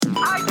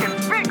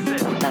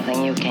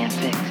you can't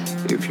fix.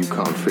 If you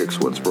can't fix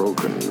what's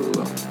broken,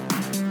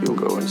 you'll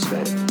go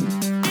insane.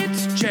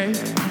 It's Jay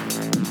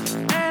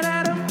and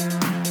Adam.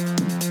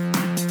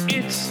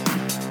 It's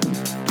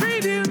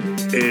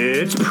Preview.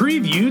 It's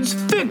Preview's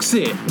Fix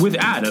It with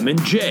Adam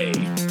and Jay.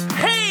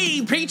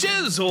 Hey,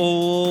 Peaches!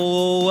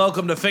 Oh,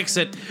 welcome to Fix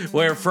It,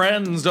 where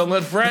friends don't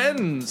let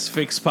friends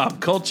fix pop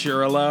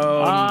culture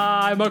alone.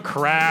 I'm a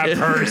crab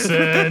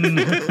person.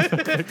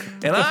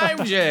 And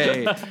I'm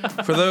Jay.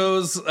 For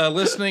those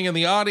listening in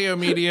the audio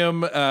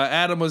medium,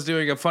 Adam was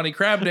doing a funny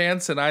crab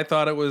dance, and I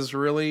thought it was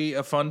really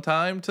a fun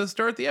time to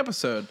start the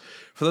episode.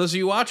 For those of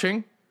you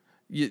watching,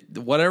 you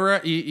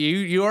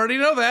already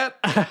know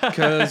that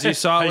because you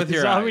saw it with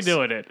your eyes. You saw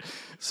me doing it.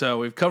 So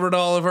we've covered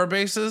all of our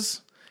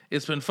bases.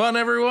 It's been fun,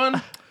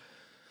 everyone.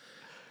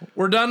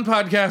 We're done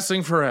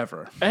podcasting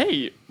forever.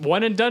 Hey,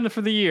 one and done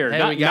for the year. Hey,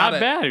 not we got it.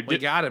 bad. We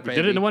got it, We did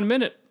it baby. in 1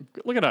 minute.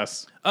 Look at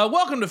us.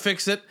 Welcome to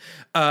Fix It.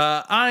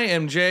 I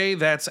am Jay.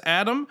 That's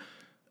Adam.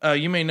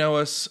 You may know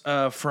us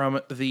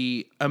from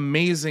the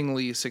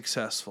amazingly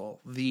successful,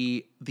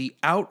 the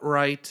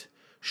outright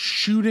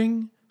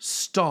shooting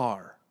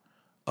star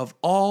of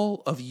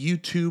all of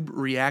YouTube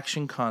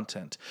reaction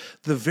content,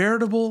 the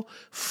veritable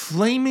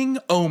flaming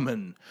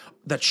omen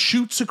that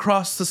shoots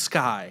across the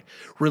sky.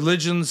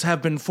 Religions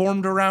have been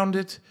formed around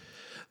it.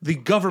 The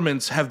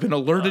governments have been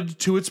alerted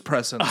to its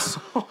presence.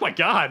 Oh my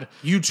God.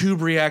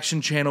 YouTube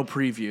reaction channel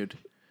previewed.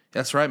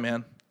 That's right,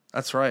 man.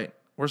 That's right.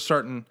 We're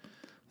starting.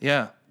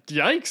 Yeah.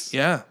 Yikes.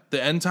 Yeah.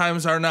 The end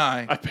times are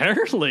nigh.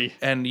 Apparently.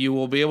 And you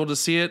will be able to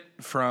see it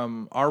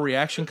from our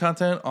reaction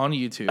content on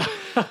YouTube.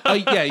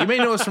 Yeah, you may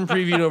know us from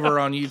Previewed over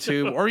on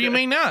YouTube, or you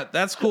may not.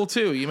 That's cool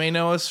too. You may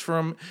know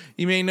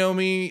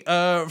me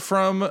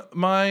from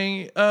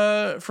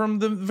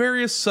the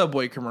various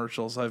Subway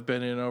commercials I've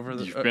been in over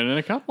the. You've been in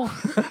a couple.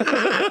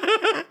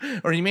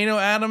 Or you may know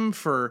Adam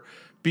for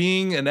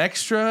being an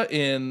extra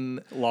in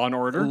Law and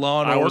Order.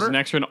 Law and I was Order? an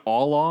extra in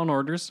all Law and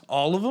Orders.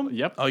 all of them.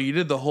 Yep. Oh, you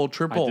did the whole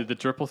triple. I did the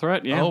triple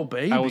threat, yeah. Oh,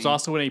 baby. I was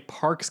also in a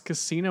Parks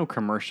Casino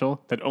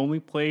commercial that only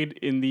played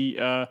in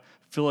the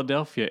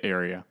Philadelphia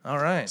area. All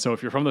right. So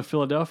if you're from the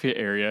Philadelphia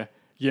area,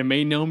 you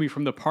may know me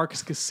from the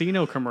Parks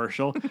Casino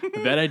commercial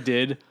that I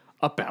did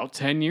about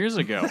 10 years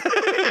ago.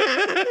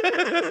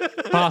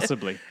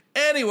 Possibly.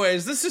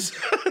 Anyways, this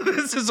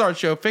is our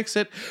show, Fix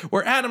It,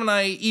 where Adam and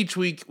I, each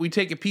week, we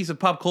take a piece of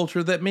pop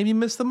culture that maybe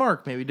missed the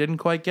mark, maybe didn't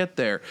quite get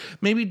there,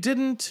 maybe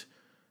didn't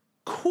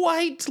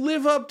quite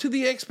live up to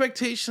the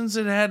expectations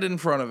it had in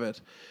front of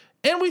it,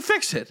 and we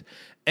fix it.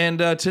 And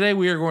today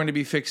we are going to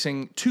be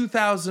fixing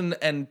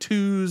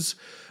 2002's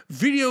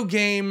video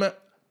game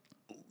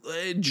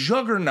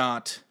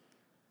juggernaut.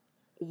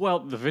 Well,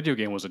 the video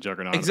game was a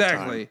juggernaut.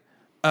 Exactly.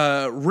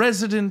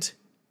 Resident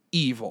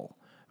Evil.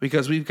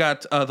 Because we've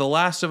got The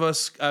Last of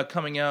Us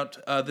coming out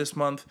this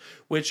month,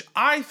 which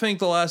I think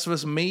The Last of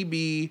Us may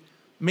be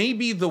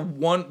the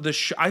one.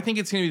 I think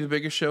it's going to be the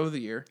biggest show of the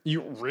year. You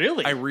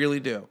really? I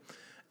really do,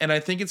 and I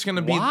think it's going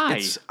to be.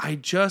 Why?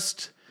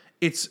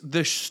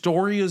 The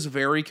story is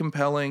very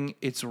compelling.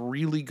 It's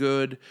really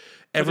good.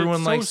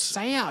 Everyone it's likes. so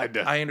sad.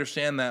 I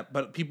understand that,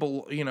 but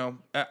people,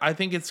 I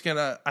think it's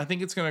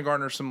gonna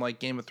garner some like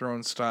Game of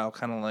Thrones style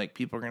kind of like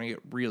people are gonna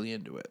get really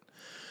into it.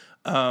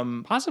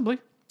 Possibly.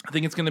 I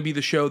think it's going to be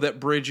the show that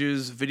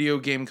bridges video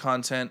game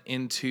content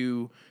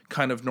into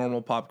kind of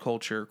normal pop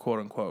culture, quote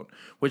unquote,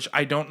 which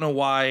I don't know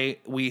why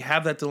we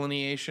have that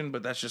delineation,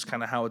 but that's just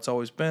kind of how it's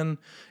always been.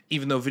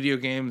 Even though video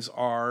games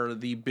are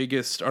the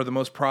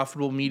most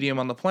profitable medium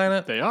on the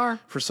planet. They are.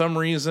 For some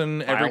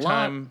reason, every a lot.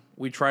 time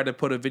we try to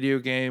put a video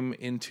game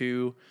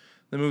into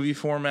the movie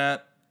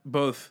format,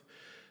 both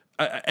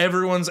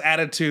everyone's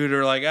attitude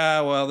are like,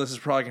 well, this is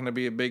probably going to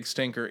be a big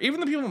stinker. Even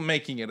the people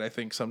making it, I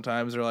think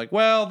sometimes are like,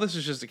 well, this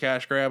is just a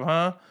cash grab,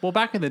 huh? Well,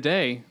 back in the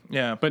day.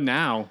 Yeah. But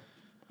now,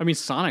 I mean,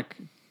 Sonic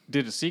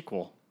did a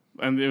sequel.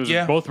 And it was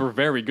both were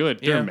very good.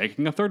 They're Yeah.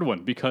 making a third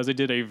one because they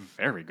did a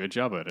very good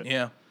job at it.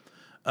 Yeah.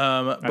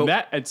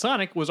 And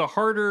Sonic was a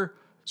harder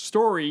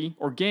story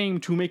or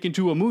game to make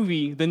into a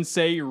movie than,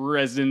 say,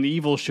 Resident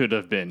Evil should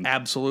have been.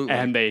 Absolutely.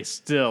 And they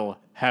still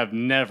have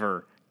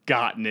never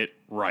gotten it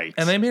right.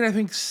 And they made, I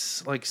think,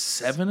 like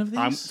 7 of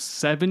these?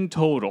 7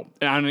 total.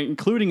 And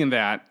including in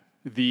that,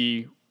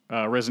 the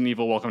Resident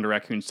Evil Welcome to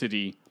Raccoon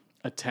City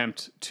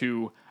attempt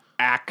to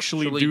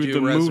actually do the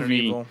Resident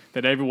movie Evil.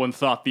 that everyone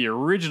thought the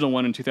original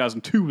one in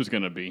 2002 was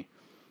going to be.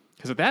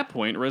 Because at that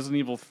point,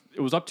 it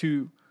was up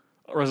to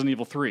Resident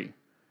Evil 3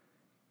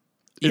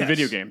 in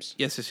video games.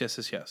 Yes.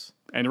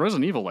 And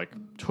Resident Evil,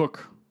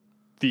 took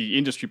the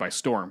industry by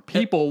storm.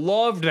 People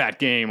loved that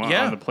game on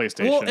the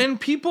PlayStation.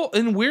 Well,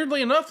 and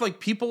weirdly enough,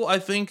 people, I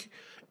think,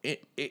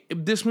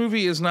 this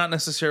movie is not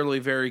necessarily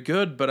very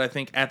good, but I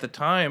think at the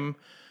time,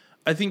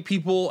 I think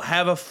people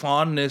have a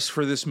fondness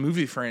for this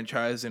movie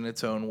franchise in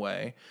its own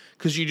way.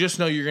 Because you just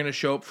know you're going to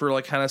show up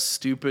for, kind of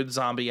stupid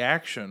zombie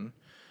action.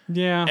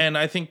 Yeah. And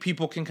I think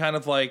people can kind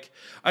of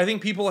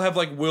people have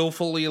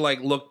willfully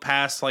looked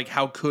past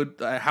how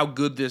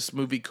good this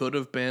movie could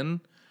have been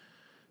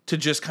to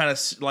just kind of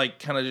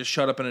just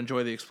shut up and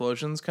enjoy the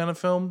explosions kind of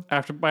film.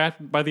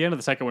 By the end of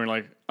the second one, you're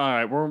like, all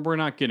right, we're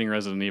not getting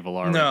Resident Evil,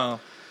 are we? No.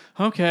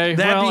 Okay.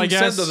 That well, being I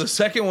guess said, though, the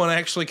second one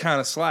actually kind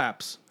of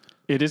slaps.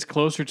 it is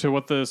closer to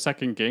what the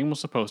second game was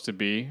supposed to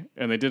be,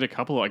 and they did a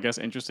couple of, I guess,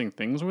 interesting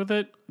things with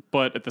it.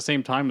 But at the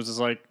same time, it's just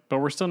like, but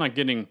we're still not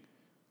getting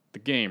the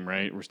game,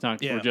 right? We're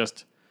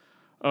just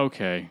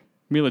okay.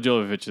 Mila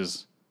Jovovich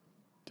is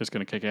just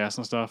gonna kick ass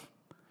and stuff.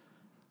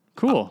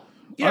 Cool.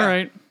 Yeah. All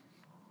right.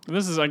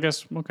 This is, I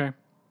guess, okay.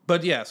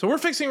 But yeah, so we're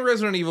fixing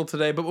Resident Evil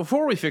today. But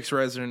before we fix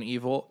Resident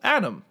Evil,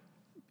 Adam,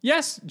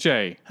 Yes,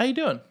 Jay. how you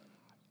doing?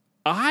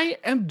 I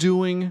am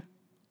doing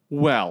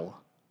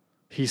well,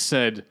 he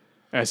said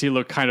as he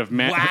looked kind of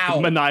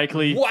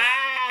maniacally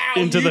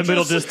into the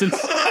middle distance.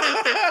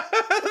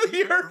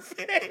 Your face.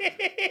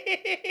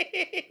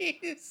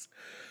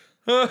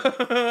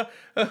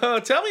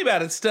 Tell me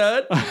about it,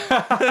 stud.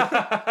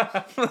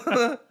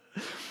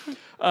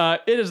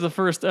 It is the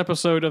first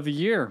episode of the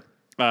year,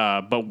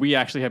 but we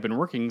actually have been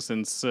working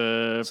since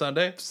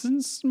Sunday.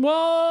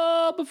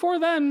 Before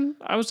then.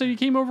 I would say you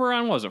came over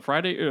on, was it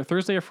Friday or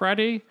Thursday or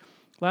Friday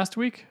last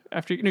week?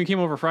 You came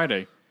over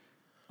Friday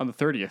on the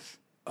 30th.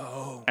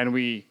 Oh. And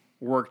we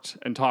worked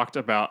and talked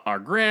about our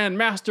grand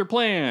master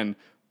plan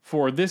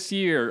for this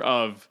year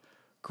of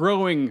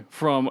growing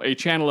from a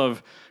channel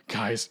of,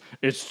 guys,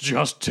 it's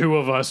just two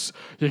of us.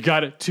 You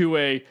got it to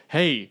a,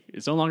 hey,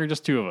 it's no longer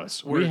just two of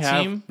us. We're a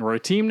team. We're a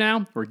team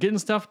now. We're getting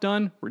stuff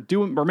done.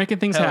 We're making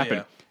things Hell happen.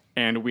 yeah.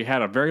 And we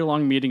had a very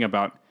long meeting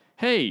about,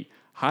 hey,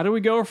 how do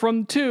we go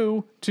from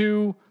 2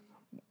 to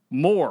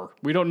more?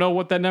 We don't know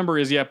what that number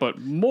is yet, but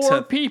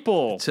more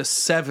people. To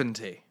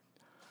 70.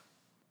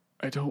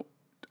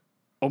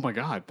 Oh my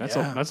God, that's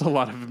Yeah. a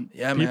lot of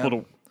people man.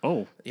 to.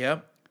 Oh,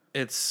 Yep.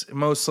 It's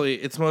mostly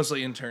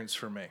interns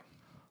for me.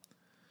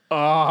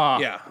 ah,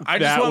 Yeah, I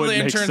that just want would the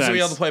make interns to be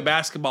able sense. to play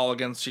basketball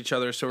against each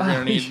other. So we're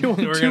gonna need You want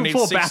we're two gonna need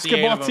full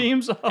 68 basketball of them.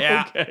 teams. Oh,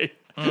 Yeah. Okay,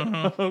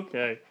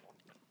 okay.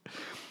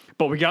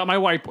 But we got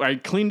I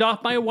cleaned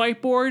off my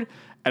whiteboard,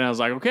 and I was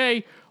like,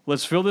 okay,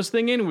 let's fill this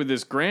thing in with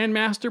this grand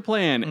master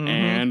plan.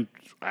 And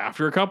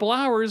after a couple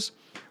hours,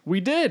 we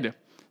did.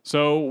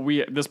 So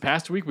this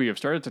past week we have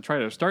started to try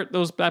to start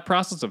that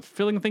process of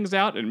filling things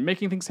out and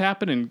making things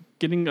happen and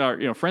getting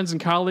our friends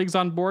and colleagues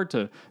on board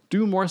to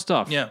do more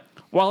stuff. Yeah.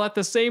 While at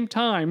the same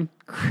time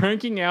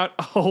cranking out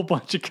a whole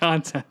bunch of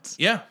content.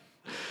 Yeah,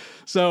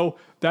 So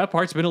that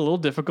part's been a little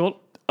difficult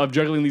of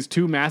juggling these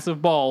two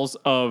massive balls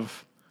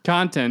of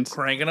content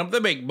cranking up the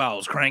big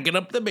balls, cranking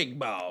up the big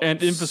balls,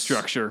 and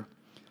infrastructure.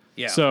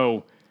 Yeah.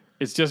 So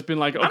it's just been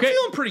like, I'm okay,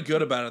 feeling pretty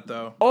good about it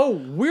though.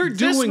 we're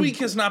This doing week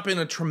has not been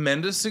a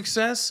tremendous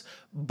success,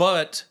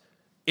 but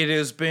it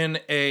has been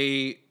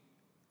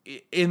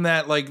in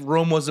that like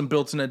Rome wasn't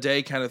built in a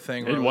day kind of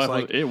thing. Where it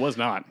was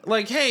not.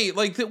 like, hey,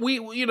 like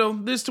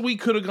that this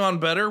week could have gone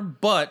better,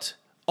 but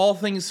all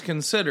things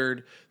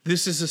considered,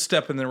 this is a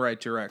step in the right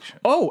direction.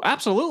 Oh,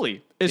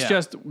 absolutely. It's Yeah.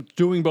 just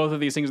doing both of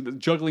these things,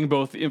 juggling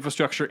both the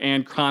infrastructure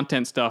and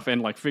content stuff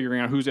and like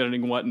figuring out who's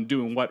editing what and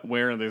doing what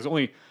where. And there's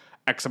only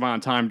X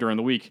amount of time during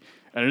the week.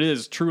 And it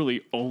is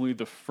truly only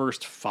the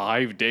first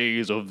 5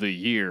 days of the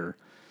year.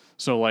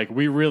 So like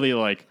we really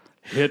like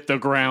hit the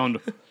ground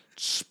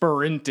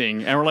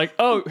sprinting and we're like,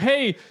 oh,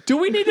 hey, do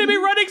we need to be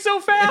running so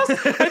fast?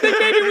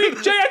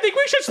 I think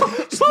we should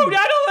slow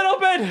down a little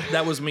bit.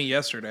 That was me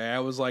yesterday. I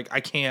was like,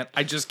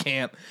 I just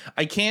can't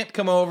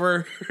come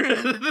over.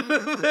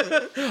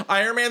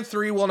 Iron Man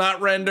 3 will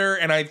not render,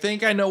 and I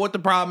think I know what the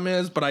problem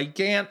is, but I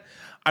can't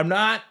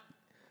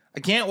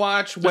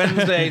watch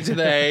Wednesday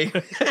today.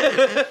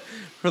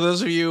 For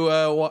those of you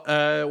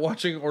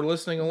watching or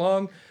listening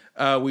along,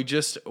 we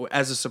just,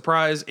 as a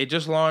surprise, it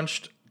just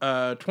launched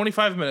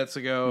 25 minutes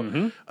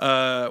ago.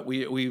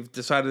 We've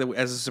decided that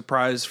as a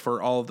surprise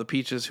for all of the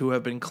peaches who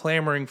have been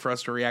clamoring for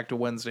us to react to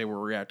Wednesday, we're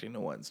reacting to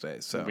Wednesday.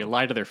 So We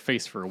lied to their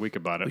face for a week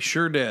about it. we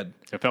sure did.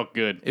 It felt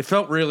good. It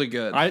felt really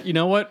good. You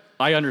know what?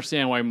 I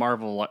understand why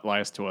Marvel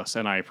lies to us,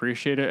 and I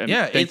appreciate it. And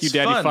Yeah, thank you, it's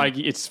Daddy fun.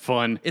 Feige. It's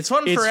fun. It's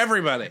fun for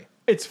everybody.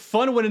 It's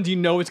fun when you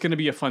know it's going to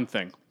be a fun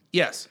thing.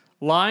 Yes.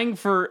 Lying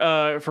for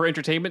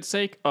entertainment's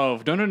sake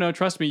of no,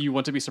 trust me, you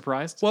want to be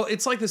surprised. Well,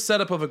 it's like the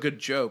setup of a good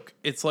joke.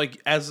 It's like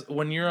as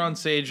when you're on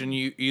stage and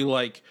you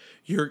like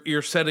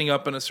you're setting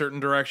up in a certain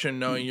direction,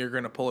 knowing you're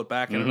going to pull it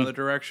back in another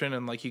direction,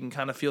 and like you can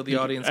kind of feel the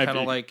audience kind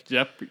of like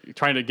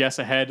trying to guess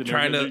ahead,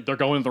 and they're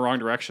going in the wrong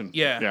direction.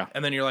 yeah,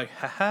 and then you're like,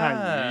 ha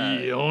ha,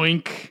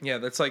 yoink. yeah.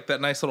 That's like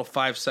that nice little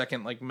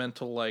 5-second like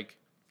mental like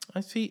I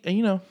see,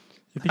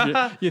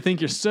 You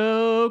think you're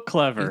so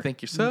clever. you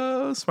think you're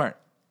so smart.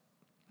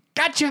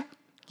 Gotcha.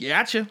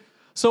 Gotcha.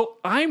 So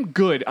I'm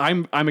good.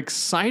 I'm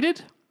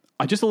excited.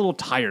 I'm just a little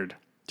tired,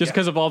 just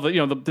because of all the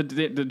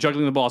the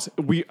juggling the balls.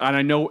 And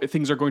I know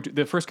things are going to.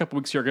 The first couple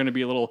weeks here are going to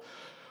be a little.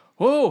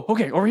 Oh,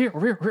 okay, over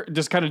here.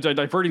 Just kind of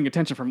diverting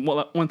attention from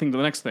one thing to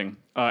the next thing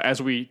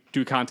as we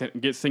do content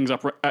and get things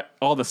up,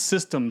 all the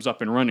systems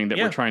up and running that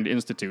we're trying to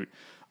institute.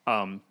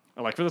 I'm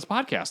like for this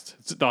podcast.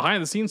 The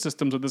behind the scenes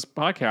systems of this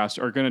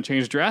podcast are going to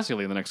change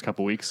drastically in the next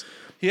couple weeks.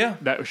 Yeah,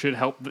 That should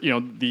help,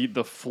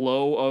 the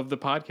flow of the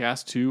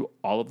podcast to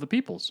all of the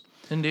peoples.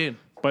 indeed.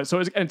 But so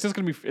it's just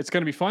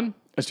gonna be fun.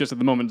 It's just at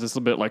the moment it's a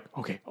little bit like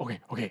okay,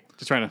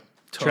 just trying to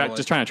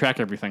Totally. track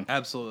everything.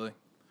 Absolutely.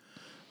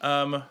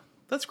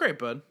 That's great,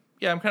 bud.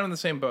 Yeah, I'm kind of in the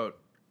same boat.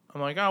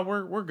 I'm like, oh,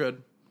 we're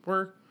good.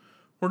 We're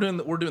doing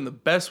the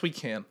best we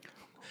can.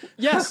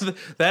 Yes,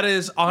 That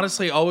is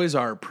honestly always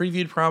our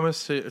previewed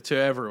promise to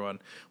everyone.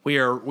 We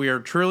are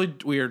truly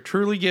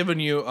giving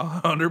you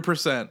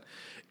 100%.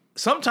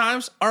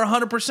 Sometimes our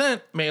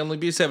 100% may only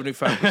be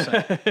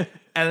 75%,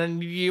 and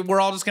then we're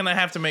all just gonna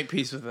have to make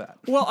peace with that.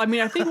 Well, I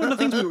mean, I think one of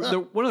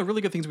the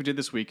really good things we did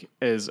this week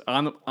is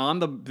on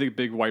the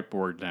big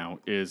whiteboard now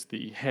is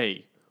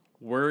hey,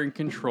 we're in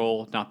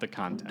control, not the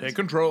content. Take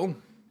control.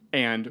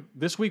 And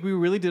this week we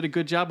really did a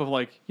good job of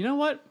like, you know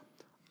what?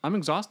 I'm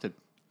exhausted.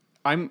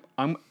 I'm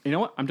you know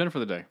what? I'm done for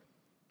the day.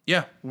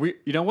 Yeah, You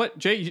know what,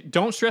 Jay?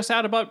 Don't stress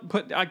out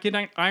about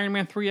getting Iron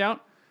Man 3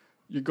 out.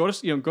 You go to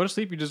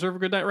sleep. You deserve a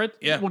good night, right?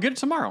 Yeah. We'll get it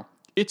tomorrow.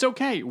 It's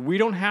okay. We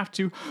don't have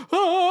to.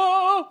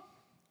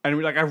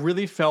 And I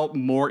really felt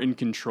more in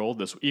control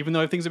this, even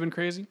though things have been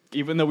crazy.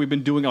 Even though we've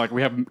been doing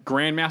we have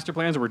grand master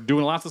plans and we're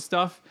doing lots of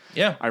stuff.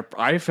 Yeah.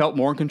 I felt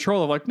more in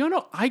control of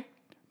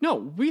no,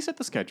 we set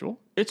the schedule.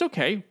 It's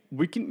okay.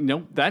 We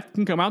can that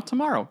can come out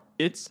tomorrow.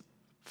 It's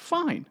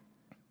fine.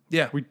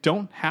 yeah. We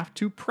don't have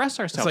to press It's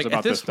ourselves like about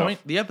at this stuff. point,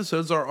 the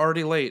episodes are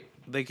already late.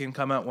 They can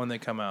come out when they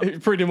come out.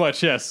 Pretty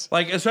much, yes.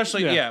 Like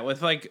especially Yeah.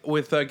 with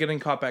getting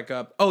caught back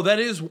up. Oh, that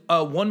is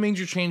one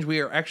major change we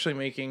are actually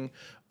making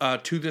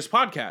to this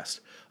podcast.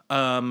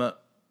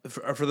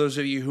 For those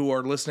of you who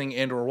are listening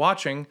and or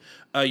watching,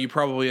 you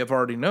probably have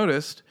already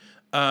noticed.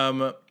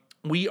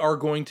 We are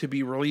going to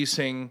be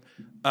releasing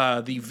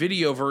the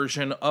video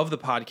version of the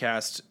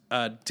podcast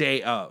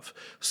day of.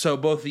 So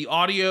both the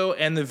audio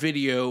and the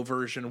video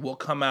version will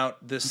come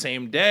out the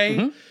same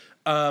day.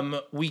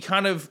 We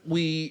kind of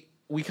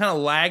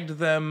lagged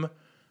them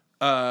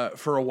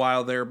for a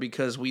while there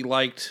because we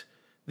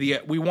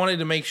wanted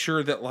to make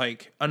sure that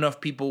like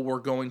enough people were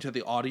going to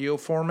the audio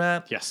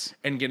format, Yes.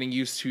 and getting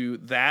used to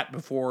that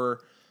before,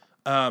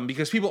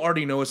 because people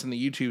already know us in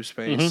the YouTube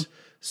space.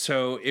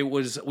 So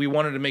we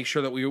wanted to make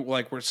sure that we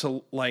were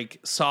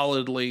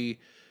solidly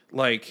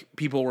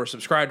people were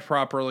subscribed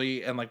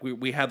properly, and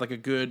we had a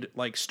good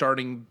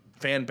starting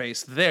fan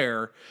base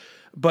there.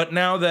 But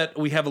now that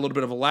we have a little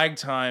bit of a lag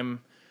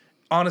time,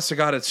 honest to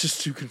God, it's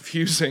just too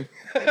confusing.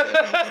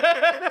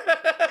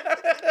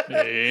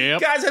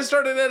 Yep. Guys, I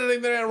started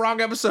editing the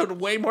wrong episode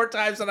way more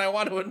times than I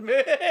want to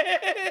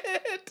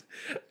admit.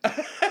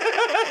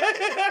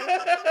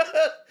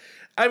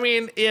 I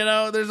mean,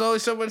 there's only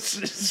so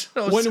much.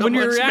 When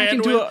you're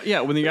reacting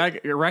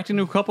you're reacting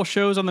to a couple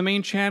shows on the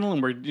main channel,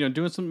 and we're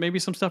doing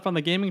some stuff on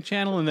the gaming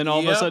channel, and then all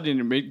of a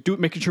sudden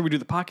making sure we do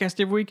the podcast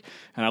every week.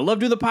 And I love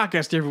doing the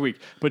podcast every week,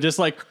 but just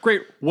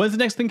great, when's the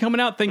next thing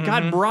coming out? Thank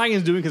God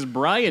Brian's doing, because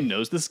Brian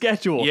knows the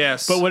schedule.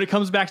 Yes. But when it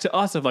comes back to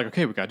us of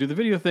okay, we got to do the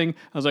video thing,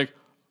 I was like,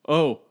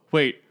 oh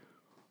wait,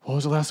 what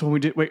was the last one we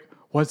did? Wait,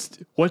 what's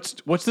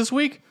this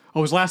week? Oh,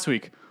 it was last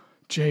week.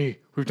 Jay,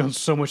 we've done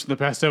so much in the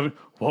past 7.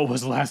 What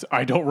was last?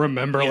 I don't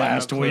remember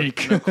last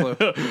week. No clue.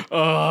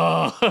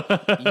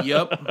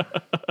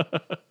 Yep.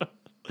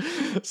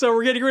 So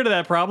we're getting rid of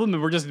that problem,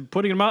 and we're just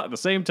putting them out at the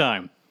same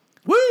time.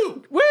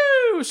 Woo!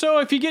 Woo! So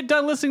if you get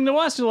done listening to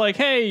us, you're like,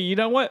 hey, you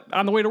know what?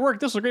 On the way to work,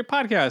 this is a great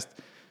podcast.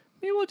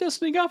 Maybe we'll just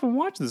sneak off and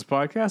watch this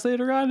podcast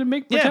later on and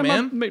make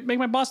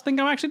my boss think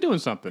I'm actually doing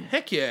something.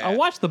 Heck yeah. I'll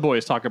watch the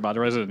boys talk about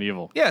Resident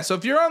Evil. Yeah, so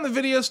if you're on the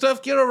video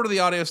stuff, get over to the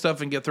audio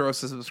stuff and throw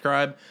us a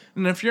subscribe.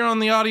 And if you're on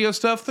the audio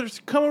stuff,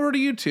 come over to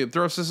YouTube,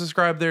 throw us a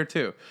subscribe there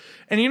too.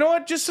 And you know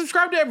what? Just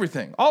subscribe to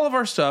everything. All of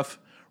our stuff.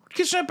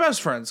 Kitchenette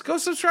Best Friends. Go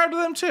subscribe to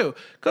them too.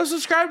 Go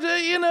subscribe to,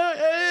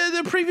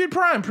 the Previewed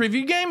Prime,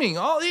 Previewed Gaming.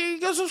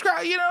 Go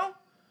subscribe,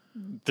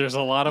 There's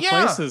a lot of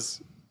Yeah.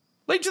 places.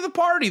 Late to the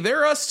party.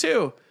 They're us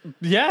too.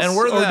 Yes. And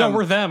we're them. No,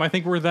 we're them. I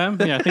think we're them.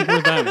 Yeah, I think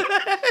we're them.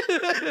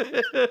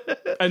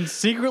 And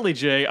secretly,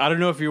 Jay, I don't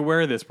know if you're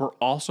aware of this, we're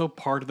also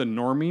part of the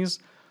normies,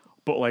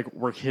 but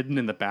we're hidden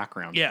in the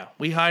background. Yeah,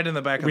 we hide in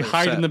the back of We the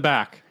hide set. in the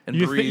back. And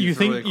you breathe you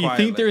think really you think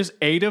quietly. there's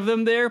 8 of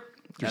them there?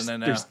 There's, no.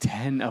 there's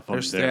 10 of them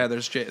there. Yeah,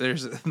 there's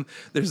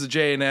the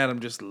Jay and Adam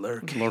just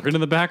lurking. Lurking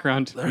in the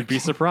background. You'd be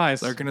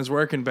surprised. Lurking is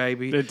working,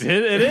 baby. It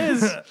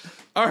is.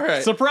 All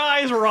right.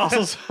 Surprise! We're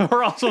also with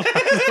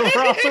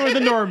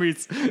the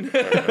normies.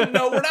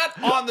 No, we're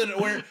not on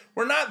the.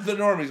 We're not the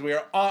normies.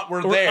 We're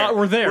there.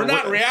 We're there. We're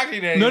not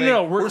reacting to anything.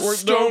 No. We're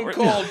stone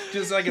cold.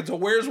 Just like it's a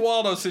Where's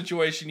Waldo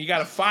situation. You got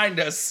to find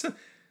us.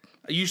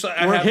 Usually,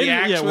 I have the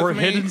axe with we're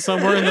me. hidden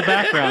somewhere in the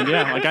background.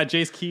 Yeah, I got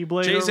Jay's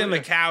Keyblade. Jay's over in the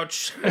there.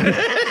 couch.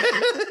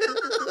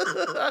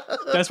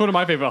 That's one of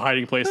my favorite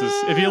hiding places.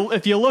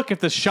 If you look, if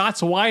the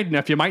shot's wide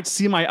enough, you might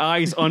see my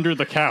eyes under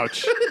the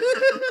couch.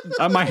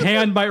 My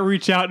hand might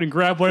reach out and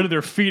grab one of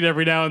their feet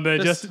every now and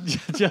then,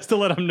 just to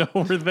let them know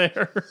we're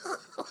there.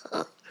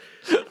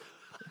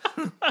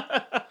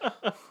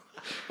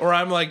 Or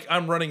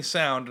I'm running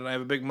sound and I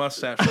have a big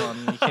mustache on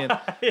and you can't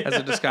as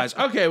a disguise.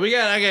 Okay, we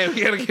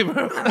gotta keep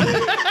moving.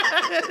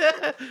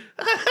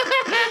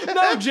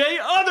 No, Jay,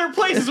 other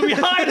places we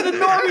hide in the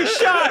Normie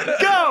shot.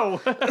 Go.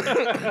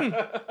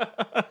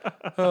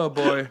 Oh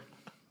boy.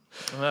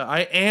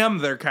 I am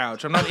their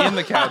couch. I'm not in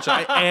the couch.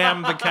 I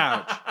am the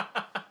couch.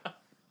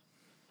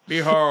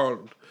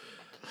 Behold.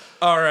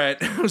 All right.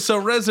 So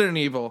Resident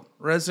Evil.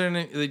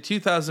 The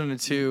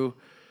 2002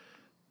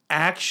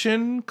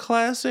 action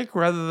classic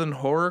rather than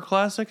horror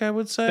classic, I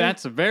would say.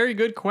 That's a very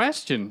good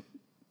question.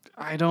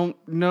 I don't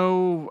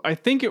know. I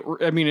think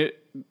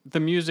the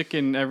music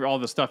and all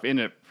the stuff in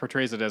it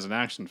portrays it as an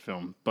action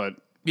film, but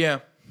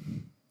yeah.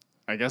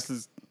 I guess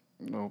it's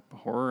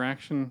horror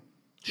action.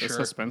 Sure.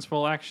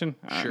 Suspenseful action?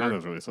 Sure.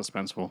 Not really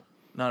suspenseful.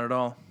 Not at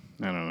all.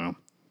 I don't know.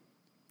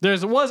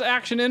 There was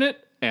action in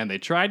it, and they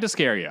tried to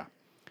scare you.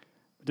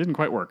 It didn't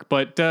quite work,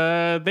 but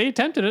they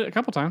attempted it a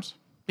couple times.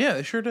 Yeah,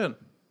 they sure did.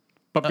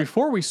 But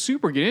before we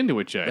super get into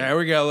it, Jay. There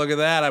we go. Look at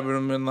that. I've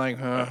been like,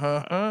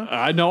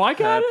 I know I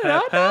got it.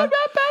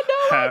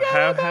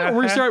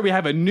 We're starting. We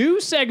have a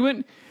new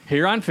segment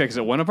here on Fix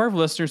It. One of our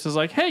listeners is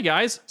like, hey,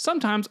 guys,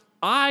 sometimes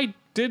I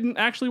didn't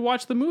actually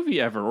watch the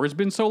movie ever, or it's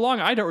been so long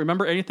I don't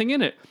remember anything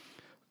in it.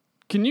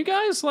 Can you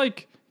guys,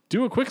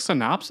 do a quick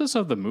synopsis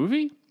of the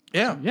movie?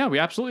 yeah. Yeah, we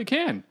absolutely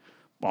can.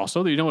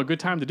 Also, a good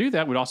time to do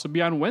that would also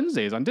be on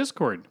Wednesdays on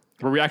Discord,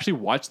 where we actually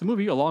watch the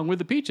movie along with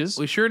the Peaches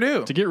We sure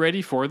do. to get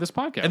ready for this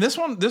podcast. And this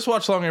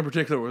watch long in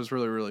particular was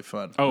really, really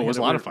fun. Oh, it We was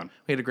had a lot of fun.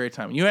 We had a great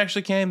time. You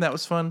actually came. That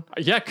was fun.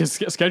 Yeah, because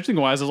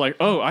scheduling-wise, I was like,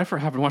 I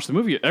haven't watched the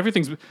movie yet.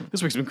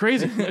 This week's been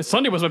crazy.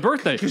 Sunday was my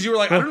birthday. Because you were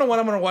like, I don't know when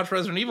I'm going to watch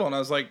Resident Evil. And I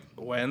was like,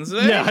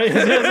 Wednesday? Yeah. I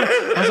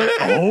was like,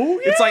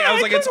 oh, yeah.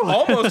 It's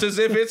almost as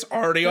if it's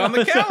already on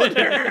the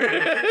calendar.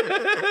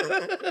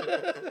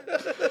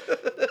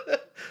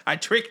 I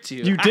tricked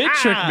you. You did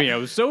trick me. I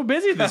was so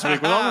busy this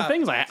week with all the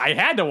things. I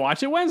had to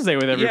watch it Wednesday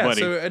with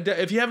everybody. Yeah, so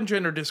if you haven't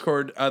joined our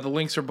Discord, the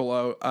links are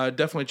below.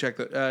 Definitely check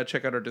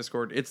out our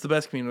Discord. It's the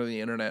best community on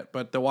the internet,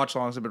 but the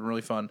watch-alongs have been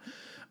really fun.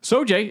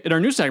 So, Jay, in our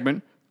new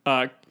segment,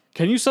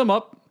 can you sum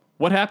up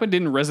what happened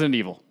in Resident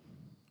Evil?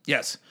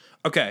 Yes.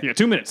 Okay. Yeah,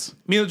 2 minutes.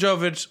 Mila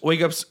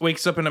Jovovich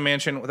wakes up in a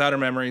mansion without her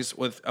memories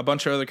with a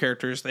bunch of other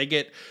characters. They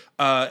get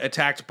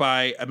attacked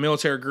by a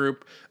military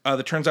group.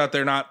 That turns out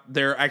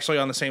they're actually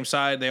on the same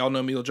side. They all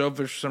know Mila Jovovich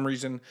for some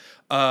reason.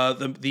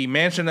 The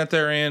mansion that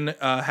they're in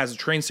has a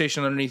train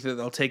station underneath it.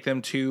 They'll take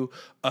them to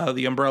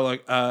the Umbrella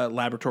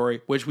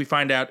laboratory, which we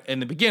find out in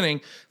the beginning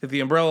that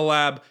the Umbrella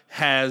lab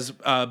has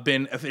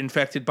been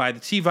infected by the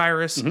T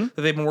virus that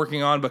they've been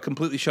working on, but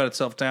completely shut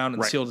itself down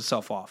and sealed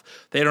itself off.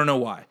 They don't know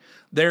why.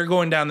 They're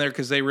going down there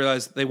because they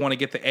realize they want to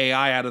get the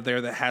AI out of there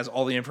that has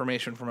all the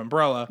information from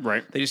Umbrella.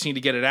 Right. They just need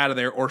to get it out of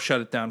there or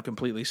shut it down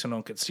completely so no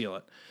one can steal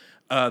it.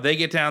 They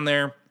get down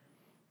there.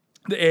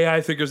 The AI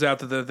figures out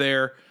that they're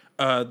there.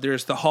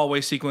 There's the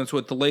hallway sequence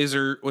with the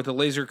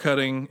laser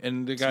cutting,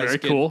 and the guys. Very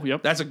cool.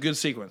 Yep. That's a good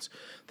sequence.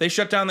 They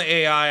shut down the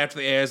AI after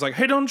the AI is like,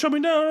 "Hey, don't shut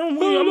me down.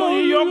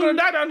 You're all gonna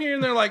die down here."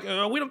 And they're like,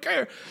 "We don't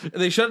care." And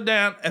they shut it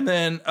down, and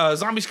then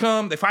zombies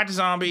come. They fight the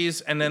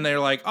zombies, and then they're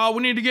like, "Oh,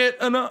 we need to get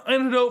an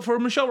antidote for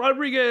Michelle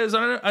Rodriguez."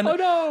 Oh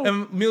no!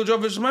 And Mila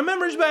Jovovich, my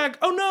memory's back.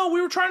 Oh no,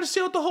 we were trying to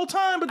steal it the whole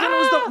time, but then it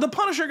was the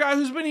Punisher guy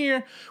who's been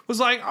here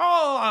was like,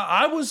 "Oh,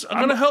 I was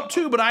gonna help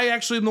too, but I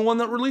actually am the one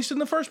that released it in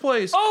the first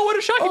place." Oh, what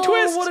a shocking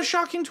twist! What a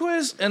shocking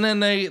twist! And then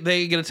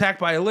they get attacked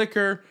by a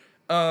licker.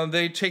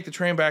 They take the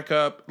train back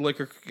up.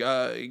 Licker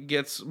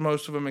gets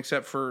most of them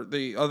except for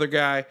the other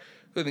guy.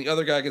 Then the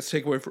other guy gets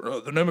taken away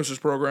from the Nemesis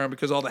program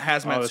because all the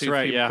hazmat suit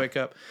people pick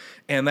up.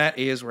 And that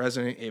is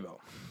Resident Evil.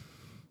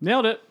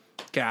 Nailed it.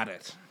 Got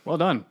it. Well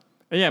done.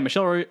 And yeah,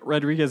 Michelle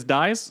Rodriguez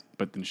dies,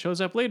 but then shows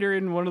up later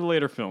in one of the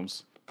later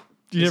films.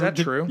 Is that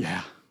true?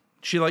 Yeah.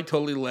 She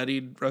totally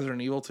leadied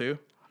Resident Evil too.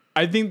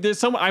 I think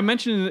there's I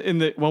mentioned in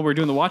the when we were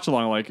doing the watch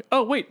along, like,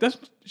 oh wait,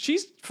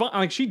 she's fine.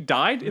 Like she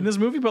died in this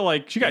movie, but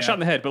like she got shot in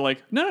the head. But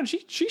like, no,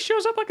 she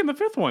shows up like in the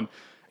fifth one.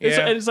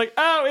 It's like,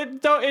 oh,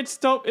 it's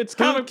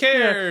kind Who of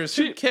cares?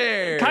 Yeah, Who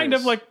cares? Kind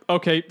of like,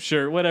 okay,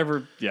 sure,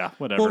 whatever. Yeah,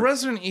 whatever. Well,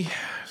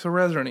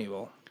 Resident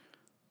Evil.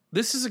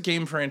 This is a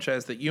game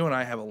franchise that you and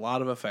I have a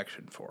lot of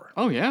affection for.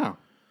 Oh yeah.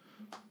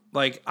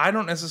 Like, I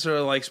don't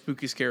necessarily like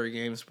spooky, scary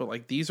games, but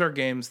like these are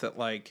games that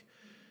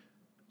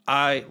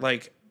I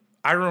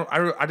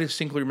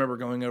distinctly remember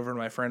going over to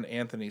my friend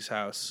Anthony's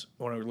house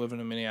when we were living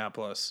in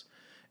Minneapolis,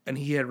 and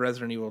he had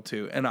Resident Evil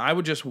 2, and I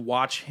would just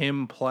watch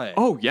him play.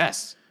 Oh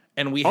yes.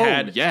 And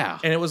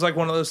and it was like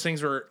one of those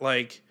things where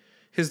like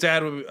his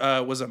dad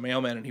was a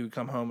mailman, and he would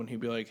come home and he'd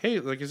be like, "Hey,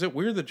 like, is it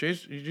weird that Jay,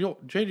 do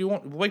you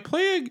want like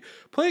play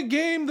a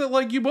game that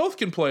like you both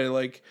can play?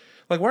 Like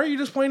why are you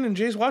just playing and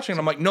Jay's watching?" And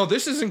I'm like, "No,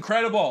 this is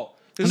incredible.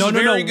 This is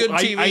very good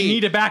TV. I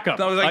need a backup."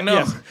 And I was like, "No,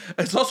 yes.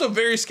 It's also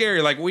very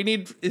scary. Like we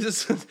need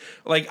is this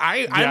like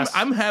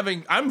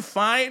I'm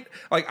fine.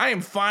 Like I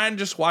am fine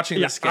just watching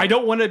this game. I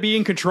don't want to be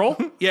in control.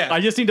 Yeah. I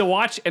just need to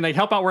watch and like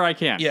help out where I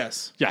can.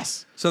 Yes.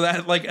 So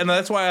that and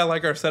that's why I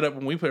like our setup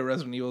when we play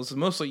Resident Evil. It's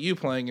mostly you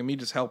playing and me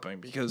just helping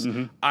because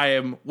I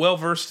am well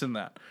versed in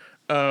that.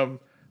 But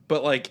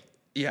But like,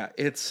 yeah,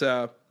 it's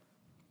I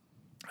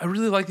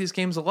really like these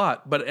games a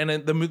lot. But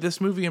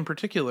this movie in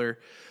particular,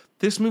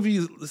 this movie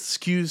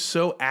skews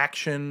so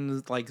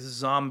action, like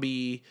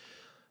zombie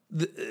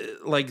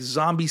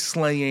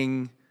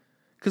slaying.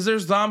 Because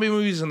there's zombie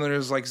movies and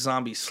there's like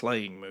zombie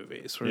slaying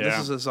movies. Where this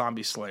is a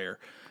zombie slayer.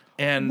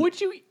 And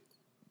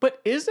But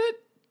is it?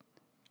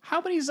 How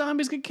many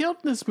zombies get killed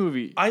in this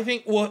movie? I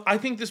think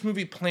this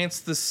movie plants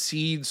the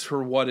seeds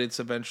for what it's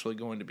eventually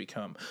going to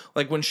become.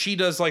 Like when she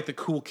does like the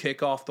cool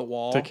kick off the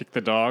wall. To kick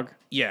the dog?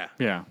 Yeah.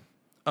 Yeah.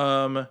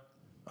 Oh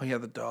yeah,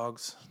 the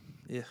dogs.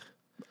 Yeah.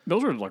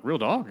 Those are like real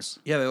dogs.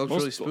 Yeah, they look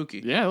really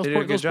spooky. Yeah, They did a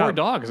good those poor job.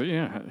 dogs.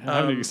 Yeah,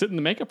 having to sit in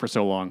the makeup for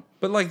so long.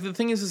 But like the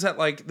thing is that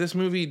like this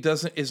movie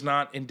is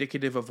not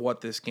indicative of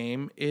what this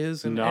game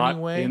is in Not any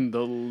way. in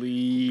the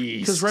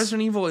least. Because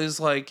Resident Evil is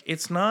like,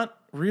 it's not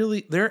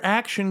really, they're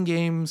action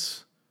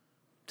games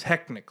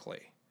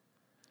technically.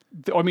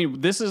 I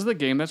mean, this is the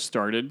game that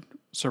started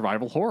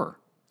survival horror.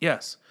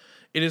 Yes.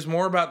 It is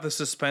more about the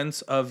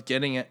suspense of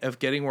getting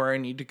where I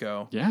need to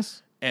go.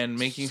 Yes. And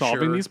making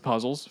solving these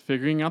puzzles,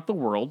 figuring out the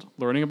world,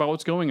 learning about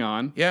what's going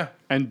on. Yeah.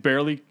 And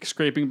barely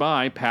scraping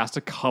by past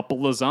a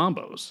couple of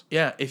zombos.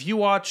 Yeah. If you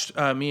watched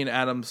me and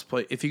Adam's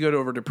play, if you go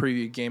over to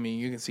Preview Gaming,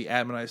 you can see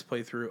Adam and I's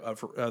playthrough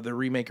of the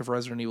remake of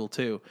Resident Evil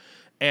 2.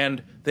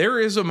 And there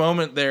is a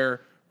moment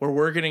there where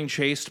we're getting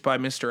chased by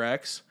Mr.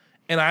 X.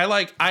 And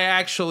I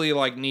actually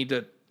need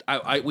to,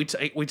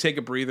 we take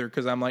a breather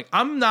because I'm like,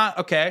 I'm not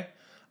okay.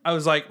 I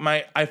was like,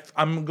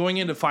 I'm going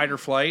into fight or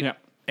flight. Yeah.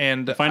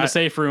 And find a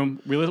safe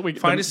room. We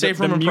find a safe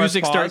room. The and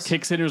music press pause.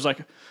 kicks in. It was like,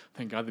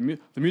 thank God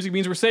the music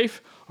means we're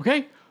safe.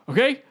 Okay.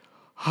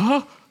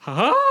 Yeah,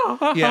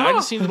 I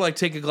just need to like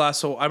take a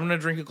glass of. I'm gonna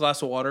drink a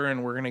glass of water,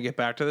 and we're gonna get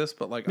back to this.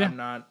 But like, I'm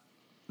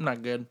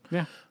not good.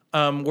 Yeah.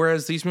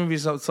 Whereas these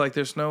movies, it's like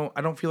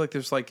I don't feel like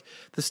there's like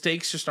the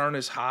stakes just aren't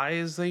as high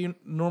as they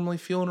normally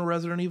feel in a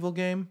Resident Evil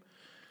game.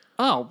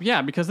 Oh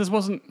yeah, because this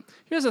wasn't.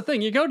 Here's the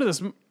thing: you go to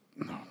this.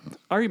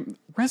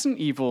 Resident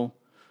Evil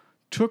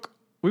took.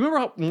 Remember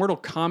how Mortal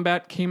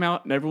Kombat came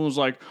out and everyone was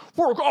like,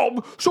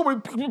 "Oh, so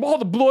many people, all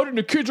the blood and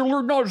the kids are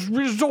learning now.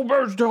 It's so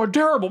bad, it's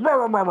terrible." And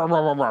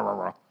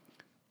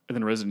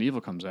then Resident Evil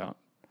comes out.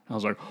 I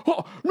was like,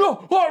 "Oh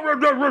no,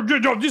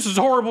 this is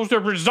horrible.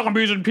 There's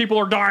zombies and people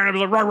are dying." I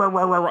was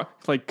like,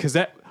 like, because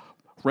that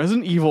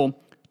Resident Evil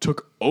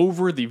took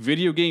over the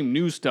video game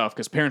news stuff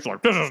because parents were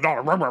like, "This is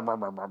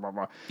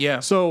not." Yeah.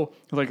 So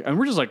like, and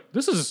we're just like,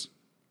 "This is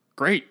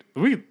great.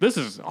 This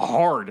is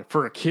hard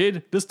for a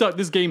kid. This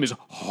game is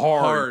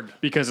hard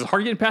because it's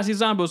hard getting past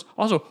these zombos.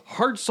 Also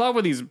hard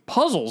solving these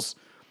puzzles.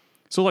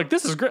 So like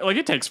this is great. Like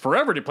it takes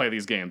forever to play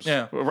these games.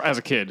 As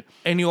a kid.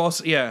 And you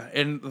also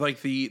and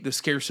like the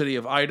scarcity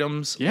of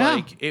items. Yeah.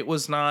 Like it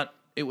was not.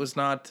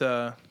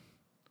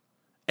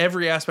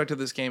 Every aspect of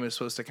this game is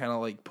supposed to kind of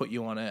like put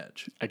you on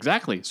edge.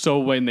 Exactly. So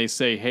when they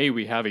say, "Hey,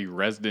 we have a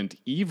Resident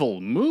Evil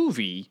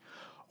movie,"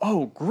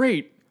 oh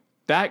great.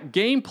 That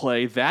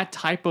gameplay, that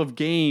type of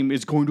game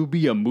is going to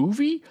be a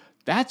movie?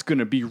 That's going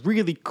to be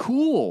really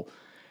cool.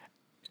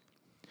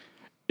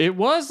 It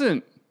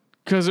wasn't,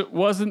 because it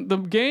wasn't the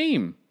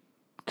game.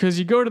 Because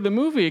you go to the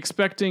movie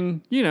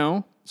expecting,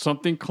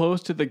 something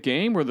close to the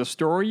game or the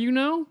story,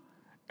 and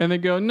they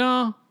go,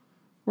 no,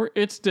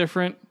 it's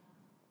different.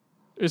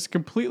 It's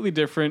completely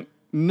different.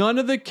 None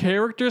of the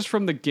characters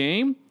from the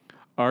game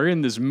are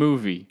in this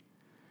movie.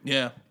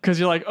 Yeah. Because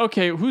you're like,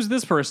 okay, who's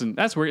this person?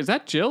 That's weird. Is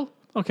that Jill?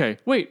 Okay,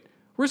 wait.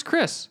 Where's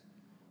Chris?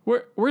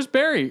 Where's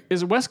Barry?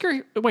 Is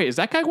Wesker? Wait, is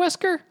that guy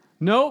Wesker?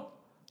 Nope.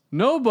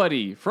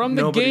 Nobody from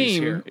the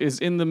game is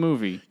in the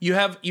movie. You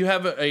have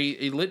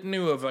a litany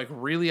of like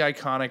really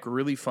iconic,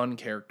 really fun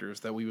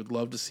characters that we would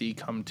love to see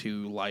come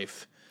to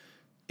life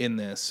in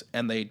this,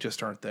 and they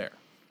just aren't there.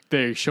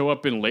 They show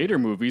up in later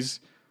movies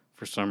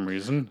for some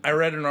reason. I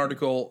read an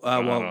article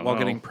while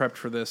getting prepped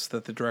for this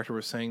that the director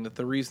was saying that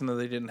the reason that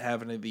they didn't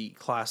have any of the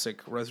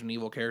classic Resident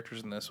Evil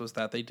characters in this was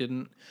that they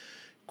didn't,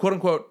 quote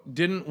unquote,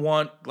 didn't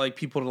want like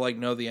people to like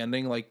know the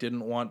ending, like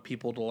didn't want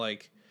people to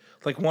like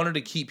wanted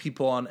to keep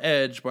people on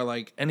edge by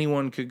like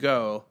anyone could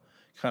go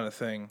kind of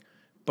thing.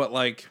 But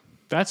like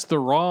that's the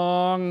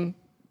wrong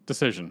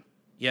decision.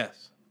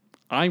 Yes.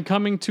 I'm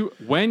coming to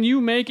when you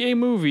make a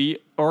movie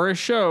or a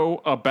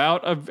show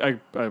about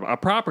a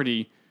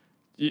property,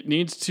 it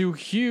needs to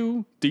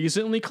hew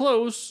decently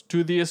close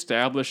to the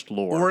established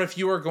lore. Or if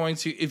you were going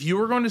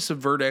to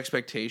subvert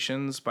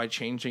expectations by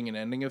changing an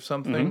ending of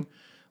something,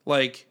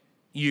 like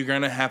you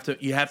have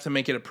to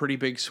make it a pretty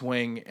big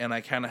swing, and I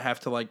kind of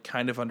have to like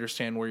kind of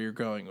understand where you're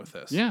going with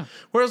this. Yeah.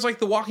 Whereas like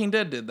The Walking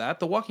Dead did that.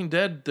 The Walking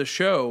Dead, the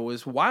show,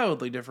 is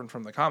wildly different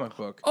from the comic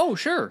book. Oh,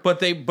 sure. But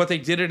they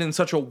did it in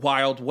such a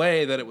wild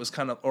way that it was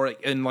kind of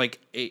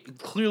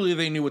clearly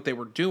they knew what they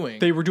were doing.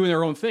 They were doing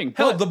their own thing.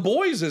 Hell, The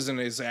Boys isn't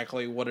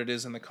exactly what it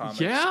is in the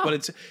comics. Yeah.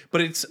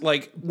 But it's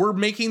like we're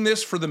making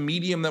this for the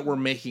medium that we're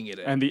making it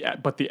in. And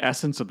but the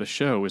essence of the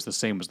show is the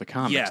same as the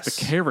comics. Yes.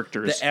 The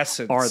characters The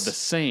essence. are the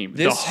same.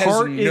 This the has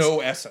art is no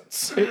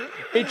essence.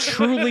 it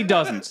truly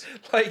doesn't.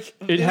 Like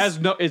It has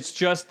no. It's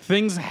just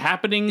things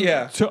happening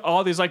Yeah. to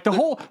all these. Like the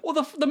whole.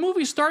 Well, the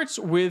movie starts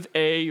with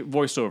a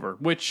voiceover,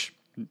 which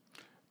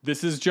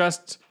this is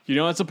just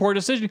it's a poor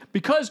decision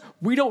because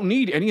we don't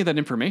need any of that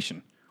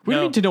information. We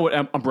don't No. need to know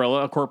what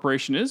Umbrella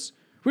Corporation is.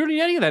 We don't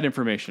need any of that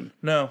information.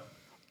 no.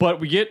 But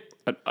we get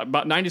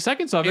about 90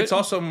 seconds of It's it.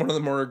 also one of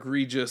the more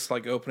egregious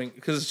like opening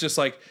because it's just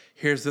like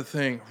here's the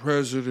thing,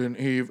 Resident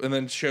Evil, and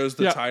then shows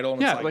the title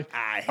and it's like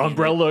I hate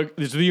Umbrella.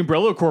 It's the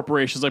Umbrella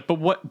Corporation. It's like, but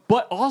what?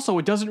 But also,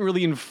 it doesn't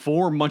really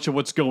inform much of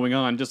what's going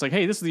on. Just like,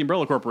 hey, this is the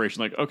Umbrella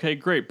Corporation. Like, okay,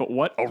 great, but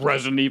what? A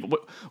Resident Evil.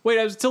 Wait,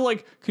 I was still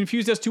like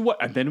confused as to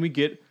what. And then we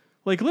get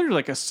like literally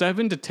like a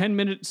 7 to 10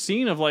 minute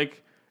scene of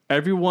like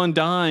everyone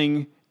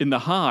dying in the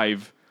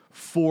hive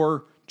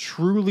for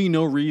truly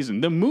no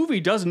reason. The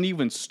movie doesn't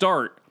even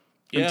start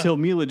until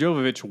Mila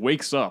Jovovich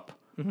wakes up.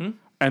 Mm-hmm.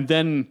 And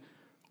then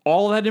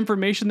all that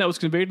information that was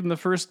conveyed in the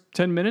first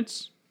 10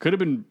 minutes could have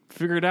been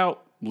figured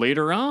out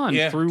later on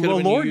through could a have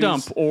been lore used.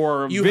 dump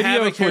or you video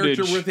have a footage.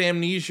 character with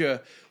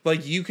amnesia.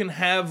 Like you can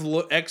have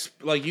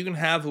you can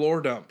have lore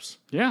dumps.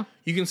 Yeah.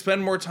 You can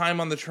spend more time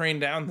on the train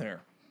down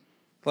there.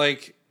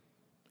 Like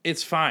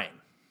it's fine.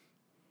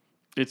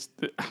 It's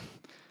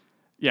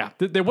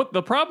what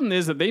the problem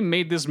is that they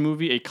made this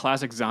movie a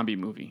classic zombie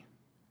movie.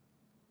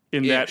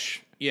 In that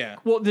Ish. Yeah.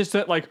 well, this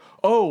that like,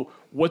 oh,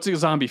 what's a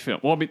zombie film?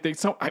 Well,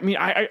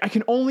 I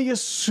can only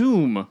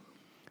assume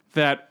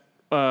that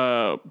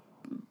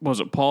was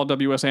it Paul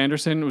W.S.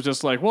 Anderson was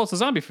just like, well, it's a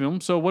zombie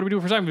film, so what do we do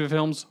for zombie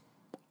films?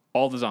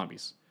 All the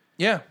zombies.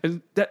 Yeah.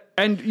 And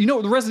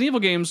the Resident Evil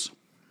games,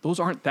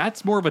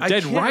 that's more of a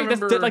Dead can't Rising.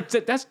 remember-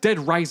 That's Dead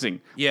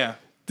Rising. Yeah.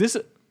 This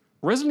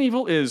Resident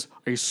Evil is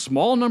a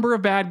small number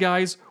of bad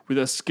guys with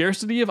a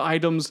scarcity of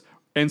items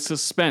and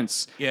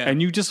suspense. Yeah.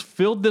 And you just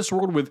filled this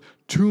world with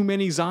too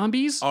many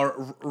zombies.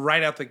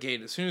 Right out the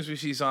gate. As soon as we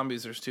see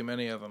zombies, there's too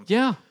many of them.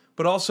 Yeah.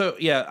 But also,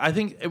 I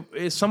think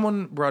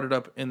someone brought it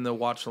up in the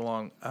watch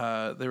along.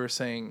 They were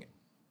saying,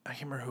 I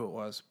can't remember who it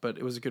was, but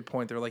it was a good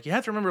point. They were like, you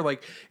have to remember,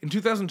 like in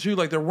 2002,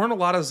 like there weren't a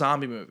lot of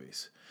zombie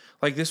movies.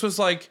 Like this was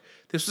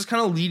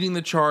kind of leading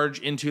the charge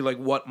into like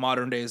what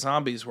modern day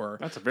zombies were.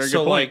 That's a very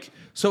good point.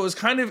 So it was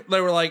kind of they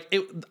were like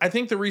I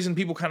think the reason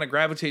people kind of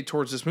gravitate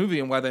towards this movie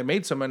and why they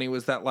made so many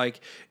was that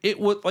like it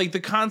would like the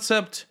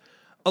concept.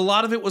 A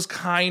lot of it was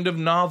kind of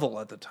novel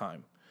at the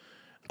time.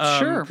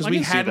 Sure, because I we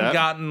can see hadn't that.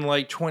 gotten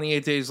like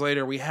 28 Days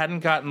Later. We hadn't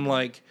gotten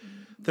like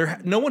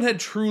no one had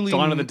truly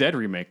Dawn of the Dead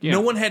remake. Yeah.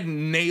 no one had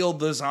nailed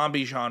the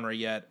zombie genre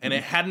yet, and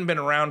it hadn't been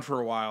around for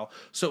a while.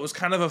 So it was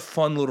kind of a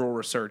fun little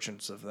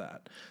resurgence of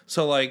that.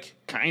 So like,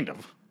 kind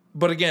of.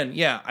 but again,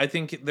 yeah, I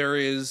think there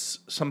is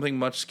something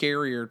much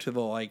scarier to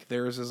the like.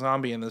 There's a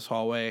zombie in this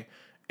hallway,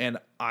 and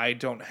I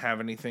don't have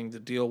anything to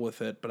deal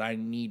with it, but I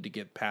need to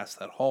get past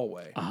that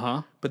hallway.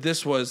 But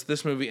this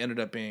movie ended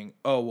up being,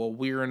 oh well,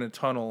 we're in a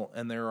tunnel,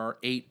 and there are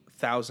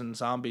 8,000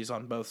 zombies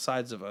on both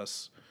sides of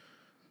us.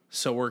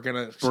 So we're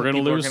gonna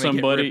lose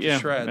somebody,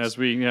 get ripped to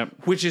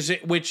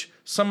shreds. Which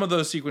some of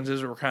those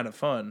sequences were kind of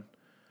fun,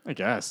 I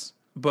guess.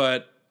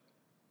 but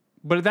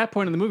But at that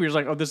point in the movie, you're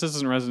like, oh, this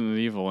isn't Resident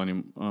Evil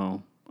anymore.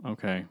 Oh,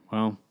 okay.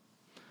 Well,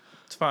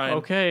 it's fine.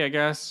 okay, I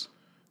guess.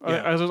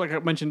 Yeah. As like I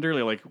mentioned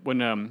earlier, like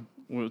when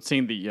we were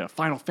seeing the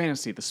Final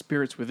Fantasy, The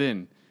Spirits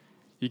Within,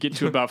 you get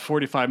to about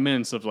 45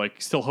 minutes of like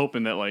still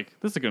hoping that like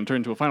this is going to turn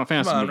into a Final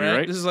Fantasy Come on, movie, man.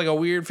 right? This is like a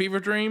weird fever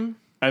dream.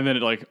 And then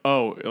it like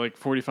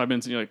 45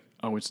 minutes, and you're like,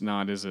 oh, it's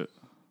not, is it?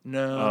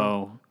 No.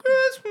 Oh,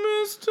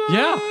 Christmas time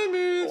Yeah.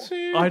 is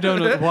here. I don't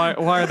know why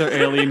are there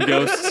alien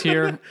ghosts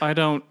here? I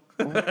don't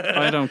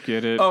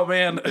get it. Oh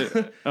man,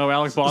 Oh,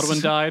 Alec Baldwin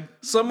died.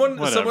 someone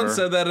Whatever.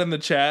 said that in the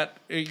chat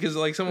because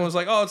like someone was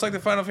like, "Oh, it's like the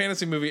Final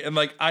Fantasy movie," and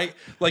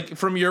like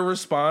from your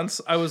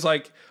response, I was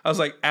like,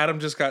 Adam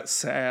just got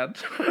sad.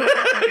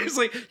 He's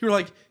like, you were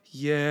like,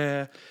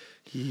 yeah.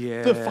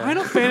 The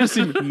Final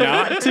Fantasy,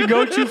 not to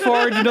go too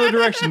far in another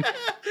direction,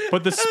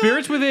 but The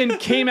Spirits Within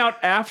came out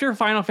after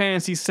Final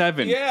Fantasy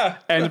VII. Yeah.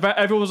 And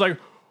everyone was like,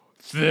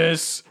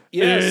 this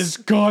Yes. is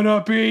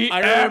gonna be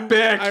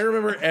epic. I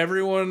remember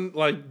everyone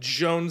like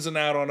jonesing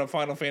out on a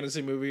Final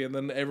Fantasy movie, and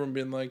then everyone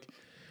being like,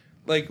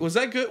 was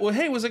that good? Well,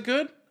 hey, was it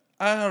good?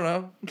 I don't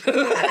know.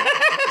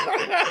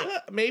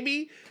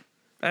 Maybe.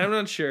 I'm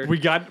not sure. we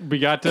got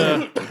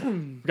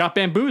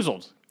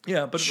bamboozled.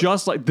 Yeah, but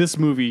Just like this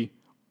movie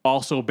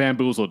also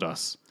bamboozled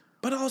us.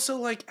 But also,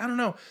 like, I don't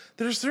know.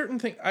 There's certain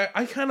things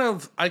I kind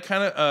of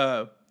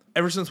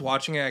ever since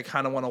watching it, I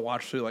kind of want to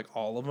watch through like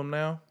all of them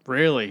now.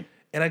 Really?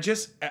 And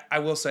I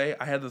will say,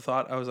 I had the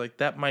thought, I was like,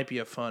 that might be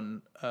a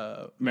fun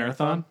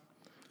Marathon?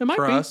 It might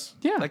for be. us.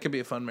 Yeah. That could be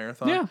a fun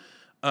marathon. Yeah.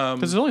 Because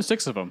there's only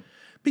 6 of them.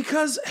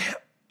 Because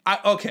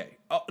all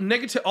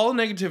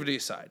negativity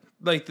aside,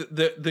 like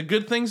the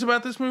good things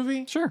about this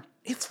movie, Sure.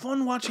 it's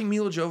fun watching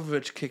Mila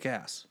Jovovich kick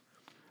ass.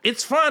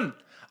 It's fun.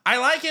 I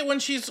like it when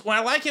she's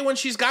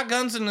got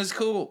guns and is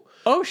cool.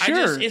 Oh,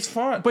 sure. It's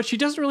fun. But she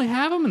doesn't really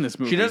have them in this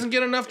movie. she doesn't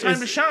get enough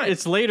time to shine.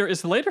 It's the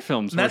later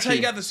films. And that's where how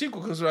you got the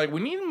sequel, because they're like, we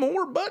need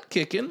more butt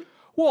kicking.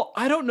 Well,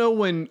 I don't know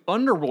when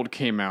Underworld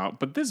came out,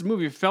 but this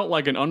movie felt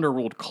like an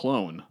Underworld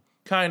clone.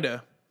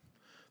 Kinda.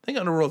 I think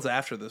Underworld's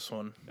after this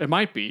one. It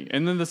might be.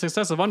 And then the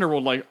success of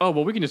Underworld, like, oh,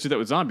 well, we can just do that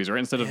with zombies, right?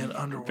 Instead of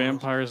Underworld.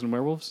 vampires and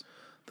werewolves.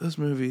 Those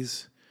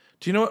movies.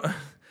 Do you know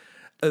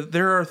what?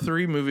 There are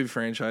 3 movie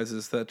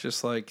franchises that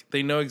just like,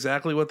 they know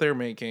exactly what they're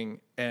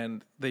making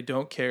and they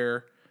don't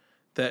care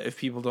that if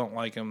people don't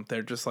like them.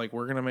 They're just like,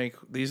 we're going to make,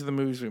 these are the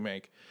movies we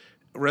make.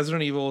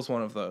 Resident Evil is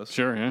one of those.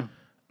 Sure, yeah.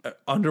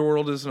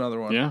 Underworld is another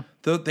one. Yeah.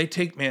 They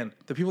take,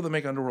 the people that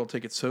make Underworld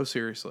take it so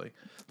seriously.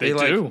 They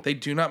do. They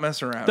do not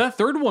mess around. That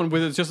third one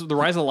with it's just the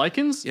rise of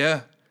Lycans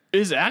yeah.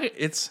 is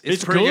It's good.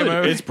 pretty good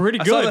movie. It's pretty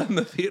I saw good. that in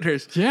the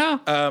theaters. Yeah.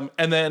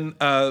 And then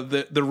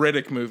the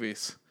Riddick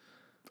movies.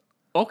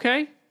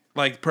 Okay.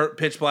 Like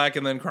Pitch Black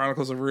and then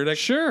Chronicles of Riddick.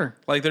 Sure.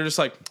 Like they're just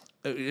like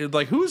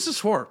who is this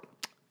for?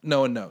 No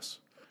one knows.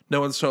 No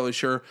one's totally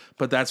sure.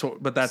 But that's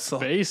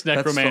Space the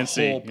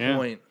necromancy. whole Yeah.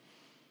 point.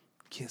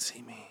 Can't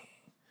see me.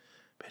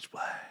 Pitch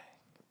Black.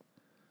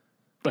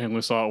 I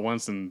only saw it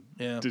once and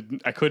Yeah.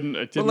 I couldn't.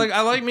 But like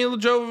I like Mila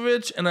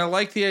Jovovich and I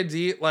like the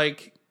idea.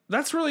 Like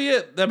that's really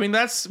it. I mean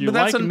that's You but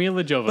that's like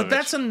Mila Jovovich. But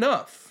that's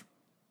enough.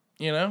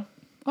 You know.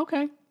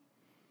 Okay.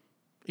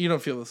 You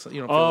don't feel this. You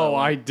don't. Feel Oh, that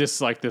way. I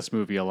dislike this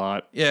movie a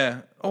lot.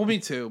 Yeah. Oh, me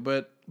too.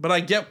 But I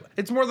get.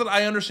 It's more that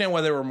I understand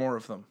why there were more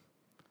of them.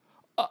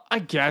 I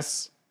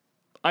guess.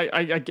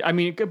 I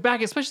mean,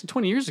 back especially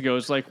 20 years ago,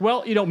 it's like,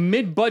 well,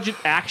 mid-budget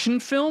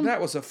action film.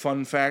 That was a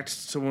fun fact.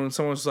 So when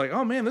someone was like,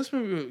 "Oh man, this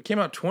movie came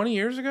out 20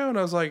 years ago," and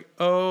I was like,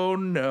 "Oh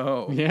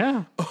no,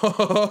 Yeah.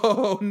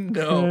 oh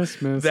no."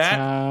 Christmas that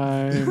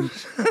time.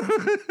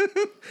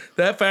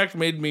 that fact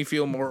made me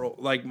feel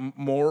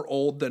more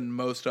old than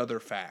most other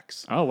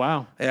facts. Oh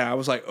wow. Yeah, I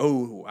was like,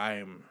 "Oh, I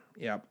am."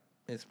 Yeah,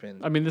 it's been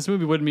I mean, this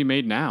movie wouldn't be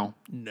made now.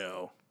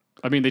 no.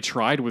 I mean, they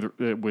tried with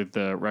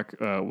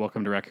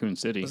Welcome to Raccoon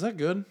City. Was that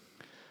good?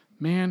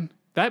 Man,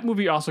 that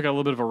movie also got a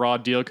little bit of a raw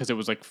deal because it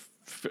was like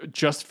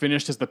just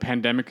finished as the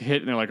pandemic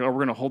hit, and they're like, "Oh, we're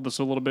going to hold this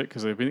a little bit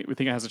because we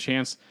think it has a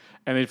chance."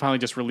 And they finally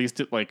just released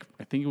it. Like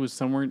I think it was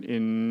somewhere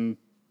in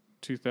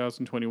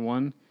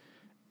 2021,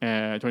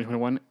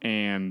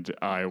 and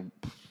I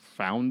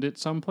found it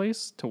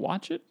someplace to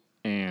watch it.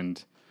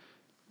 And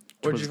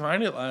Where'd you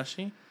find it,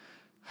 Lashy?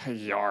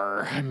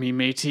 yar, me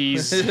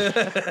mateys, it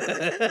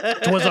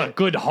was a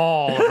good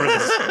haul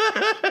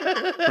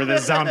for the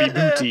zombie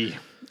booty.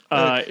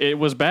 It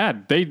was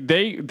bad. But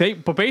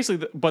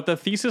basically, but the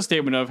thesis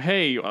statement of,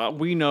 hey,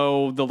 we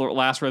know the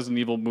last Resident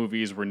Evil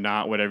movies were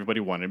not what everybody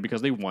wanted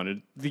because they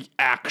wanted the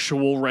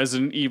actual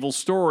Resident Evil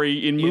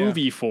story in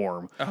movie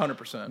form.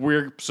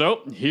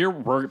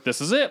 100%.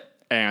 This is it.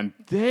 And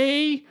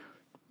they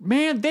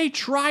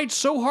tried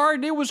so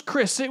hard. It was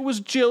Chris, it was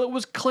Jill, it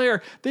was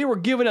Claire. They were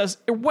giving us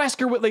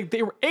Wesker with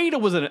Ada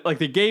was in it. Like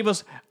they gave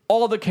us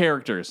all the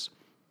characters.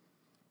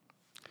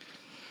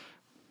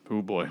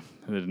 Oh boy,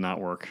 it did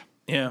not work.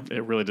 Yeah.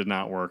 It really did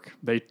not work.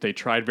 They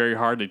tried very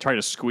hard. They tried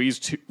to squeeze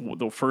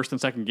the first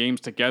and second games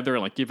together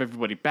and give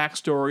everybody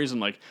backstories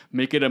and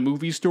make it a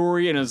movie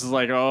story. And it's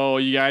like, oh,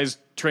 you guys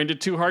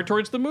trended too hard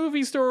towards the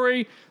movie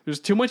story. There's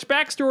too much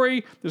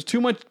backstory. There's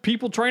too much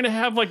people trying to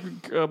have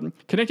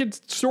connected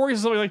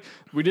stories and something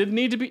we didn't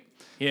need to be.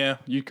 Yeah.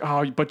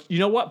 But you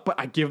know what? But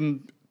I give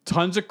them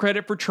tons of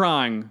credit for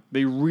trying.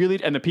 They really,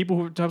 and the people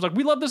who I was like,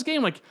 we love this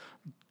game.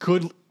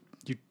 Good.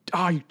 You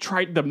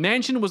tried. The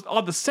mansion was.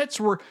 The sets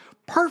were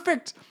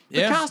perfect.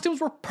 The costumes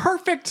were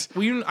perfect.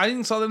 Well, I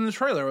didn't saw that in the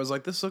trailer. I was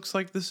like, this looks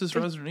like this is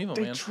Resident Evil,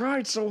 man. They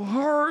tried so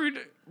hard,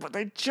 but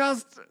they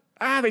just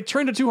they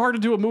turned it too hard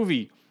into a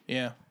movie.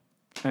 Yeah.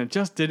 And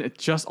it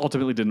just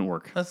ultimately didn't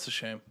work. That's a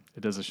shame.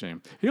 It is a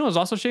shame. You know what's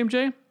also a shame,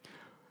 Jay?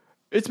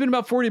 It's been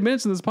about 40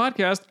 minutes in this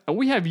podcast, and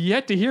we have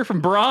yet to hear from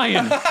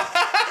Brian.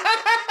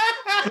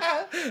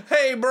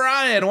 Hey,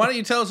 Brian, why don't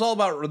you tell us all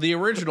about the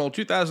original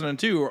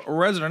 2002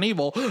 Resident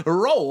Evil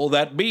Roll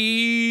That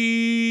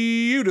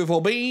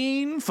Beautiful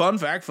Bean fun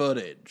fact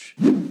footage?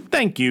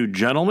 Thank you,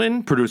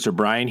 gentlemen. Producer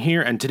Brian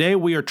here, and today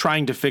we are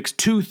trying to fix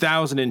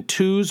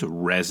 2002's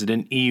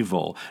Resident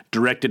Evil.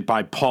 Directed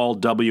by Paul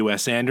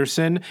W.S.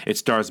 Anderson, it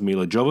stars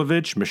Mila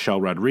Jovovich,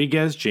 Michelle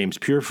Rodriguez, James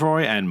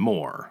Purefoy, and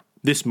more.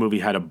 This movie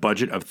had a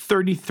budget of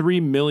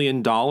 $33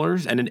 million,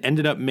 and it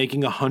ended up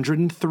making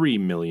 $103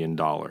 million.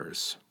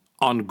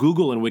 On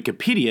Google and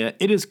Wikipedia,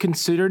 it is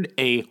considered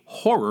a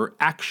horror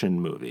action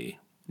movie.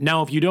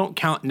 Now, if you don't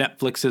count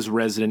Netflix's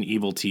Resident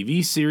Evil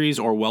TV series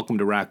or Welcome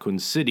to Raccoon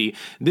City,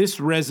 this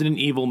Resident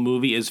Evil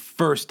movie is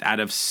first out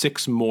of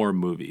 6 more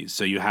movies.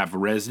 So you have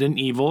Resident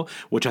Evil,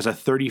 which has a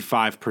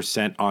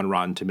 35% on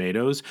Rotten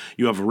Tomatoes.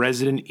 You have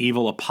Resident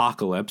Evil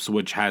Apocalypse,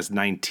 which has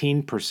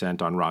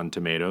 19% on Rotten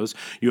Tomatoes.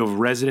 You have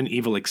Resident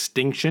Evil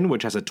Extinction,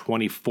 which has a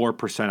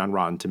 24% on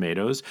Rotten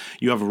Tomatoes.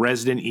 You have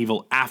Resident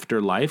Evil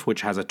Afterlife,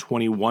 which has a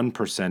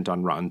 21%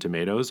 on Rotten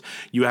Tomatoes.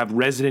 You have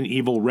Resident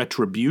Evil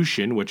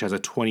Retribution, which has a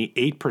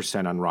 28%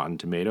 on Rotten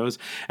Tomatoes.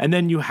 And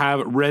then you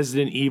have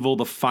Resident Evil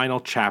The Final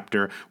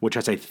Chapter, which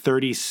has a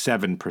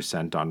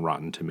 37% on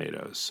Rotten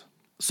Tomatoes.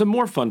 Some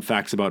more fun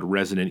facts about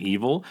Resident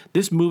Evil.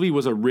 This movie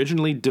was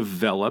originally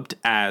developed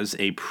as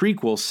a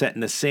prequel set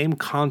in the same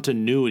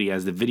continuity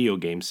as the video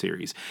game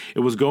series. It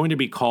was going to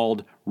be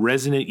called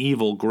Resident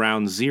Evil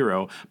Ground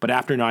Zero, but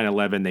after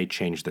 9/11 they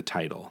changed the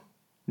title.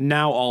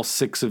 Now all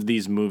 6 of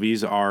these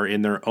movies are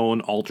in their own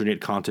alternate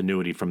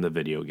continuity from the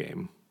video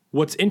game.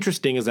 What's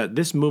interesting is that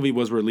this movie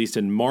was released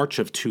in March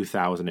of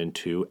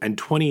 2002, and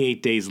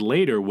 28 days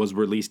later was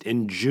released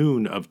in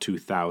June of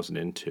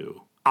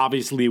 2002.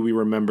 Obviously, we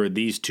remember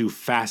these 2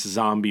 fast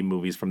zombie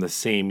movies from the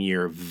same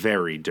year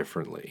very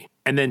differently.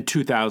 And then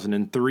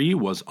 2003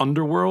 was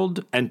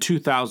Underworld, and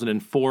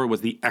 2004 was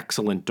the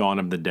excellent Dawn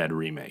of the Dead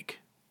remake.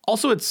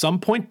 Also, at some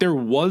point, there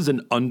was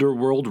an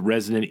Underworld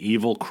Resident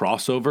Evil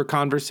crossover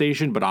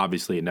conversation, but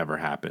obviously it never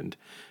happened.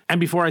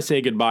 And before I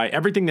say goodbye,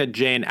 everything that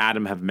Jay and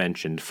Adam have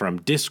mentioned,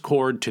 from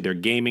Discord to their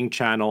gaming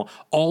channel,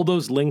 all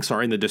those links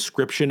are in the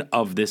description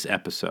of this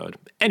episode.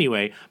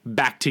 Anyway,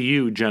 back to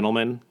you,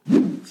 gentlemen.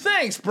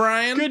 Thanks,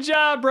 Brian. Good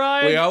job,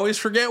 Brian. We always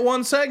forget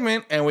one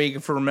segment, and we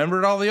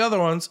remembered all the other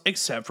ones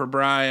except for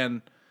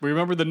Brian. We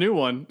remember the new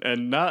one,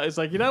 and now it's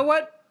like, you know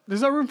what?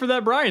 There's no room for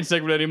that Brian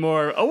segment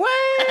anymore. Away!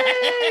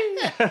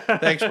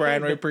 Thanks,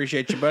 Brian. We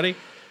appreciate you, buddy.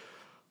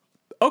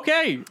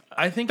 Okay.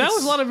 I think That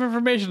was a lot of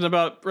information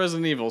about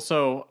Resident Evil,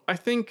 so I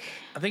think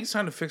it's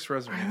time to fix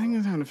Resident I Evil. think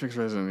it's time to fix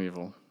Resident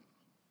Evil.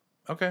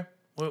 Okay.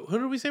 Well, who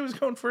did we say was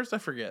going first? I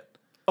forget.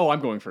 Oh,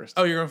 I'm going first.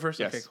 Oh, you're going first?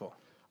 Yes. Okay, cool.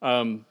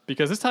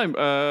 Because this time,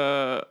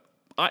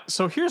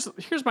 so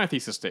here's my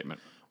thesis statement.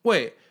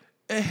 Wait.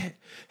 Hey,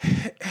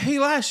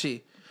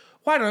 Lashy,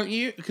 why don't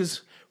you?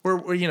 Because we're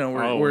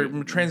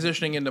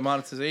transitioning into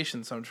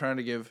monetization, so I'm trying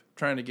to give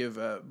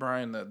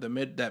Brian the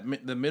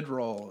mid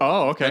roll.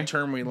 Oh, okay. That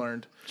term we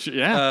learned.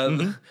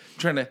 Yeah.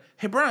 Trying to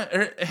Brian,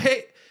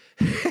 hey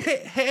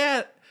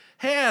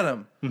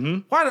Adam,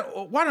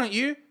 why don't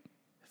you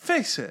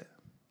fix it?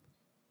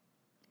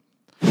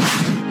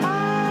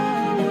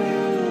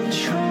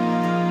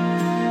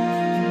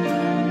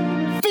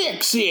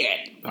 Fix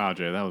it! Oh,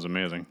 Jay, that was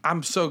amazing.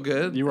 I'm so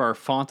good. You are a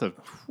font of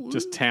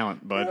just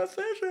talent, bud.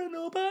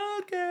 Professional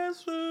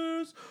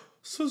podcasters,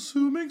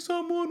 assuming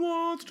someone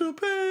wants to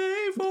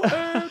pay for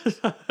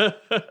ads.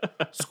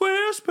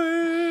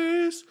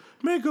 Squarespace,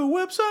 make a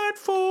website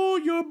for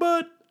your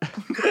butt.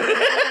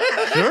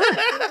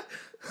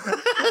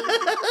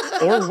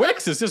 Or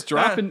Wix is just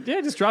dropping,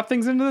 just drop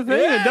things into the thing.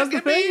 Yeah, it does the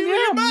get me thing. in your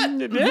Yeah,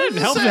 butt. it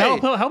Who's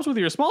to helps with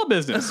your small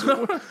business.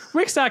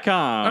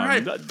 Wix.com. All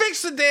right,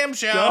 fix the damn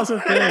show. That's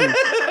a thing.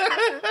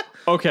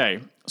 Okay,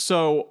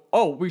 so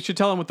we should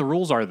tell them what the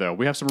rules are, though.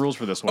 We have some rules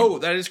for this one. Oh,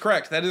 that is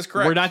correct.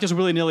 We're not just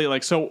willy nilly.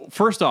 Like, so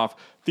first off,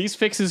 these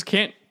fixes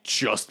can't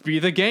just be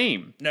the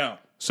game. No.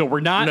 So we're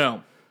not.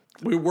 No.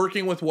 We're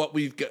working with what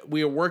we've got.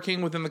 We are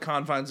working within the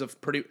confines of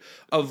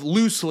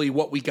loosely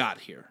what we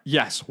got here.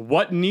 Yes.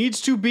 What needs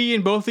to be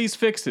in both these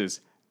fixes?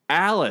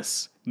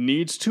 Alice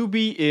needs to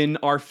be in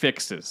our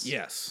fixes.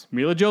 Yes.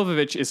 Mila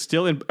Jovovich is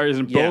still in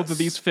both of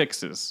these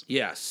fixes.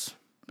 Yes.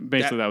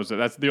 Basically, that was it.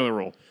 That's the only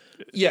rule.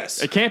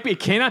 Yes. It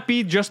cannot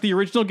be just the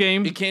original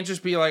game. It can't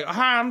just be like,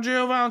 hi, I'm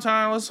Jill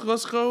Valentine.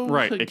 Let's go.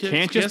 Right. It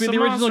can't just be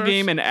the original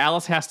game, and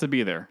Alice has to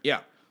be there. Yeah.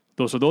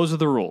 Those are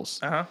the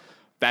rules. Uh-huh.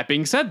 That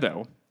being said,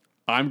 though,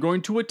 I'm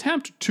going to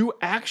attempt to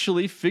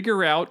actually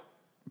figure out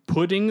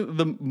putting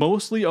the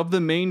mostly of the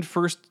main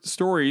first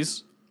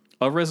stories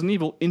of Resident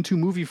Evil into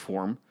movie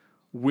form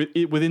with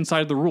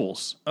inside the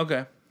rules.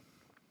 Okay.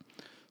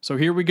 So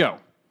here we go.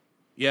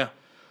 Yeah.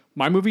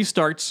 My movie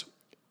starts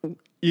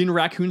in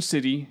Raccoon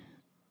City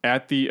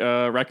at the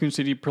Raccoon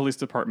City Police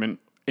Department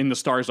in the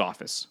STARS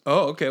office.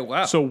 Oh, okay.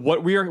 Wow. So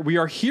what we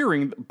are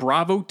hearing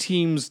Bravo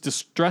team's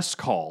distress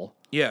call.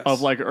 Yes.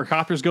 Of like our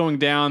copters going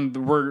down.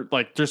 We're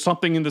like, there's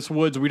something in this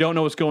woods. We don't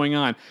know what's going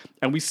on.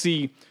 And we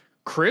see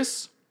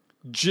Chris,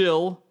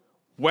 Jill,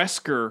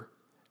 Wesker,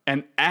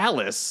 and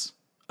Alice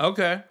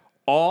Okay.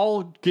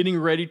 all getting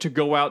ready to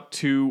go out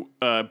to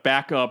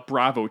back up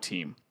Bravo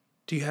team.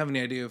 Do you have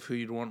any idea of who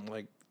you'd want,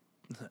 like,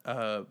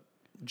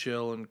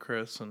 Jill and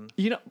Chris and?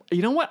 You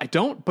know what? I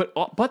don't.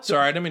 But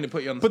Sorry, I didn't mean to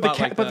put you on the spot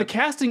like but the that.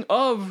 casting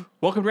of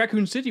Welcome to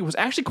Raccoon City was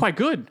actually quite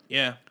good.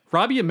 Yeah.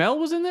 Robbie Amell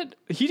was in it.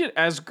 He did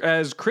as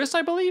Chris,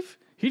 I believe.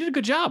 He did a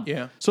good job.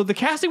 Yeah. So the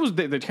casting was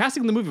the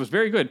casting in the movie was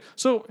very good.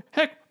 So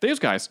heck, those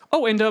guys.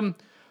 Oh, and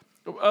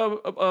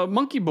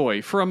Monkey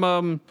Boy from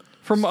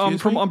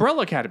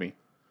Umbrella Academy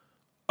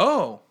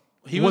Oh,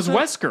 he was in-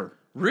 Wesker.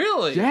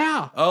 Really?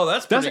 Yeah. Oh,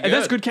 that's pretty good.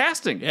 That's good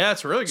casting. Yeah,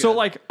 that's really good. So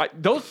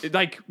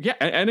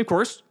and of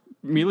course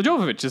Mila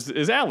Jovovich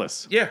is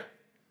Alice. Yeah.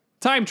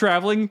 Time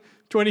traveling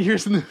 20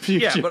 years in the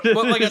future. Yeah, but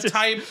like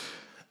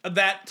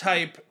that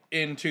type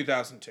in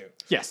 2002.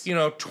 Yes.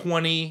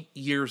 20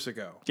 years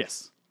ago.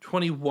 Yes.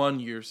 21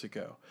 years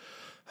ago.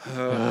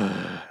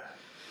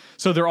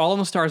 So they're all in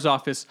the STARS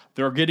office.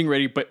 They're getting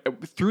ready, but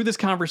through this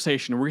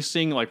conversation, we're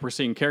seeing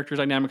character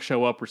dynamics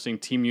show up. We're seeing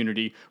team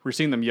unity. We're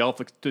seeing them yell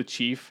at the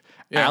chief.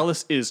 Yeah.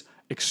 Alice is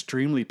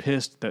extremely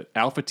pissed that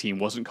Alpha Team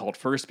wasn't called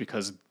first,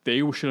 because they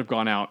should have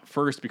gone out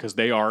first, because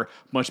they are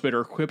much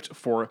better equipped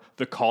for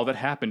the call that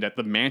happened at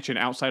the mansion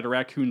outside of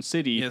Raccoon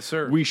City. Yes,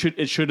 sir.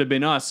 It should have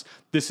been us.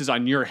 This is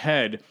on your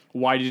head.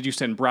 Why did you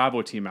send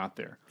Bravo Team out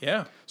there?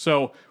 Yeah.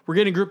 So we're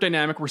getting group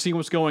dynamic. We're seeing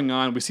what's going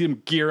on. We see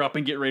them gear up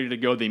and get ready to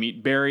go. They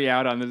meet Barry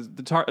out on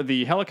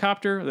the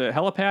helicopter, the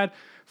helipad,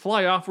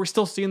 fly off. We're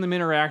still seeing them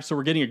interact, so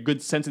we're getting a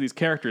good sense of these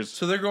characters.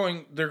 So they're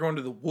going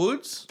to the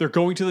woods? They're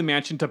going to the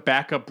mansion to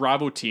back up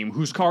Bravo Team,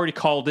 who's already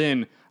called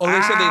in. Oh,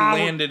 they said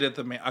they landed at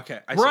the okay.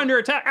 We're under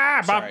attack.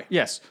 Bob. Sorry.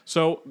 Yes.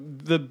 So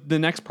the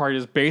next part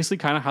is basically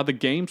kind of how the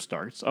game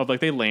starts. Of like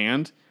they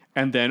land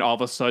and then all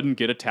of a sudden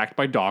get attacked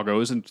by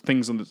doggos and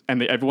things, and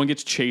everyone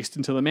gets chased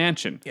into the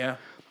mansion. Yeah.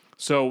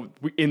 So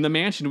in the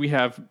mansion we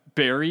have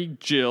Barry,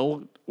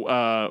 Jill,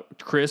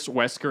 Chris,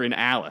 Wesker, and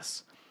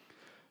Alice.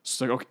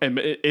 So okay, and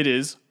it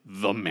is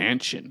the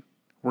mansion.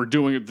 We're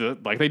doing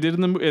it like they did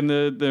in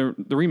the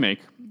remake,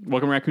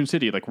 Welcome to Raccoon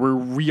City. Like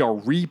we are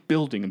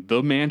rebuilding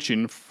the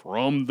mansion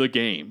from the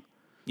game.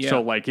 Yeah.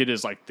 So like it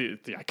is like the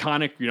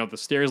iconic, the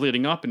stairs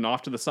leading up and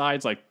off to the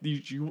sides. Like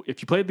if you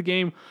played the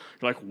game,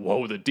 you're like,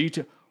 whoa, the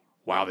detail.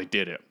 Wow, they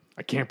did it.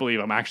 I can't believe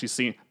I'm actually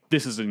seeing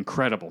this. Is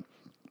incredible.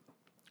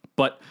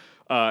 But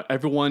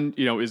everyone,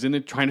 is in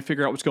it trying to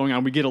figure out what's going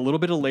on. We get a little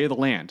bit of lay of the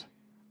land.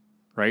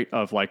 Right,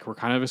 of like we're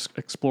kind of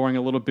exploring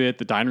a little bit.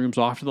 The dining room's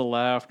off to the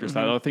left. There's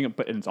that other thing,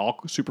 but it's all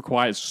super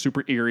quiet. It's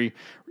super eerie,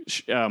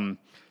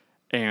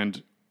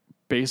 and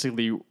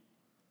basically,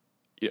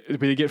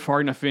 they get far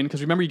enough in,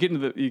 because remember you get in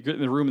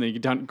the room and then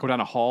you go down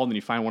a hall and then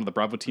you find one of the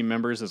Bravo Team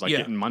members is like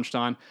getting munched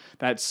on.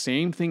 That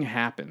same thing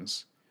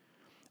happens,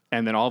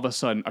 and then all of a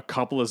sudden a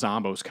couple of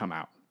zombos come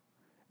out,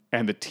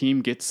 and the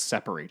team gets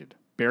separated.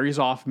 Barry's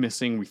off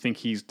missing. We think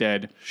he's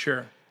dead.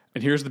 Sure.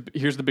 And here's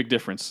the big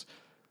difference.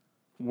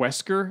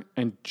 Wesker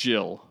and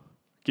Jill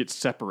get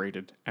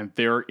separated, and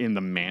they're in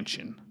the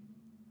mansion.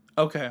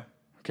 Okay.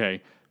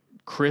 Okay.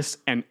 Chris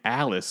and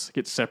Alice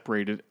get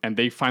separated, and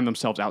they find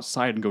themselves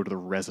outside and go to the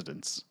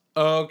residence.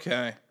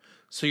 Okay.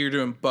 So you're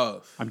doing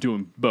both. I'm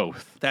doing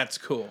both. That's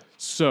cool.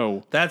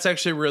 So That's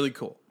actually really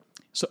cool.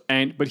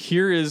 but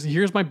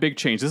here's my big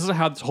change. This is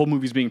how this whole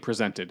movie is being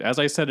presented. As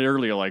I said it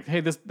earlier, like, hey,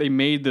 they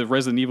made the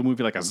Resident Evil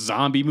movie like a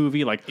zombie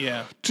movie, like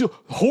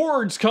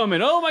hordes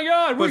coming. Oh my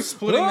god! But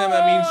splitting them,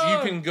 that means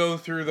you can go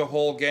through the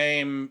whole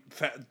game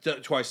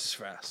twice as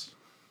fast.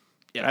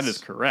 Yes. That is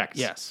correct.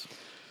 Yes.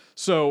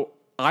 So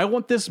I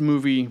want this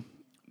movie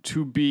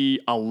to be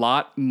a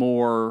lot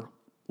more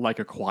like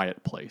A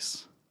Quiet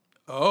Place.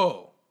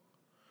 Oh.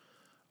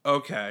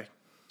 Okay.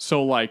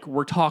 So like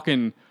we're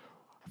talking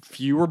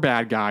fewer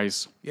bad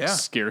guys,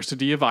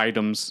 scarcity of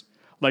items.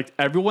 Like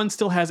everyone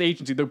still has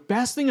agency. The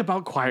best thing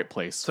about Quiet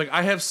Place, It's like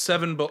I have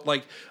 7, but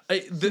like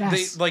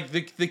Yes.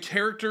 the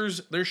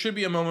characters. There should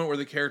be a moment where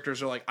the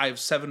characters are like, I have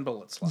 7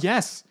 bullets left.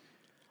 yes,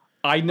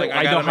 I know. Like, I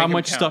I know gotta how make 'em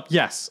much count. stuff.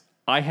 Yes,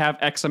 I have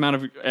X amount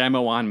of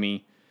ammo on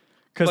me,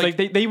 because Like-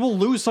 they will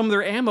lose some of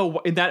their ammo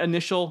in that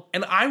initial.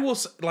 And I will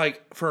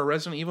for a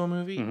Resident Evil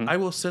movie, Mm-hmm. I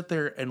will sit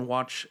there and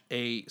watch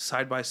a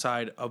side by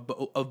side of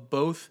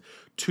both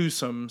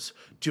twosomes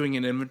doing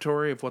an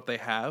inventory of what they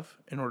have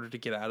in order to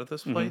get out of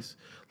this place.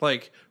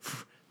 Like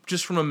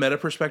just from a meta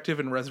perspective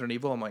in Resident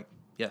Evil, I'm like,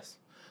 yes.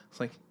 It's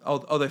like,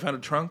 oh, they found a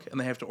trunk and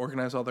they have to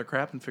organize all their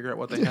crap and figure out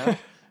what they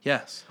have.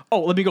 Yes.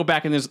 Oh, let me go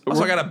back in this.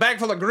 Also, I got a bag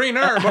full of green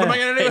herb. What am I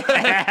gonna do?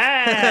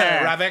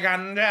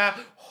 Ravaganda.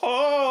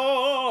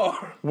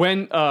 Oh.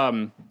 When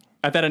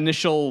at that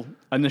initial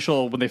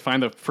when they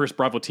find the first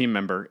Bravo Team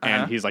member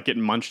and he's like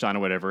getting munched on or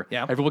whatever,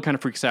 Yeah. everyone kind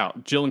of freaks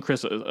out. Jill and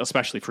Chris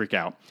especially freak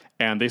out,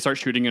 and they start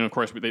shooting. And of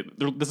course,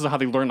 this is how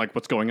they learn like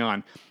what's going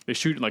on. They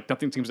shoot and like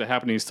nothing seems to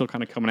happen. And he's still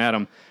kind of coming at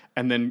him,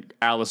 and then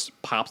Alice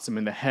pops him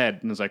in the head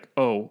and is like,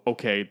 "Oh,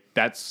 okay,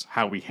 that's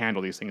how we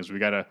handle these things. We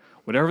gotta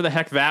whatever the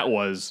heck that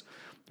was,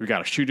 we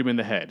gotta shoot him in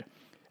the head."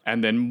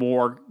 And then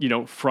more,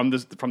 from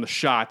the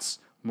shots,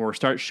 more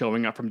start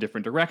showing up from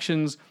different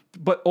directions,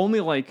 but only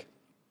like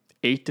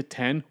 8 to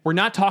 10. We're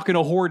not talking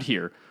a horde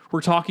here.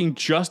 We're talking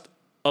just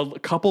a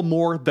couple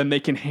more than they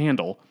can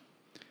handle.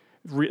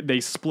 They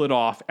split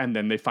off, and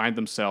then they find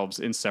themselves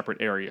in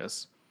separate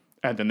areas.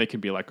 And then they can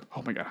be like,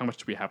 "Oh my god, how much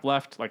do we have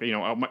left?" Like,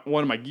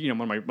 one of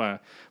my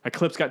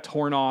clips got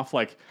torn off.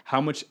 Like, how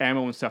much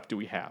ammo and stuff do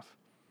we have?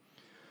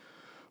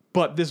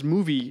 But this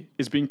movie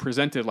is being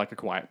presented like A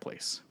Quiet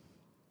Place.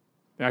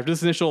 After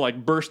this initial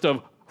like burst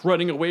of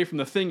running away from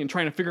the thing and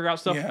trying to figure out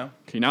stuff,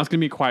 okay, now it's gonna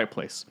be A Quiet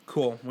Place.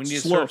 Cool. We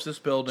need to search this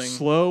building.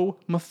 Slow,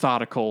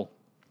 methodical.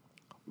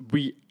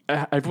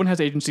 Everyone has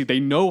agency. They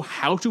know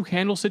how to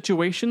handle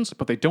situations,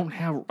 but they don't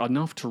have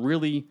enough to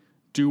really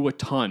do a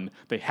ton.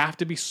 They have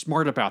to be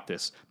smart about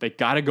this. They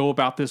got to go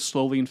about this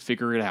slowly and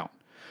figure it out.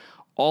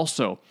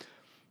 Also,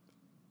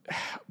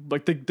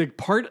 like the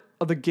part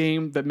of the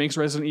game that makes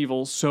Resident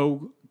Evil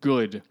so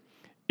good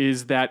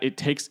is that it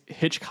takes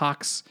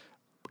Hitchcock's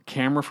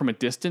camera from a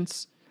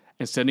distance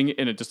and setting it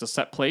in just a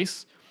set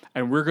place,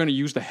 and we're going to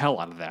use the hell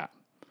out of that.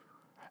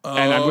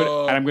 And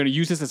I'm going to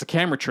use this as a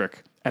camera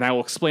trick. And I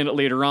will explain it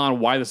later on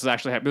why this is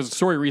actually happening. There's a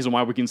story reason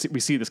why we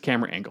see this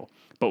camera angle.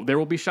 But there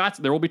will be shots,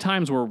 there will be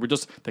times where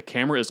the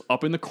camera is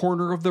up in the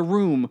corner of the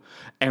room,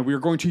 and we're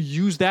going to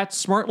use that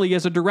smartly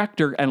as a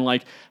director and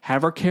like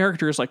have our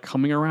characters like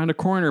coming around a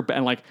corner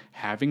and like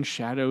having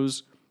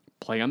shadows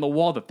play on the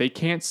wall that they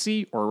can't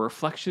see, or a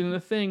reflection in a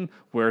thing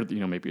where,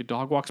 maybe a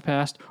dog walks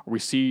past, or we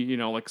see,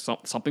 like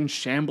something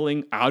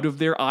shambling out of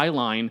their eye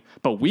line,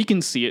 but we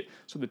can see it,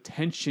 so the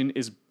tension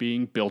is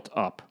being built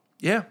up.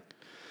 Yeah.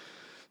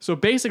 So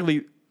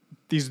basically,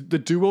 the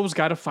duo's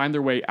got to find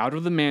their way out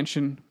of the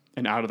mansion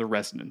and out of the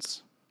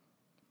residence.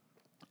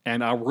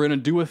 And we're going to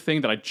do a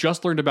thing that I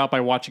just learned about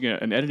by watching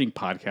an editing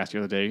podcast the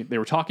other day. They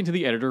were talking to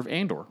the editor of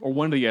Andor, or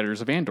one of the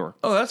editors of Andor.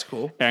 Oh, that's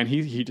cool.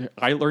 And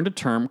I learned a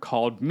term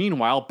called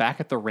 "meanwhile back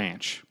at the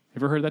ranch."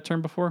 Have you ever heard that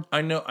term before?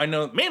 I know.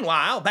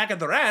 Meanwhile, back at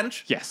the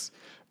ranch. Yes.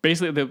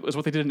 Basically, that's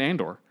what they did in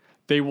Andor.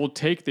 They will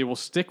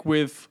stick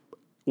with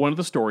one of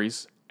the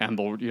stories, and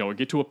they'll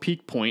get to a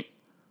peak point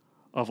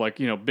of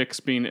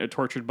Bix being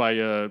tortured by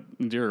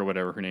Indira or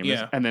whatever her name is,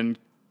 and then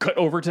cut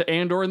over to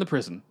Andor in the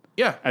prison.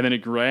 Yeah. And then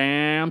it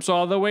ramps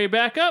all the way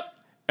back up,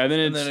 and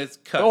then it's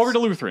cuts over to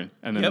Lutheran,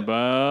 and then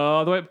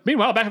all the way.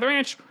 Meanwhile, back at the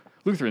ranch,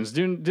 Lutheran's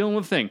dealing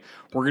with the thing.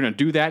 We're gonna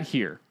do that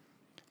here,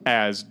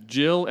 as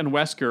Jill and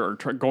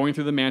Wesker are going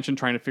through the mansion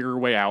trying to figure a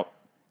way out,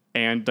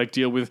 and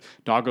deal with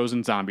doggos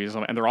and zombies,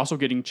 and they're also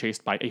getting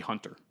chased by a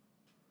hunter.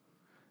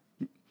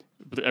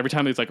 But every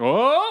time it's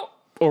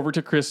over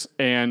to Chris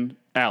and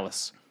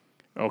Alice.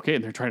 Okay,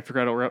 and they're trying to figure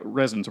out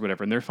residence or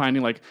whatever, and they're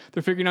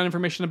figuring out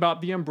information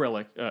about the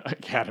Umbrella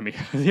Academy,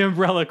 the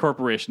Umbrella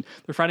Corporation.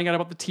 They're finding out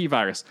about the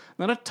T-virus.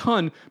 Not a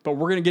ton, but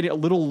we're going to get a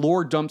little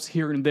lore dumps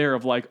here and there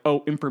of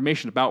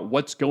information about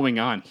what's going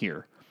on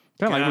here.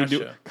 Kind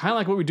of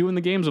like what we do in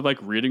the games of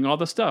reading all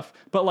the stuff,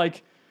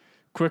 but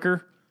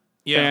quicker.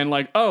 Yeah. And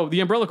the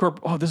Umbrella Corp.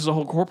 Oh, this is a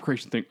whole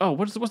corporation thing. Oh,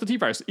 what's the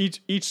T-virus?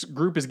 Each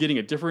group is getting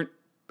a different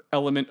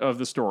element of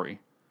the story.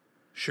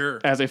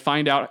 Sure. As they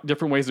find out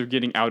different ways of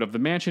getting out of the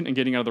mansion and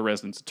getting out of the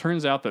residence. It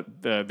turns out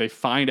that they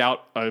find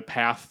out a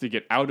path to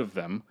get out of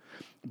them,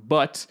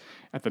 but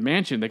at the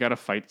mansion they got to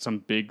fight some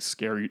big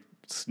scary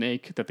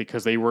snake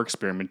because they were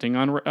experimenting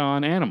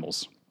on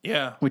animals.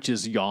 Yeah. Which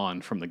is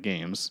Yawn from the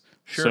games.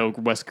 Sure. So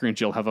Wesker and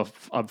Jill have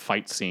a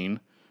fight scene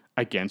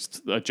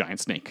against a giant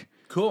snake.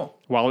 Cool.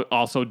 While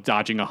also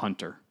dodging a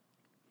hunter.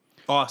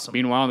 Awesome.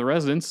 Meanwhile, in the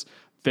residence,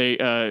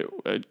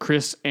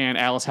 Chris and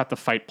Alice have to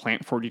fight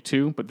Plant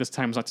 42, but this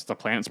time it's not just a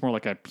plant; it's more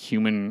like a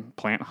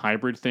human-plant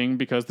hybrid thing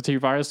because the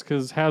T-virus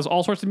has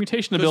all sorts of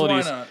mutation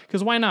abilities.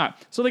 Because why not?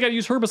 So they got to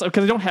use herbicides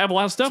because they don't have a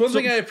lot of stuff. One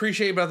thing I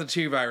appreciate about the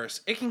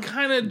T-virus, it can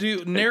kind of do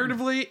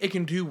narratively. It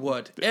can do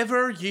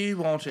whatever you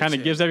want it to. Kind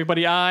of gives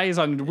everybody eyes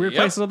on weird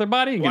places of their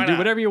body. You can do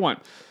whatever you want.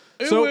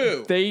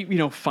 So they,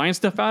 find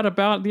stuff out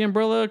about the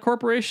Umbrella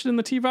Corporation and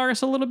the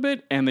T-virus a little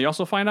bit, and they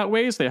also find out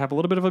ways. They have a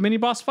little bit of a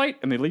mini-boss fight,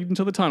 and they lead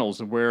into the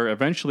tunnels, where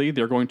eventually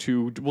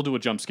we'll do a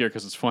jump scare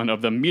because it's fun,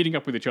 of them meeting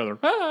up with each other.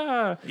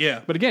 Ah!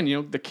 Yeah. But again,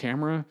 the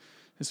camera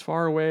is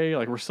far away.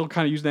 We're still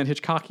kind of using that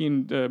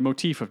Hitchcockian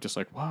motif of just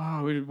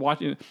wow, we're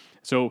watching.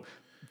 So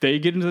they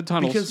get into the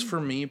tunnels. Because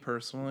for me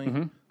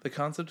personally, the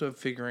concept of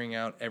figuring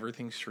out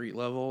everything street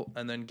level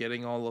and then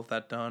getting all of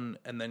that done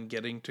and then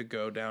getting to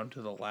go down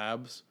to the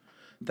labs,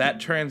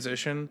 that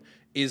transition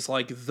is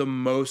the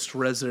most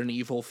Resident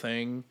Evil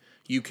thing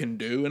you can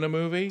do in a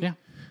movie. Yeah.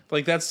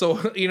 That's so,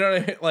 what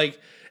I mean?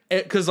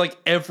 Because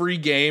every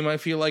game I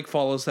feel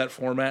follows that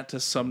format to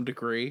some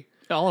degree.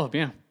 All of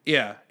them, yeah.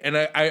 Yeah. And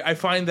I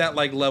find that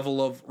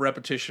level of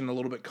repetition a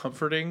little bit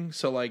comforting.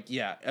 So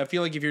yeah, I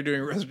feel if you're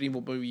doing a Resident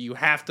Evil movie,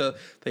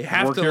 they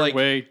have work to your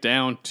way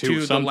down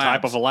to some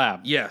type of a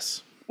lab.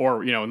 Yes.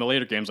 Or, in the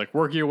later games,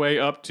 work your way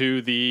up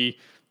to the...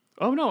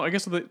 Oh, no, I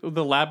guess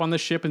the lab on the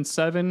ship in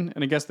 7,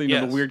 and I guess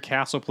the weird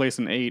castle place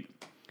in 8.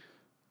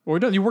 Or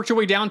you worked your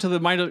way down to the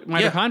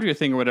mitochondria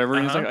thing or whatever,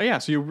 and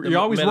it's so you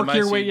always work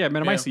your way,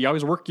 metamycete. You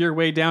always work your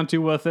way down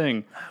to a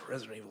thing.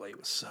 Resident Evil 8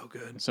 was so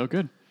good. So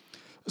good.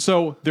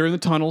 So they're in the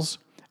tunnels,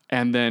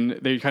 and then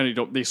they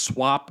they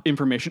swap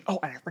information. Oh,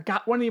 and I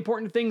forgot, one of the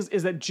important things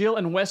is that Jill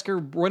and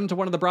Wesker run into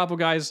one of the Bravo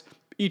guys.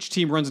 Each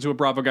team runs into a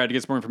Bravo guy to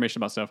get some more information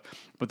about stuff.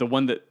 But the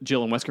one that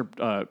Jill and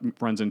Wesker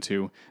runs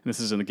into, and this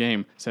is in the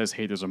game, says,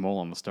 hey, there's a mole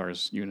on the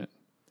STARS unit.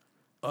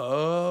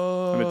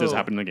 Oh. I mean, it does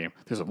happen in the game.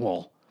 There's a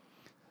mole.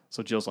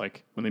 So Jill's when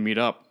they meet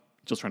up,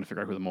 Jill's trying to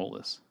figure out who the mole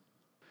is.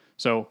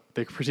 So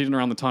they proceed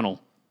around the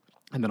tunnel,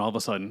 and then all of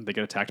a sudden, they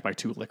get attacked by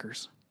 2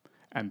 lickers.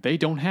 And they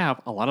don't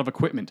have a lot of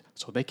equipment,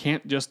 so they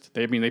can't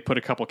they put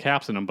a couple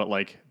caps in them, but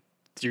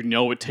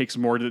it takes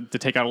more to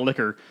take out a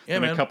licker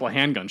than a couple of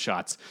handgun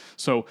shots.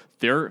 So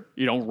they're,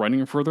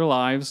 running for their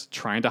lives,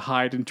 trying to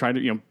hide and trying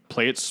to,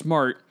 play it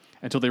smart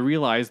until they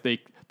realize the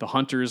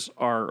hunters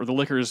or the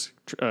lickers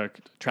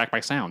track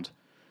by sound.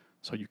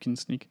 So you can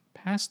sneak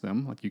past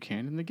them like you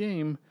can in the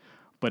game,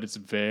 but it's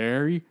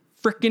very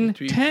freaking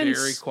tense.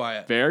 Very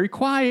quiet. Very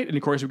quiet. And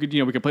of course we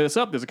could play this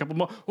up. There's a couple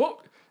more.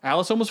 Whoa!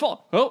 Alice almost falls.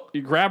 Oh,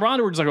 you grab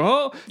onto her. It's like,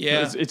 oh,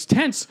 Yeah. it's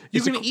tense. You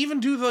It's can a- even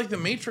do like the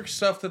Matrix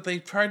stuff that they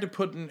tried to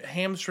put in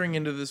hamstring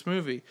into this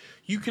movie.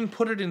 You can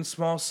put it in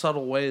small,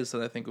 subtle ways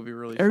that I think would be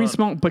really very fun.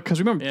 small, because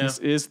remember, Yeah.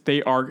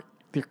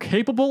 they're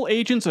capable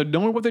agents of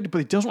knowing what they do, but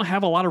they don't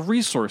have a lot of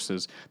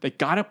resources. They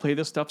got to play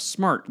this stuff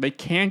smart. They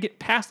can get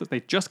past it. They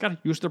just got to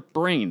use their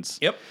brains.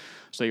 Yep.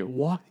 So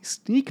they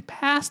sneak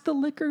past the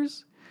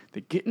liquors.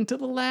 They get into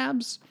the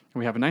labs, and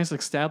we have a nice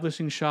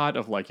establishing shot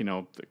of like,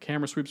 the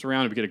camera sweeps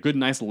around, and we get a good,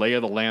 nice lay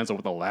of the lands of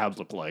what the labs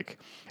look like.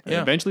 And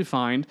Yeah. eventually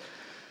find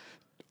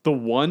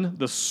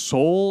the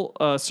sole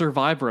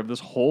survivor of this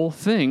whole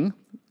thing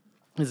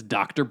is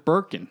Dr.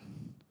 Birkin.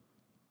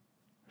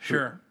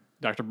 Sure.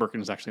 Dr.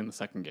 Birkin is actually in the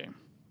second game.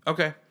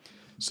 Okay.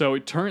 So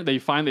they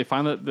find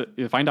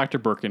Dr.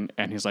 Birkin,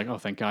 and he's like, "Oh,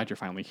 thank God you're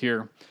finally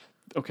here."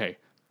 Okay,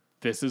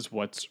 this is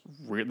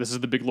this is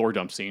the big lore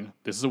dump scene.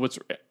 This is what's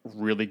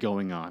really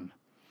going on.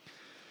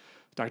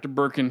 Dr.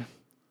 Birkin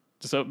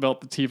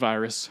developed the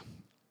T-virus,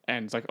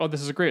 and it's like, "Oh,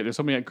 this is great. There's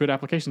so many good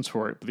applications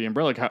for it." But the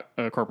Umbrella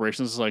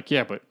Corporations is like,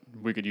 "Yeah, but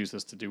we could use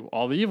this to do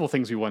all the evil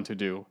things we want to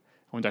do."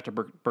 When Dr.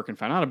 Birkin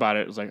found out about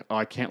it, it was like, "Oh,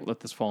 I can't let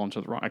this fall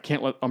into the wrong. I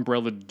can't let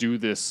Umbrella do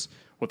this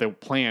what they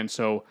planned.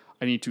 So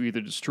I need to either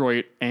destroy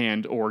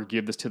it or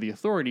give this to the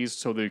authorities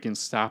so they can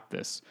stop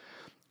this.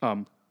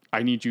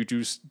 I need you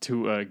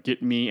to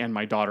get me and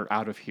my daughter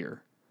out of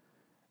here."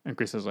 And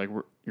Grace is like,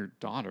 "Your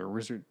daughter?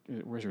 Where's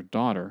your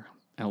daughter?"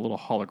 And a little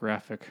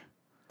holographic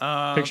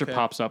picture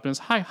pops up, and it's,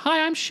 "Hi,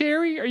 I'm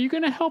Sherry. Are you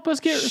going to help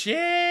us get?"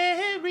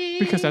 Sherry.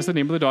 Because that's the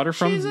name of the daughter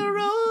from. She's a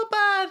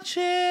robot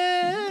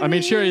Sherry. I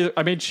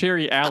made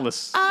Sherry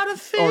Alice.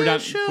 Artificial. Or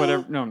not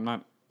whatever. No,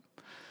 not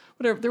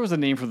whatever. There was a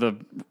name for the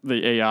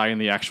AI in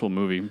the actual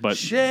movie, but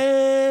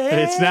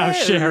Sherry. it's now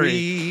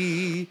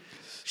Sherry.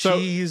 So-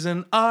 She's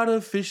an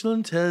artificial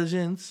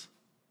intelligence.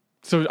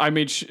 So I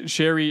made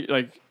Sherry,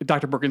 like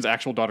Dr. Birkin's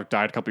actual daughter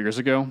died a couple years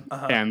ago,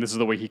 and this is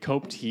the way he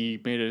coped.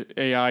 He made an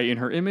AI in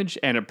her image,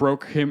 and it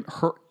broke him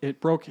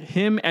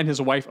and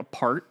his wife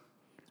apart.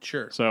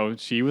 Sure. So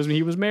he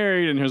was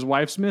married, and his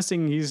wife's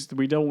missing.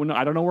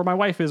 I don't know where my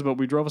wife is, but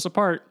we drove us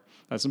apart.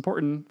 That's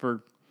important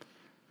for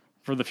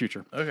the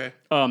future. Okay.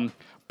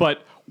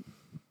 But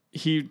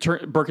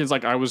Birkin's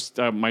like, I was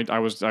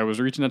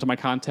reaching out to my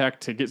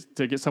contact to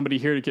get somebody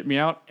here to get me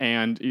out,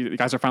 and the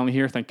guys are finally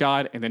here, thank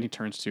God. And then he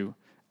turns to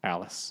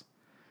Alice,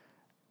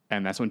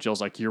 and that's when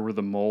Jill's like, "You were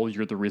the mole.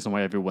 You're the reason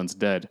why everyone's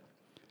dead.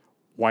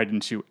 Why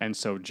didn't you?" And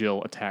so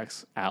Jill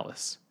attacks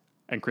Alice,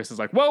 and Chris is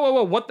like,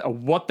 "Whoa!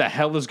 What the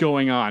hell is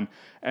going on?"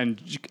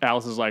 And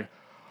Alice is like,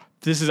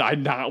 "This is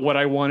not what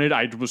I wanted.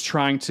 I was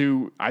trying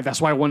to. That's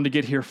why I wanted to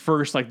get here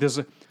first. Like this.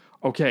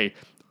 Okay."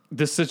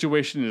 This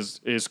situation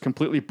is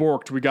completely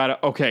borked. We gotta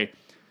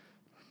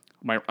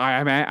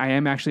I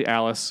am actually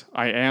Alice.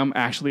 I am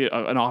actually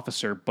an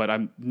officer, but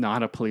I'm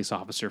not a police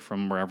officer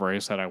from wherever I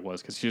said I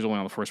was, because she was only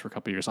on the force for a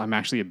couple of years. I'm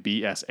actually a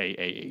BSAA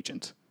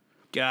agent.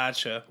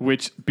 Gotcha.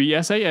 Which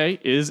BSAA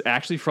is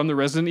actually from the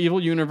Resident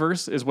Evil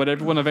universe, is what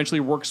everyone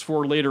eventually works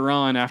for later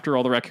on after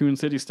all the Raccoon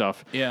City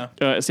stuff. Yeah.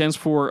 It stands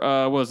for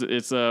what is it?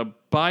 It's a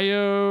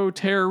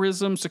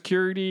Bioterrorism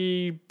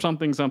Security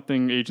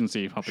something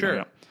agency.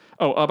 Sure.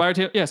 Like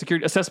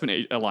Security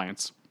Assessment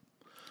Alliance.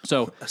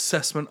 So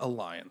Assessment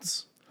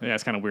Alliance. yeah,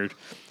 it's kind of weird.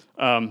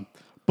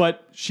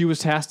 But she was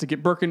tasked to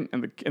get Birkin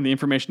and the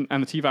information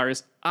on the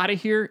T-virus out of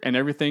here, and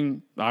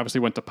everything obviously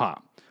went to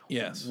pop.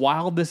 Yes.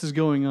 While this is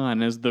going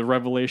on, as the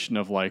revelation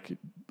of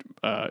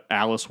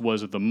Alice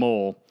was the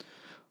mole,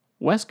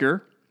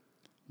 Wesker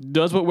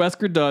does what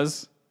Wesker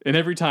does in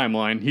every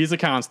timeline. He's a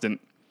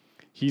constant.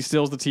 He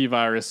steals the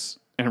T-virus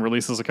and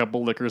releases a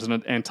couple liquors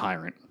and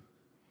Tyrant.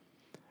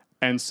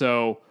 And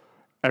so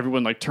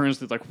everyone turns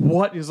to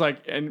what? He's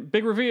like, and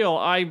big reveal,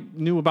 I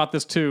knew about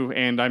this too,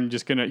 and I'm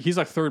just gonna. He's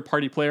like third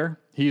party player.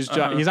 He's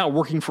not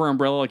working for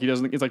Umbrella.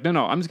 He's like,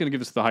 no, I'm just gonna give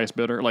this to the highest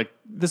bidder.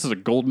 This is a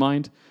gold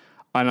mine,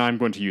 and I'm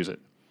going to use it.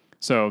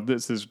 So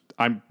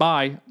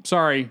bye.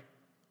 Sorry,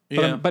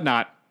 but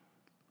not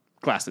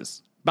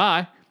glasses.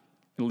 Bye,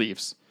 and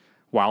leaves.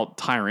 While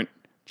Tyrant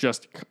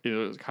just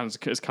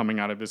is coming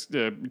out of this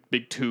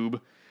big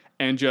tube,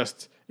 and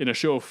just in a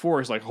show of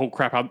force, oh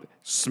crap, how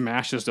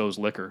smashes those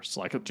liquors,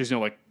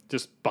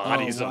 just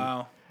bodies them.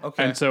 Wow.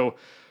 Okay. And so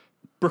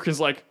Birkin's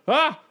like,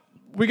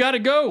 we gotta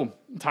go.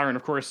 Tyrant,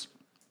 of course,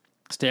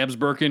 stabs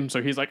Birkin,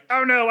 so he's like,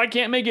 oh no, I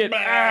can't make it.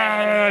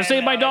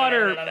 Save my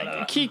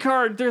daughter. Key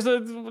card, there's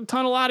a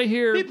tunnel out of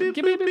here.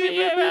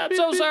 I'm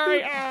so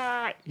sorry.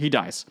 He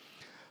dies.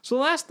 So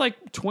the last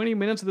 20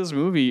 minutes of this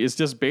movie is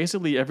just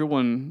basically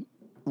everyone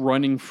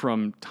running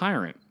from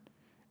Tyrant.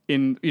 They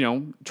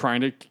don't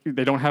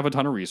have a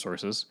ton of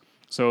resources,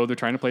 so they're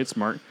trying to play it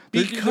smart.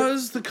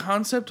 Because the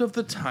concept of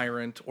the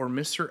Tyrant or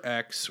Mr.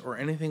 X or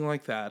anything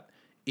like that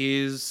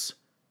is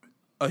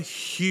a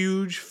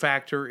huge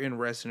factor in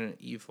Resident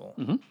Evil.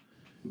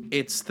 Mm-hmm.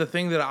 It's the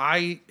thing that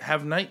I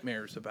have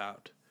nightmares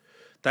about.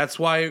 That's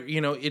why,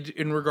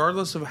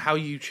 regardless of how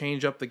you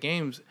change up the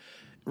games,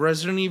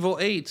 Resident Evil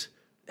 8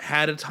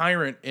 had a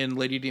tyrant in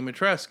Lady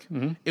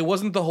Dimitrescu. It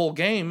wasn't the whole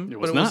game, but it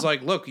was not.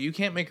 like, look, you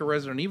can't make a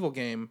Resident Evil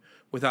game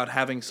without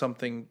having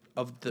something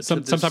of the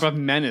Some type of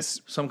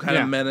menace. some kind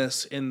of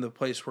menace in the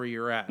place where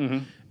you're at.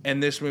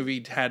 And this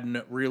movie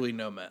had really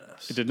no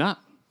menace. It did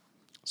not.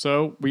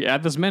 So we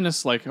add this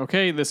menace, like,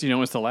 okay, this,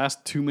 it's the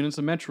last 2 minutes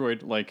of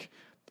Metroid, like,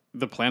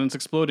 the planet's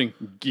exploding.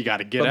 You got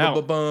to get out.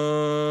 Yeah,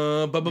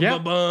 the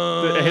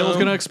Halo's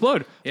going to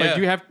explode. Yeah. Like,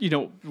 you have,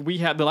 we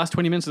have the last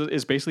 20 minutes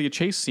is basically a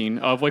chase scene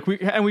of, like,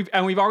 we've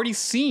already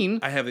seen.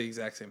 I have the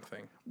exact same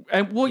thing.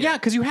 And yeah,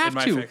 because you have in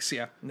my to. fix,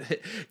 yeah,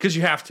 because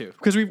you have to.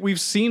 Because we've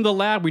seen the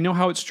lab, we know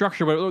how it's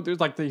structured, but there's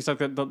like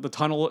the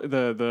tunnel,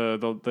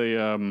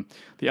 the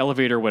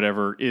elevator,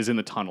 whatever, is in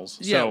the tunnels.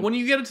 Yeah, So, when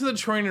you get into the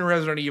train in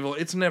Resident Evil,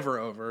 it's never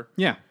over.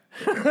 yeah,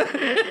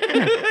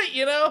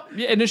 Yeah,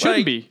 and it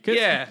shouldn't be. 'Cause-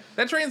 Yeah,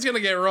 that train's gonna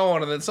get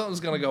rolling, and then something's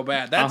gonna go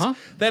bad.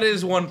 That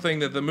is one thing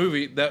that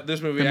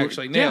this movie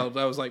actually nailed.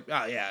 I was like,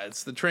 oh yeah,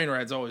 it's the train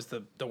ride's always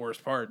the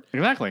worst part.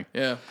 exactly.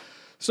 Yeah,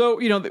 So,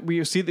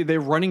 we see that they're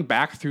running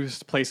back through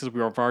places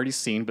we've already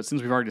seen, but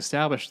since we've already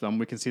established them,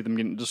 we can see them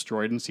getting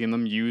destroyed and seeing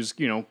them use,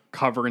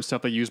 cover and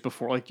stuff they used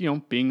before, like,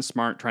 being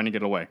smart, trying to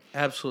get away.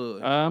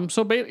 absolutely.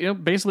 So,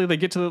 basically, they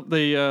get to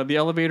the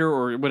elevator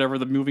or whatever,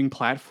 the moving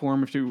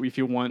platform, if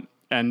you want,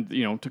 and,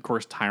 of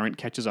course, Tyrant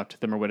catches up to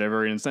them or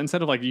whatever, and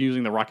instead of, like,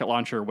 using the rocket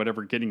launcher or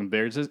whatever, getting them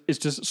there, it's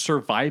just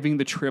surviving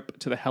the trip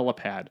to the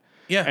helipad.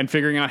 Yeah. And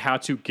figuring out how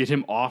to get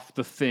him off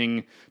the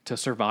thing to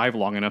survive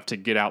long enough to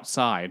get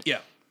outside. Yeah.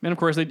 And of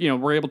course, they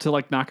were able to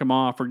like knock him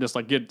off or just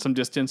like get some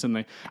distance, and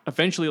they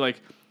eventually like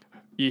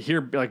you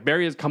hear like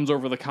Barry comes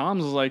over the comms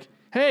is like,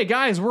 "Hey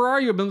guys, where are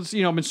you? I've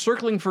been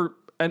circling for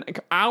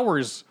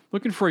hours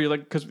looking for you,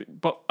 like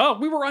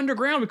we were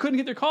underground, we couldn't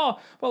get their call.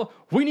 Well,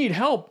 we need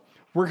help.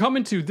 We're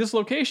coming to this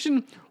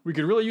location. We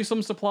could really use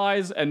some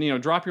supplies,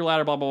 and drop your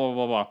ladder, blah blah blah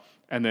blah blah."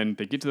 And then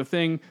they get to the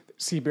thing,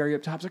 see Barry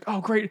up top, it's like,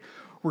 "Oh great,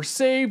 we're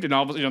saved!" And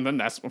all of a sudden, then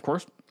that's of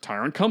course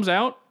Tyrant comes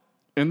out.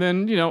 And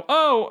then,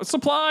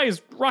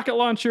 supplies, rocket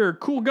launcher,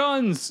 cool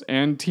guns,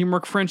 and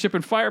teamwork, friendship,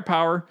 and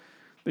firepower.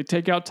 They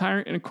take out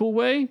Tyrant in a cool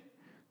way.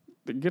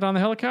 They get on the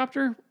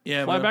helicopter,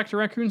 fly back to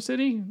Raccoon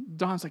City.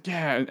 Dawn's like,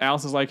 yeah. And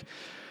Alice is like,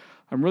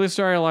 I'm really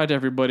sorry I lied to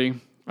everybody,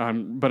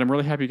 but I'm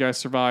really happy you guys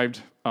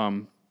survived.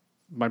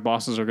 My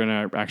bosses are going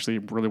to actually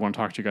really want to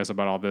talk to you guys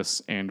about all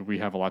this, and we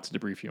have a lot to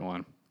debrief you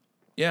on.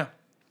 Yeah,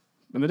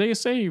 And the day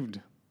is saved.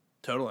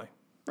 totally.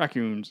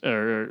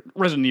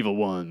 Resident Evil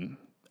 1.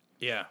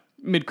 Yeah.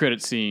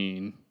 Mid-credit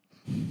scene.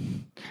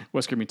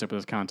 Wesker meets up with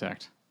his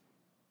contact.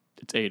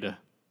 It's Ada.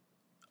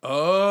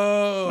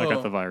 Oh, I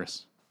got the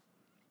virus.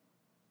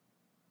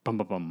 Bum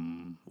bum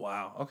bum.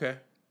 wow. Okay,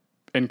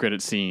 End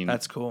credit scene.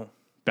 that's cool.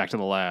 Back to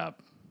the lab.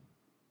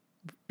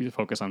 We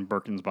focus on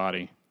Birkin's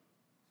body.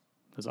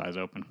 His eyes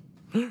open.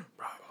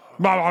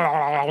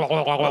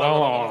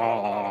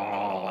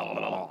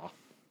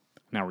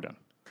 Now we're done.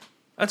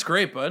 That's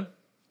great, bud.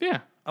 Yeah.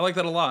 I like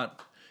that a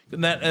lot.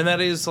 And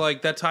that is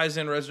like that ties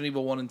in Resident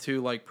Evil 1 and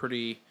 2 like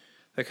pretty.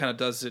 That kind of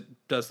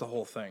does the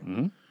whole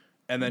thing.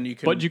 And then you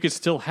can, But you could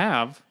still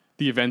have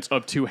the events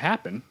of 2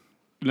 happen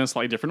in a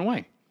slightly different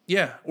way.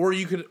 yeah, or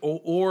you could,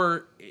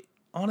 or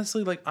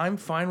honestly, like I'm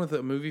fine with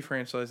a movie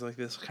franchise like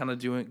this, kind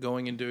of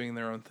going and doing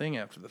their own thing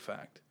after the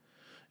fact.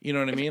 You know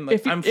what I mean?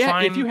 Like I'm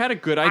fine if you had a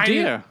good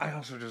idea.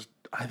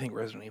 I think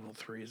Resident Evil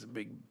 3 is a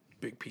big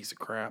piece of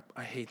crap.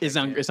 I hate that It's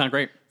not. game. It's not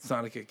great. It's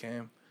not a good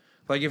game.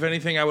 Like if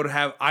anything, I would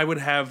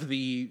have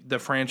the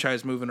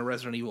franchise move in a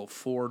Resident Evil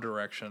 4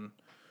 direction.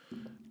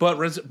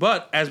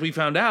 But as we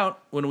found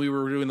out when we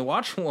were doing the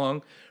watch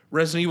along,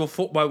 Resident Evil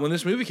 4. But when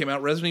this movie came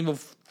out, Resident Evil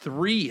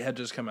 3 had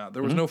just come out.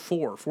 There was no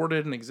 4. 4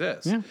 didn't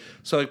exist. Yeah.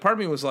 So like part of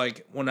me was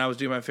like, when I was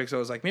doing my fix, I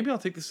was like, maybe I'll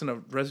take this in a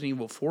Resident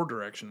Evil 4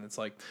 direction. It's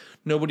like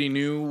nobody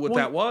knew what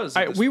that was.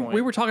 At this we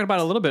point. were talking about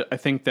it a little bit. I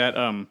think that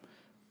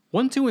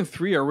 1, 2, and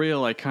 3 are really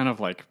like kind of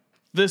like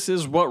this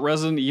is what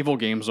Resident Evil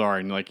games are,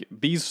 and like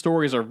these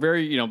stories are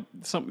very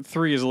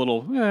 3 is a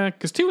little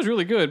because 2 is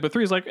really good, but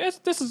 3 is like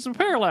this is a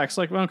parallax.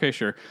 Like okay,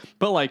 sure,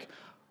 but like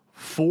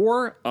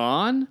 4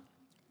 on.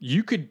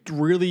 You could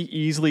really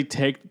easily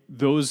take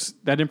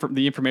the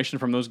information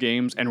from those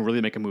games and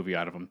really make a movie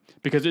out of them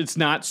because it's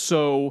not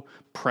so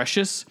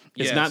precious.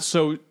 It's Yes. not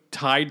so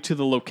tied to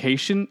the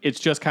location.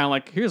 It's just kind of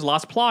like here's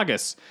Las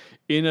Plagas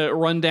in a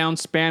rundown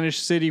Spanish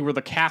city where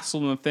the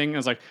castle and the thing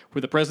is like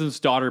where the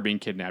president's daughter being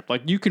kidnapped.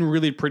 Like you can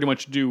really pretty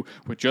much do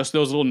with just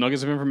those little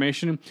nuggets of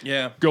information.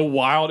 Yeah. Go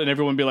wild and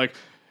everyone be like,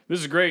 "This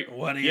is great.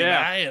 What are you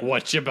buying?"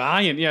 What you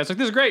buying? Yeah, it's like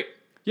this is great.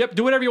 Yep,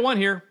 do whatever you want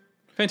here.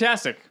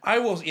 Fantastic. I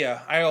will.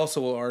 Yeah, I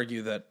also will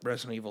argue that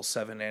Resident Evil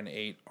 7 and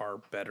 8 are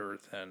better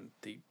than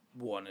the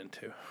 1 and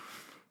 2.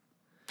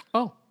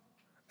 Oh.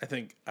 I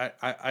think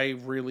I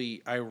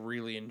really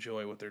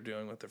enjoy what they're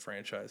doing with the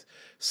franchise.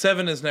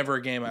 7 is never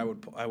a game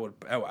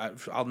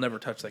I'll never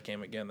touch that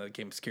game again. That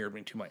game scared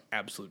me to my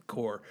absolute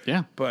core.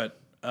 Yeah. But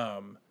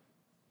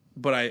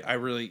I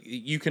really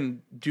you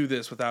can do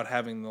this without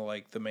having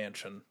the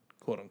mansion,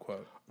 quote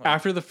unquote.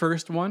 After the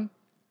first one,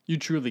 you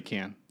truly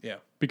can. Yeah.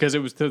 Because it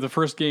was the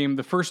first game,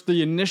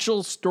 the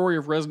initial story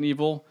of Resident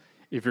Evil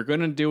if you're going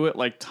to do it,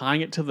 like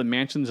tying it to the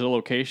mansion, to the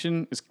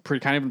location is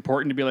pretty kind of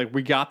important to be like,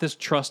 we got this,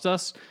 trust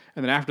us.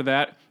 And then after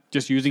that,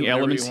 just using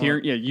elements here,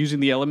 using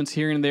the elements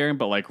here and there,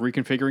 but like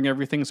reconfiguring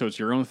everything so it's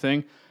your own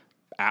thing.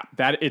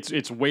 That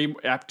it's way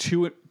app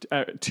 2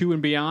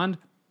 and beyond.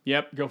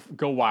 Yep,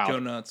 go wild, Go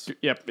nuts.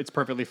 Yep, it's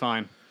perfectly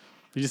fine.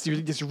 You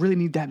just really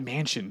need that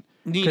mansion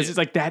Need because it. it's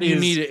like that You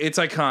is need it. It's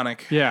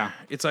iconic. yeah.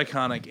 It's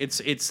iconic.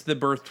 It's the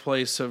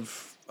birthplace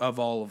of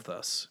all of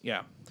this.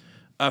 Yeah.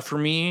 For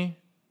me,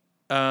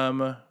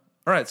 all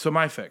right. So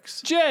my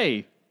fix.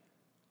 Jay.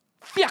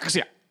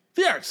 Fiaxia.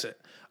 Fix it.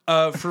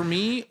 For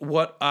me,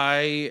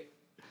 the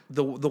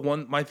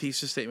one my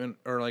thesis statement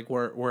or like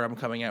where I'm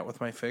coming at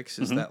with my fix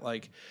is that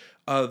like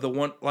the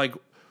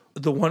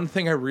one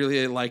thing I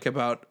really like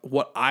about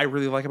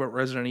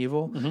Resident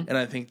Evil, and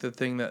I think the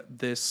thing that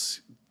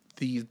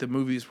the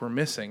movies were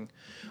missing,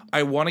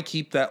 I want to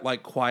keep that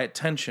like quiet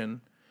tension.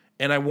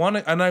 And I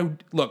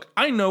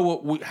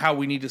know how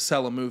we need to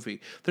sell a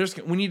movie.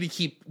 We need to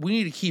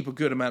keep a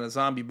good amount of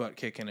zombie butt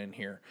kicking in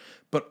here.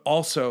 But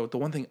also the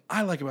one thing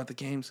I like about the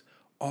games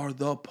are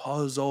the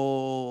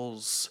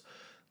puzzles.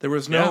 There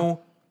was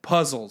no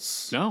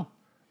puzzles. No.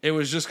 It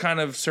was just kind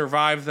of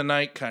survive the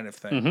night kind of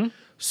thing.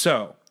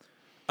 So,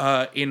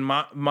 in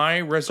my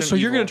Resident So Evil,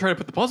 you're going to try to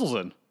put the puzzles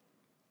in?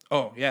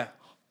 Oh yeah,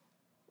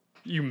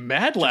 You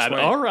mad lad.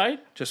 wait. All right.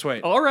 just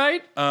wait. All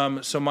right.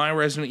 So my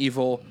Resident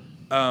Evil,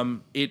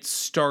 it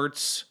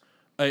starts.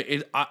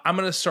 I'm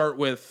gonna start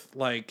with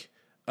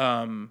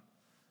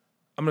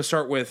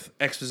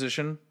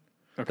exposition.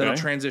 Okay. That'll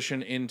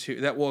transition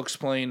into that will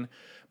explain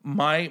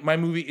my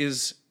movie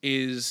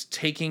is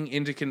taking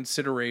into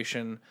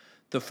consideration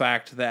the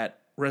fact that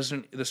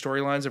the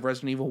storylines of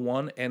Resident Evil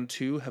 1 and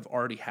 2 have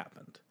already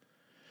happened.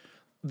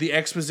 The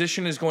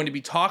exposition is going to be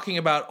talking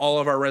about all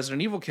of our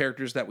Resident Evil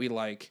characters that we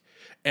like,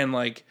 and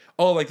like,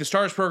 oh, like the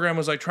STARS program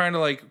was like trying to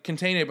like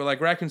contain it, but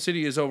like Raccoon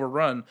City is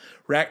overrun.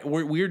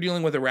 We're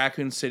dealing with a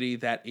Raccoon City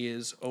that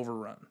is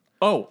overrun.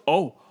 Oh.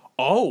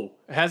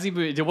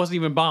 It wasn't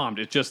even bombed.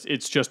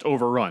 It's just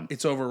overrun.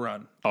 It's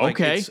overrun.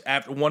 Okay. Like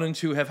after 1 and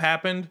 2 have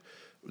happened,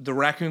 the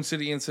Raccoon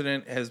City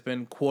incident has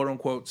been quote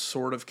unquote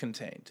sort of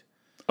contained.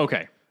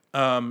 Okay.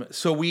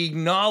 So we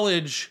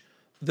acknowledge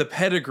the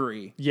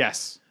pedigree,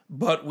 Yes.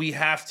 but we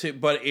have to.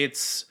 But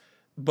if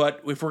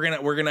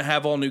we're gonna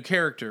have all new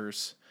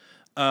characters.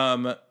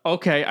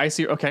 Okay, I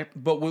see. Okay.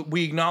 But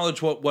we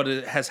acknowledge what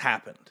has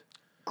happened.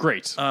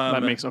 Great.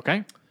 That makes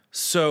okay.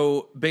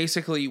 So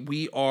basically,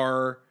 we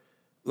are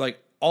like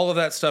all of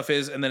that stuff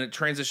is, and then it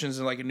transitions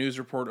in like a news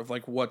report of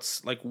like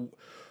what's like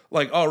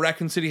oh,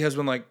 Raccoon City has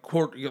been like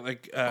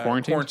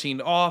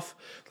quarantined off.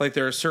 Like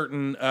there are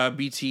certain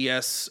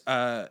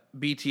BTSAA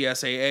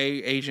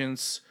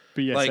agents,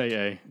 BSAA. like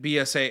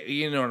BSA.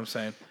 You know what I'm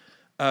saying?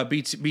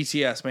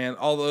 BTS, man,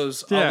 all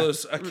those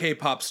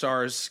K-pop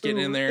stars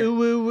getting in there.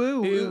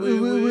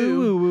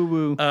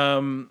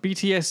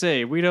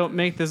 BTSA. We don't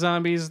make the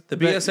zombies. The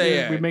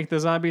BSAA. We make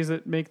the zombies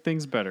that make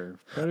things better.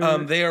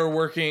 They are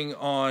working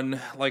on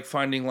like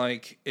finding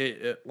like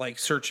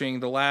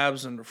searching the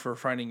labs and for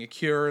finding a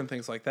cure and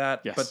things like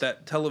that. Yes. But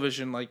that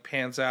television like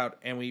pans out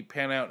and we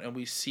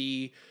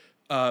see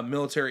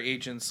military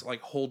agents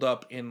like holed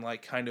up in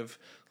like kind of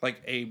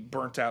like a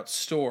burnt out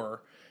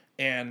store,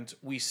 and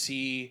we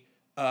see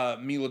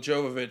Mila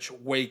Jovovich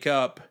wake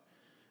up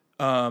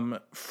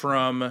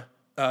from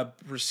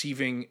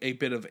receiving a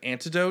bit of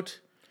antidote.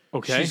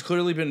 Okay. She's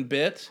clearly been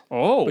bit.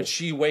 Oh. But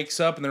she wakes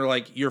up and they're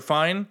like, "You're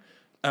fine.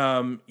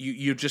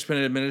 You've just been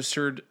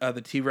administered the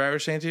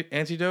T-virus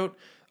antidote.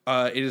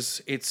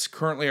 It's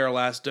currently our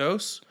last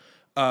dose.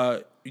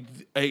 A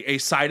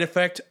side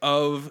effect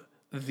of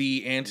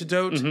the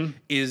antidote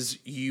is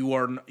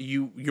your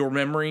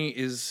memory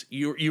is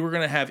you were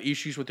going to have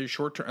issues with your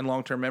short-term and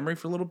long-term memory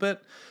for a little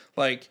bit,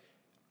 like."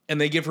 And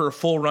they give her a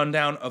full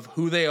rundown of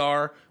who they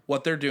are,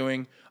 what they're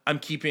doing. I'm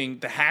keeping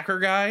the hacker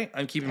guy.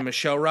 I'm keeping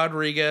Michelle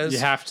Rodriguez. You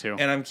have to.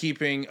 And I'm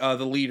keeping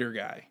the leader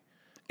guy.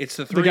 It's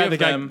the three of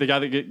them. The guy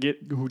that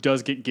who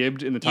does get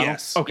gibbed in the tunnel?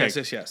 Yes. Okay.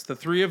 Yes. The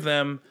three of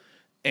them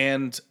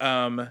and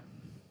Alice.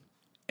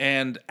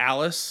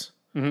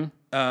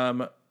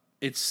 Mm-hmm.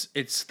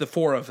 It's the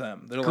four of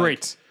them. They're Great.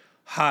 Like,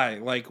 hi,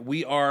 like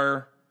we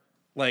are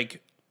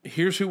like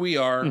here's who we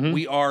are. Mm-hmm.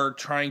 We are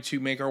trying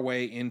to make our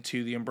way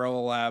into the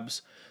Umbrella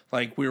Labs.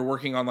 Like we're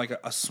working on like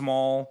a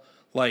small,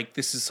 like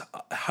this is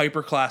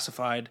hyper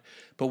classified,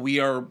 but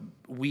we are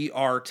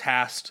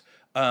tasked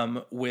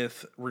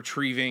with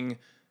retrieving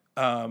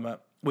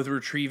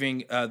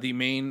the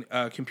main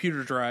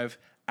computer drive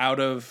out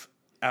of.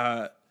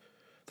 They're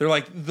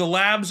like the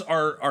labs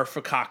are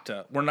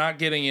fakakta. We're not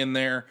getting in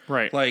there,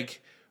 right?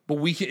 Like, but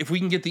if we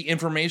can get the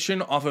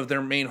information off of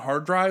their main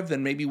hard drive,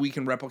 then maybe we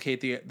can replicate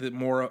the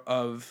more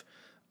of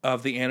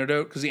the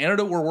antidote, because the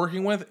antidote we're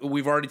working with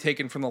we've already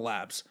taken from the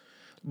labs.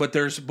 But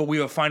we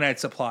have a finite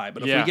supply.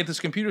 But if we get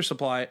this computer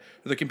supply, or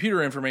the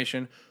computer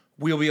information,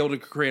 we'll be able to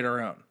create our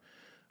own.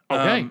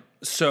 Okay.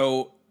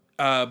 So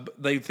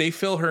they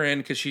fill her in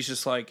because she's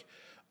just like,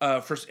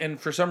 for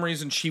some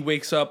reason she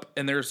wakes up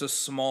and there's a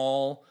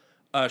small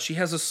She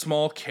has a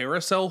small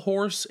carousel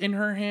horse in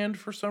her hand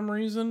for some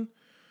reason,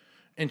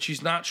 and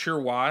she's not sure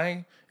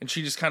why. And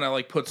she just kind of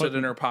like puts it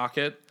in her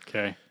pocket.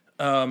 Okay.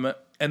 And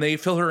they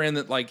fill her in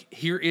that like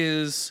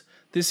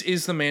this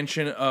is the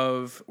mansion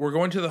of. We're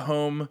going to the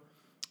home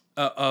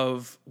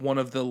of one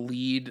of the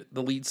lead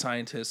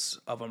scientists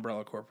of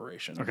Umbrella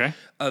Corporation. Okay.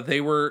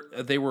 They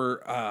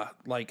were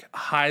like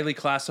highly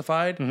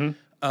classified,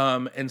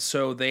 and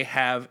so they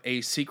have a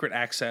secret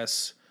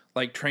access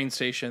like train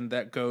station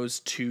that goes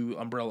to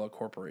Umbrella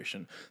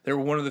Corporation. They were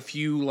one of the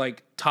few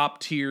like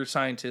top tier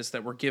scientists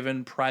that were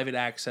given private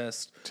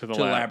access to the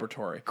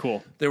laboratory.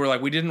 Cool. They were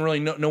like, we didn't really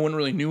know, no one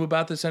really knew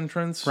about this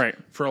entrance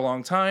for a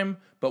long time,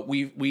 but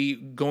we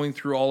going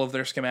through all of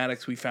their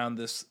schematics, we found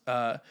this,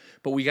 but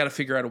we got to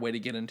figure out a way to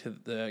get into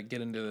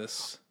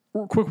this.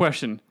 Quick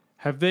question.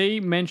 Have they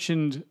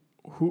mentioned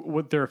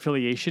what their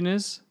affiliation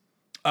is?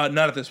 Not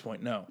at this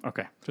point, no.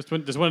 Okay. Just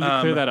wanted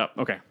to clear that up.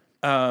 Okay.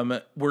 They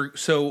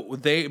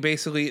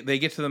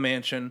get to the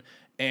mansion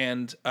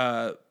and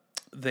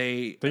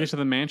they get to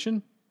the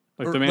mansion?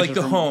 Like the mansion, like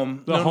the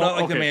home. No, not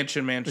like the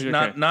mansion.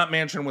 Okay. Not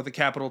mansion with a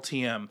capital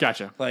TM.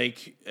 Gotcha.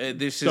 Like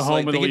this is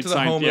like they get to the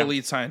home of the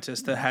lead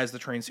scientist that has the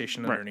train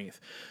station underneath.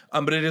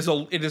 But it is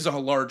a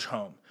large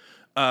home.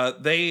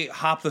 They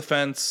hop the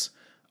fence.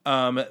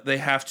 They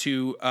have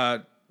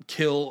to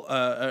kill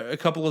a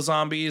couple of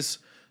zombies,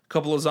 a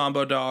couple of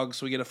zombo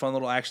dogs. We get a fun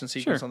little action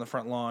sequence on the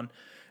front lawn.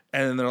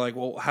 And then they're like,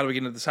 well, how do we get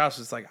into this house?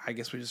 It's like, I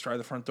guess we just try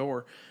the front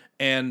door.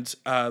 And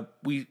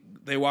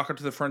they walk up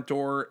to the front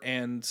door,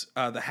 and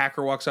the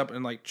hacker walks up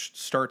and like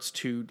starts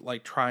to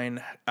like try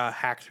and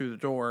hack through the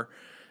door.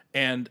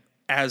 And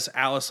as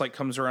Alice like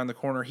comes around the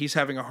corner, he's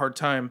having a hard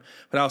time.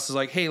 But Alice is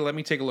like, hey, let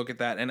me take a look at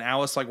that. And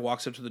Alice like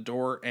walks up to the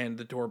door, and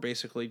the door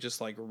basically just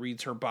like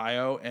reads her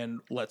bio and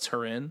lets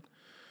her in.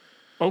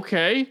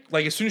 Okay.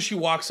 Like as soon as she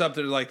walks up,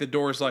 they're like the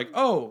door's like,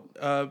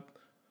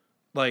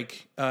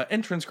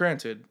 entrance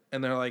granted.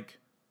 And they're like,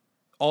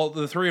 all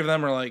the three of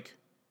them are like,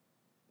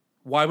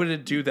 why would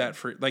it do that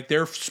for, like,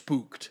 they're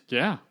spooked.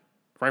 Yeah,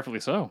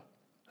 rightfully so.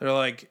 They're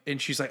like, and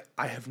she's like,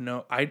 I don't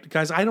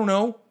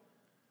know.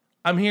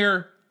 I'm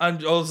here.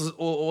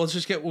 Let's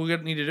just get what we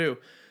need to do.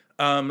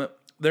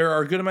 There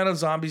are a good amount of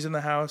zombies in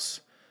the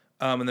house.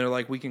 And they're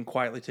like, we can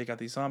quietly take out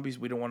these zombies.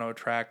 We don't want to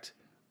attract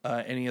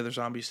any other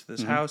zombies to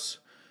this house.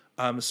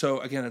 So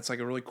again, it's like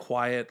a really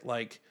quiet,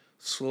 like,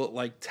 slow,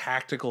 like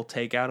tactical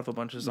takeout of a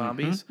bunch of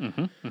zombies.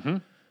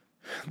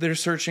 They're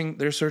searching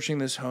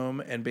this home,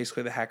 and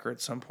basically the hacker at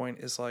some point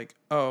is like,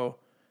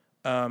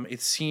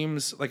 it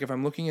seems like if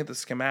I'm looking at the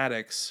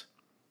schematics,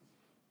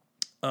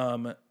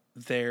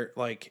 they're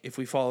like, if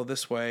we follow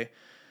this way,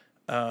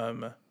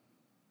 they're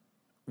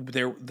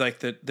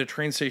like the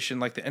train station,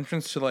 like the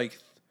entrance to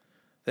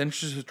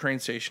the train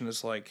station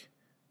is like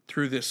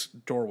through this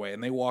doorway,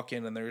 and they walk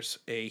in, and there's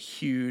a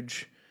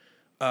huge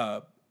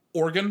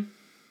organ,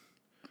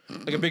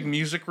 like a big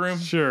music room.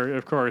 Sure,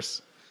 of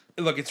course.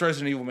 Look, it's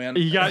Resident Evil, man.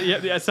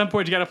 At some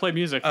point you got to play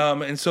music.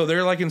 And so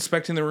they're like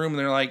inspecting the room, and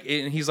they're like,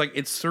 and he's like,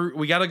 it's through.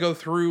 We got to go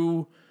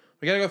through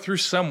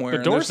somewhere.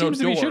 The door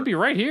should be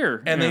right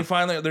here. And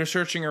they're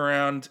searching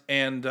around,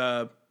 and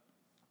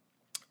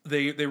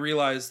they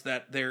realize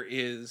that there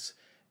is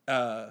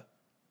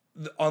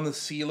on the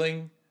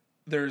ceiling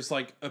there's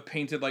like a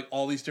painted like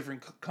all these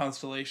different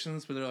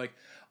constellations, but they're like,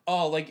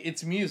 oh, like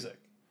it's music.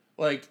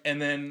 Like,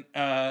 and then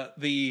I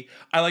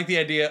like the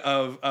idea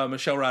of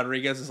Michelle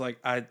Rodriguez is like,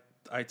 I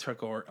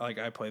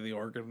play the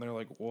organ, and they're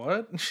like,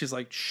 what? And she's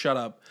like, shut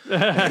up.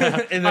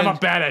 And then I'm a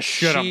badass,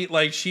 shut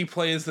up. She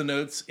plays the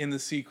notes in the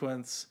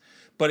sequence,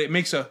 but it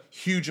makes a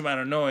huge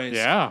amount of noise.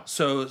 Yeah.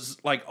 So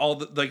like all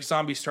the like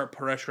zombies start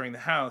pressuring the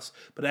house,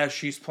 but as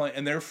she's playing,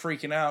 and they're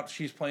freaking out,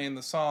 she's playing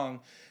the song,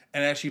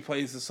 and as she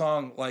plays the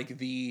song, like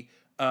the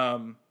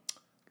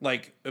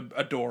like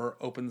a door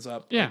opens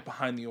up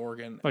behind the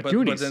organ, like but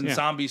Goonies, then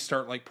zombies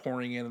start like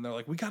pouring in, and they're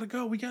like, we gotta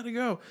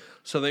go.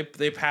 So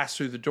they pass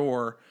through the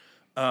door,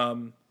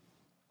 and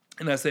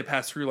as they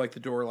pass through, like the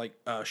door like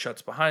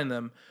shuts behind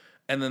them,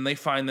 and then they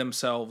find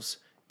themselves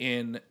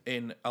in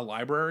a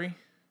library.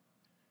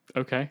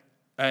 Okay.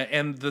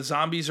 And the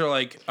zombies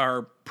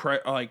are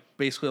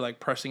basically like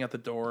pressing at the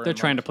door. They're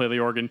trying to play the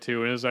organ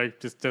too, and it's like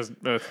just.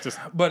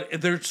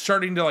 But they're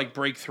starting to like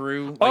break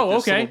through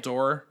this little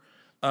door.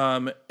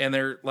 And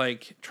they're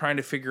like trying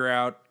to figure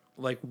out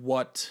like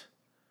what.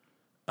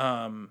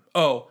 Another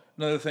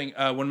thing.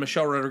 When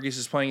Michelle Rodriguez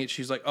is playing it,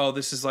 she's like, "Oh,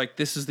 this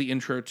is the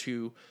intro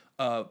to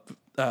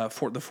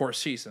for the Four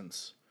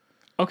Seasons."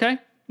 Okay.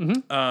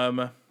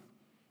 Mm-hmm.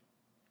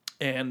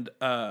 And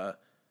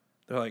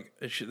they're like,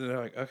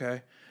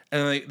 okay,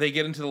 and then they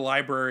get into the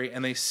library,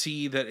 and they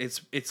see that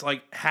it's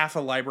like half a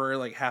library,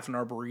 like half an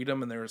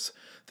arboretum, and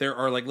there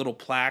are like little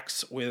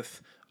plaques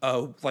with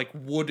like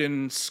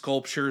wooden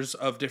sculptures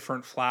of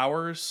different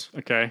flowers.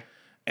 Okay.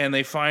 And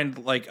they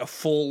find like a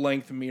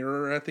full-length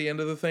mirror at the end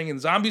of the thing, and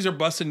zombies are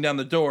busting down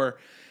the door,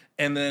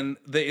 and then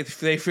they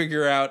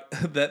figure out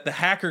that the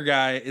hacker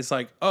guy is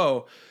like,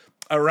 oh,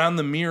 around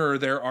the mirror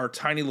there are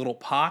tiny little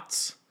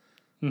pots,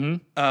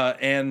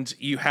 and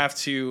you have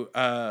to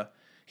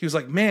he was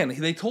like, man,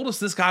 they told us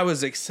this guy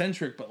was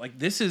eccentric, but like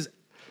this is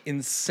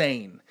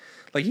insane.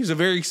 Like he's a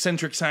very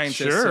eccentric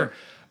scientist. Sure.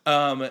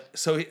 And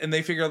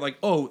they figure out like,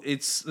 oh,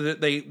 it's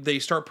they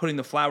start putting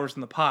the flowers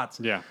in the pots.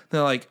 Yeah.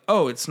 They're like,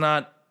 oh, it's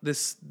not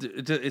this.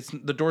 It's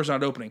the door's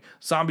not opening.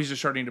 Zombies are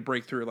starting to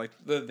break through. Like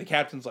the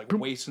captain's like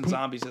wasting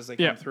zombies as they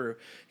come through.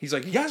 He's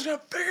like, you guys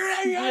gotta figure it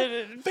out. You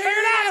gotta figure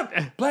it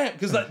out. Blam.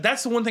 Because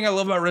that's the one thing I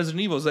love about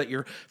Resident Evil is that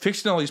you're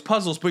fixing all these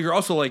puzzles, but you're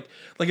also like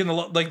in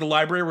the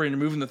library where you're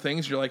moving the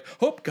things. You're like,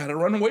 oh, gotta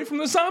run away from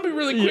the zombie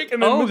really quick,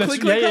 and then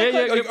click.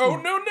 Like, oh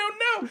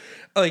no.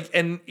 Like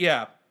and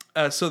yeah.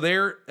 So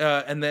there,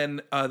 and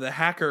then the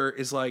hacker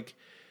is like,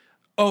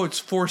 "Oh, it's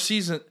 4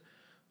 seasons,"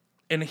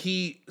 and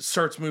he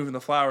starts moving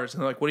the flowers,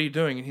 and they're like, "What are you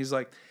doing?" And he's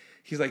like,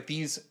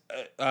 these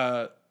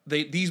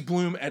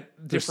bloom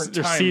at different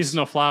they're times.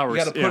 Seasonal flowers.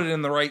 You got to put it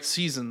in the right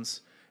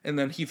seasons, and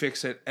then he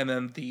fixes it, and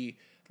then the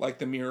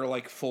mirror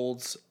like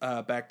folds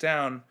back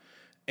down,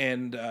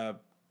 and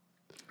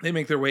they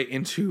make their way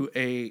into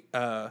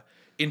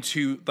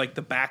like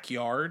the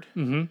backyard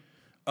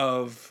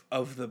of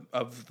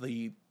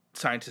the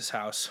scientist's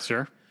house.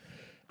 Sure.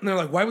 And they're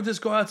like, why would this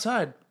go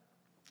outside?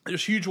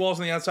 There's huge walls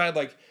on the outside.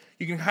 Like,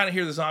 you can kind of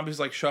hear the zombies,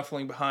 like,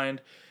 shuffling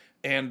behind.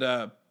 And,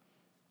 like,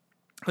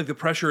 the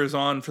pressure is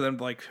on for them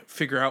to, like,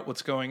 figure out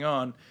what's going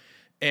on.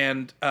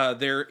 And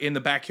they're in the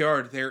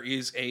backyard. There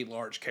is a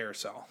large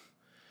carousel.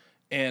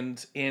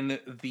 And in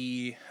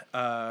the...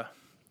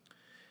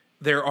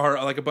 there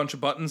are, like, a bunch of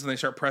buttons, and they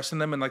start pressing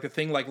them. And, like, the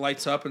thing, like,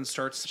 lights up and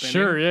starts spinning.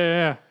 Sure,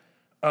 yeah.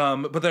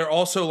 But they're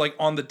also, like,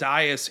 on the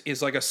dais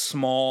is, like, a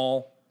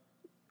small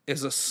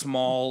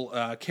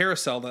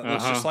carousel that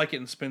looks just like it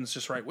and spins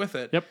just right with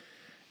it. Yep.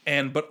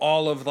 But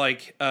all of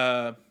like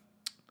all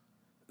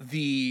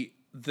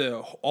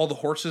the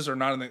horses are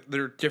not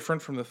they're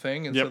different from the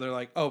thing, and so they're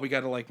like, oh, we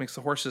got to like mix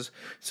the horses.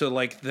 So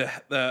like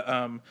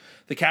the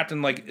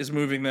captain like is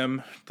moving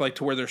them like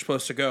to where they're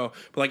supposed to go,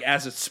 but like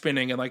as it's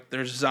spinning and like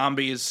there's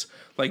zombies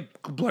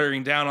like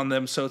blaring down on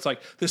them. So it's like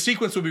the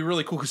sequence would be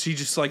really cool because he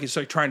just like is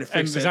like trying to fix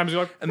And the it, zombies are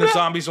like, and the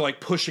zombies are like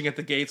pushing at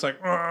the gates like,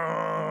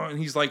 and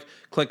he's like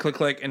click click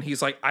click, and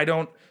he's like,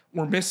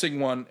 we're missing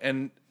one,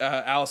 and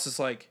Alice is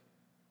like,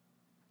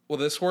 will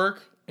this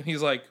work? And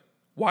he's like,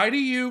 why do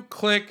you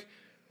click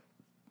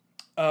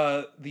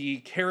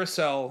the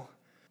carousel?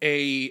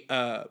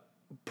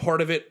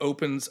 Part of it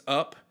opens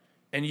up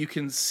and you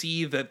can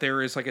see that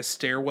there is like a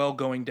stairwell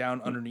going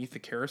down underneath the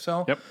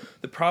carousel. Yep.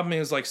 The problem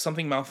is like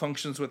something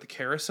malfunctions with the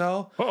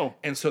carousel. Oh.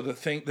 And so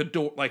the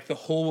door, like the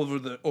hole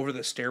over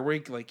the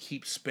stairway like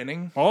keeps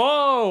spinning.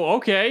 Oh,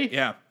 okay.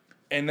 Yeah.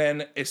 And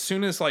then as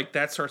soon as like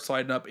that starts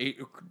sliding up,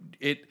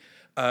 it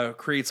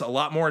creates a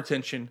lot more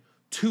attention.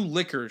 2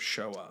 lickers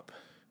show up.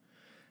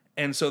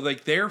 And so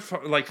like they're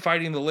like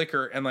fighting the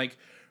liquor and like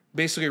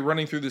basically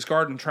running through this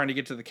garden trying to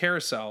get to the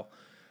carousel.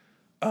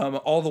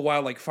 All the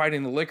while like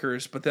fighting the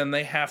lickers, but then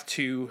they have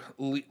to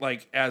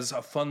like as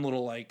a fun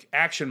little like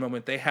action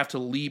moment, they have to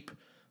leap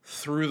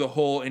through the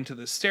hole into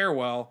the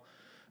stairwell.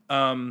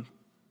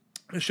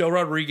 Michelle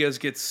Rodriguez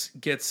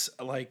gets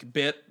like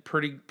bit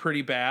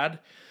pretty bad,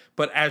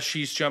 but as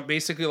she's jumped,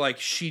 basically like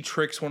she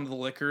tricks one of the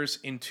lickers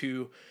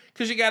into,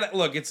 because you got to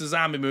look, it's a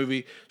zombie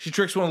movie. She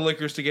tricks one of the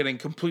lickers to getting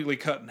completely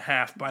cut in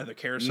half by the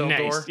carousel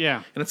door.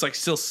 Yeah. And it's like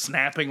still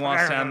snapping while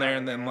it's down there,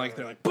 and then like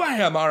they're like,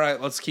 bam, all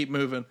right, let's keep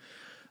moving.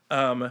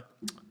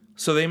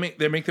 So they make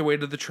their way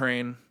to the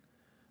train,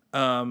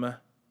 the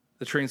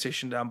train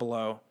station down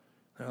below.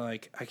 They're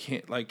like,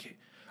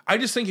 I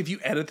just think if you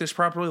edit this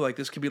properly, like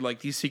this could be like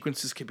these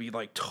sequences could be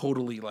like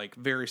totally like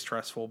very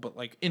stressful, but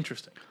like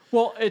interesting.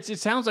 Well, it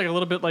sounds like a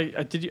little bit like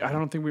I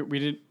don't think we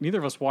did. Neither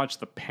of us watched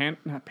the Panic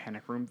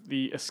Room,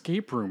 the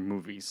Escape Room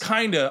movies.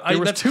 Kinda.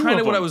 That's 2 kind of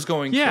of what them. I was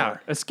going Yeah,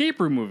 for. Escape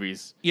Room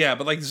movies. Yeah,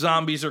 but like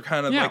zombies are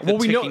kind of Yeah, like the well,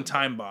 we know- ticking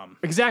time bomb.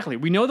 Exactly.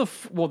 We know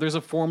there's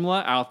a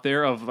formula out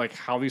there of like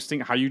how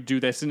you do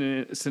this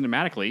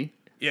cinematically.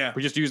 Yeah.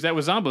 We just use that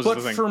with zombies. But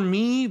as a thing. for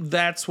me,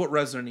 that's what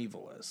Resident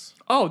Evil is.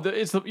 Oh,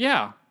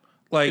 yeah.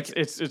 Like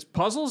It's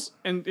puzzles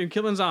and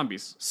killing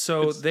zombies.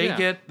 So they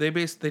yeah. they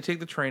take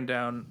the train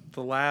down.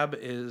 The lab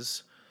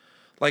is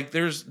like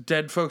there's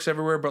dead folks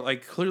everywhere, but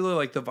like clearly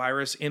like the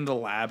virus in the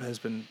lab has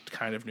been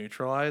kind of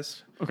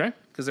neutralized. Okay.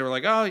 Because they were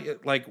like, oh,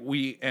 like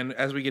and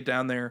as we get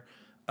down there,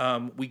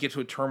 we get to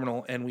a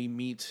terminal and we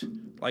meet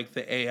like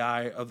the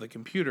AI of the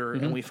computer,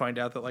 and we find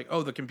out that like,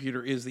 oh, the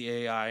computer is the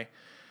AI,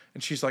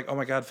 and she's like, oh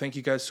my god, thank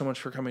you guys so much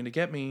for coming to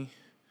get me.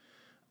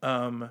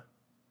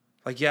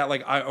 Like, yeah,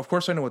 like of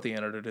course I know what the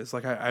antidote is.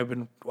 Like I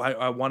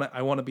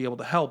want to be able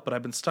to help, but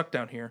I've been stuck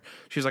down here.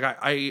 She's like,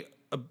 I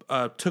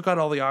took out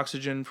all the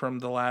oxygen from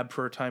the lab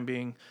for a time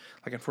being.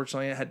 Like,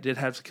 unfortunately, I did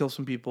have to kill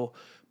some people,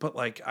 but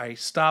like I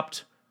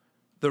stopped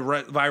the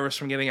virus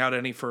from getting out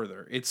any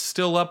further. It's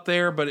still up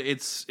there, but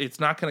it's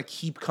not going to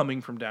keep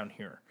coming from down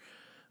here.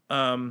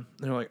 They're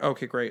like,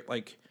 okay, great.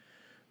 Like,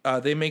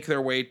 they make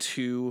their way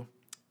to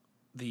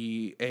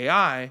the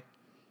AI,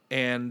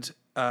 and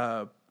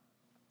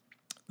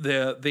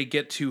they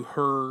get to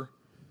her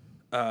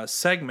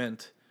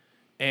segment,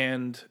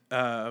 and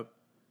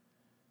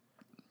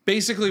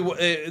basically,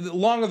 the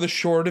long of the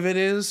short of it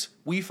is,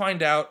 we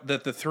find out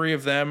that the three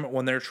of them,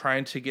 when they're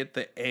trying to get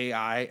the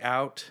AI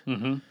out,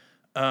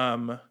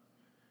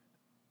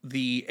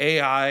 the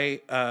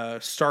AI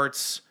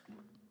starts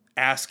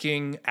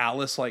asking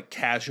Alice like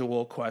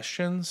casual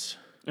questions.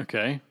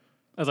 Okay.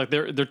 I was like,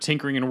 they're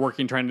tinkering and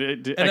working, trying to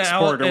And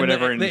export or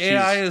whatever. The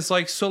AI is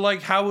like, so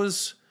like, how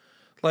was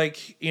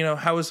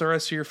the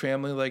rest of your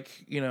family?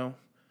 Like,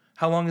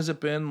 how long has it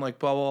been? Like,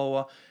 blah, blah,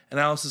 blah. And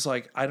Alice is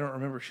like, I don't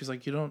remember. She's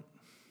like, you don't.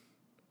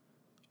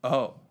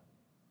 Oh.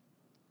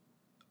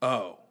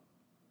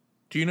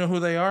 Do you know who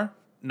they are?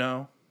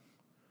 No.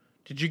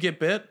 Did you get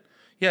bit?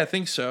 Yeah, I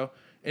think so.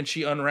 And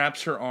she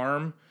unwraps her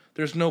arm.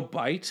 There's no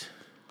bite.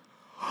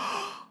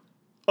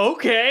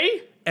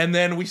 Okay. And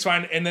then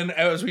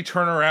as we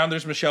turn around,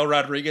 there's Michelle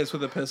Rodriguez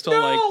with a pistol. No,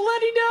 like,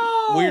 Letty,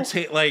 no. we're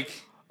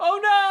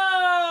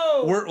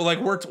Oh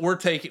no.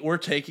 we're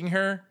taking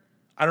her.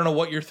 I don't know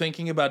what you're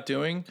thinking about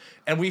doing.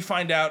 And we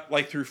find out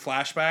like through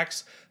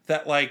flashbacks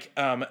that like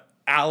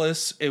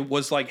Alice, it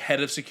was like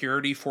head of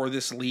security for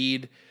this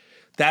lead.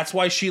 That's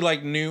why she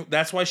like knew.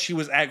 That's why she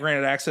was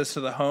granted access to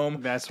the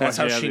home. That's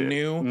how she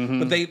knew. Mm-hmm.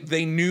 But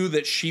they knew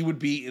that she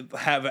would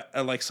have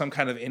like some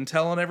kind of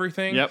intel and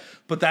everything. Yep.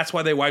 But that's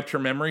why they wiped her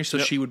memory, so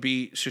she would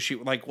be. So she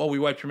like, well, we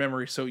wiped your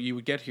memory, so you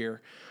would get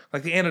here.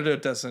 Like the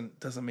antidote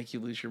doesn't make you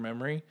lose your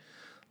memory.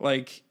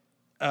 Like,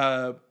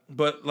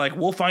 but like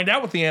we'll find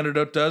out what the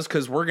antidote does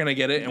because we're gonna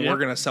get it and we're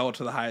gonna sell it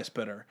to the highest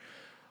bidder.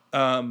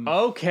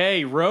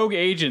 Okay, rogue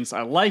agents.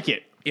 I like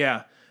it.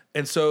 Yeah.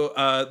 And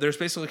so there's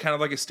basically kind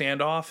of like a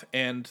standoff,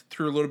 and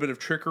through a little bit of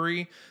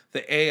trickery,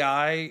 the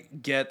AI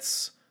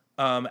gets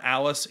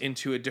Alice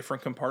into a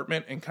different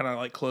compartment and kind of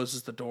like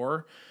closes the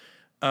door.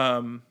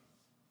 And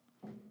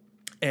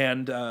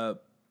the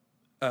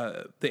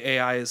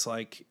AI is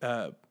like,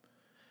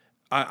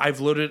 I've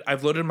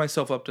loaded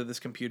myself up to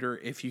this computer.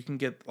 If you can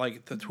get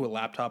like to a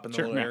laptop in the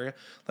little area,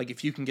 like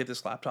if you can get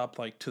this laptop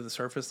like to the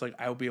surface, like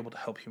I will be able to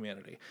help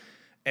humanity.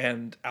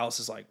 And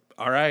Alice is like,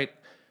 all right.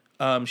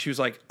 She was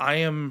like, I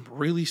am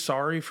really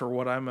sorry for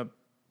what I'm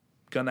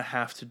gonna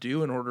have to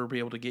do in order to be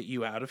able to get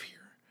you out of here.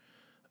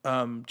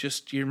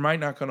 Just you might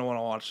not gonna want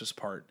to watch this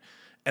part.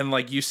 And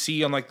like you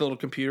see on like the little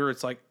computer,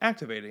 it's like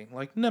activating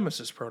like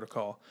Nemesis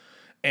protocol,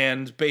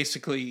 and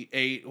basically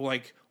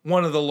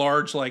one of the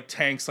large like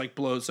tanks like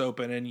blows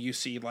open, and you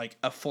see like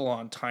a full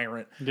on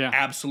tyrant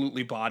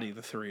absolutely body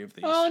the three of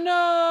these. Oh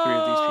no! 3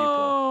 of these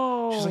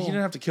people. She's like, you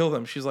didn't have to kill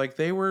them. She's like,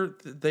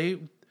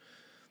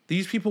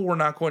 these people were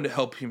not going to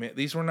help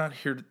humanity. They were not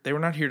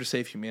here to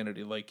save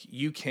humanity. Like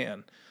you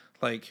can,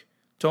 like,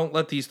 don't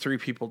let these 3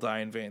 people die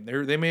in vain.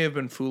 They may have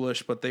been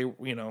foolish, but they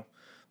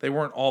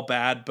weren't all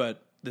bad.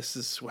 But this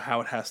is how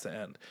it has to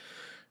end.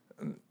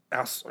 And I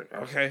was like,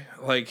 okay,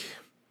 like,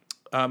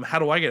 how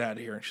do I get out of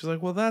here? And she's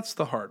like, well, that's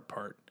the hard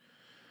part.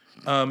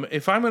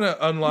 If I'm gonna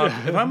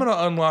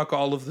unlock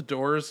all of the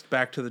doors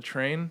back to the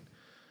train,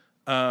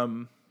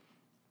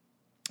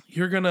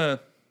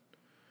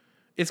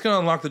 it's going to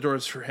unlock the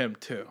doors for him,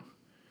 too.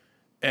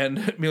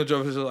 And Mila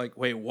Jovovich is like,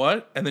 wait,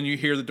 what? And then you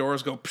hear the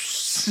doors go,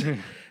 psh,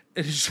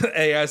 and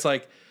AI's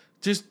like,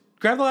 just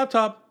grab the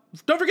laptop.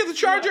 Don't forget the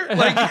charger.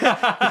 Like,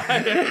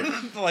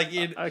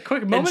 a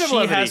quick moment of levity.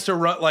 levity. She has to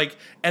run, like,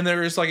 and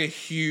there is, like, a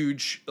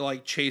huge,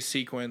 like, chase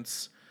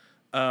sequence.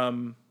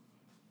 Oh,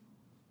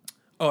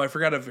 I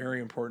forgot a very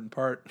important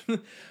part.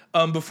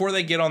 Before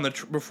they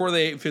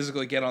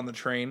physically get on the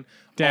train.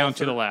 Down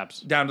to the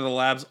labs,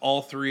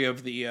 all 3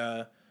 of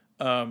the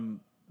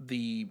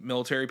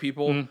military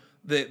people,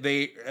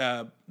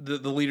 the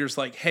leader's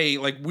like, hey,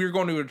 like we're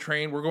going to a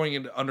train, we're going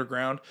into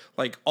underground,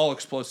 like all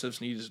explosives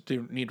need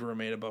to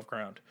remain above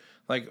ground.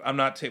 Like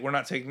we're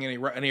not taking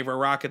any of our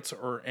rockets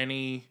or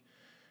any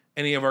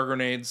of our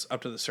grenades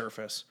up to the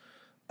surface.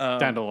 Down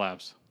to the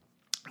labs.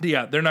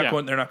 Yeah, they're not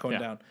going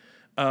down.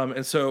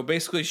 And so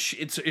basically,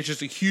 it's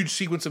just a huge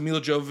sequence of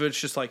Mila Jovovich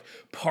just like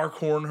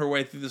parkouring her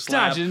way through this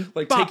dodging, lab,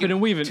 like bopping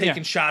and weaving,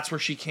 taking shots where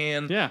she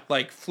can,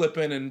 like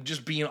flipping and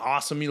just being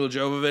awesome Mila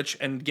Jovovich,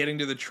 and getting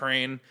to the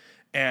train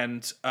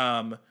and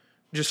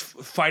just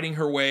fighting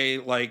her way.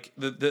 Like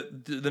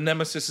the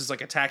Nemesis is like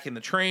attacking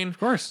the train. Of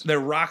course, they're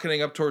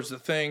rocketing up towards the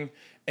thing,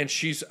 and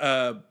she's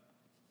as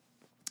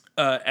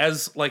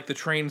like the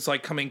train's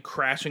like coming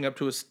crashing up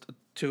to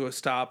a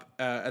stop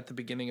at the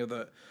beginning of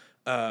the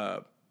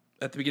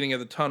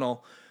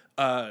tunnel,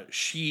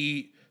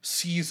 she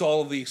sees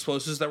all of the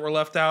explosives that were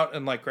left out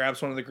and like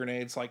grabs one of the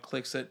grenades, like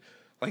clicks it,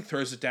 like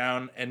throws it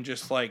down, and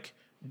just like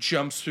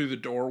jumps through the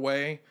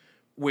doorway,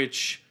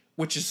 which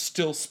is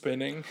still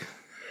spinning.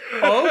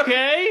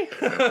 Okay.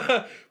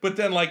 But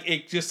then like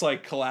it just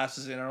like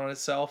collapses in on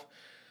itself.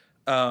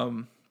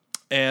 And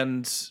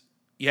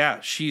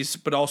yeah,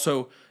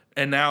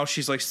 and now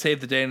she's like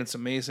saved the day, and it's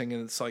amazing,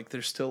 and it's like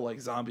there's still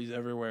like zombies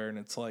everywhere, and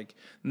it's like,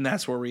 and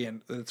that's where we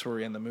end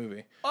the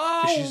movie.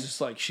 Oh, she's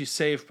just like, she's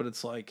safe, but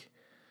it's like,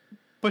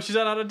 but she's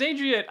not out of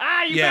danger yet.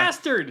 You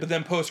bastard! But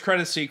then post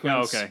credit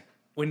sequence, okay,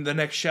 when the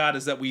next shot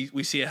is that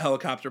we see a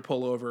helicopter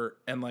pull over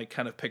and like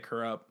kind of pick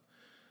her up.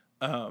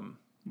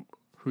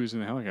 Who's in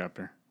the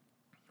helicopter?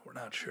 We're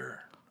not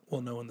sure.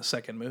 We'll know in the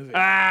second movie.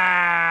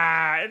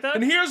 And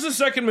And here's the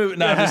second movie.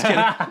 No, I'm just kidding.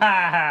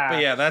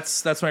 But yeah,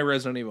 that's my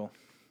Resident Evil.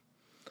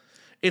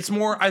 It's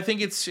more. I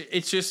think it's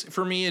just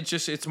for me.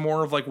 It's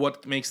more of like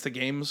what makes the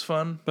games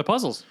fun. the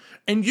puzzles.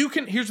 And you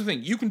can. Here's the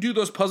thing: you can do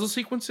those puzzle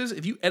sequences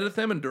if you edit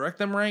them and direct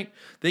them right.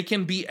 They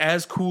can be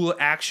as cool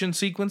action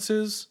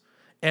sequences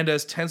and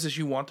as tense as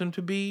you want them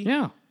to be.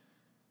 Yeah.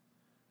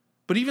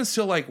 But even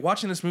still, like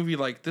watching this movie,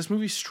 like this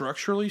movie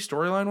structurally,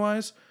 storyline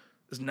wise,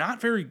 is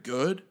not very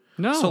good.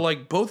 No. So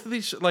like both of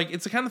these, like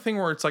it's the kind of thing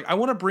where it's like I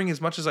want to bring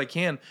as much as I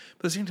can,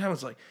 but at the same time,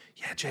 it's like,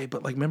 yeah, Jay,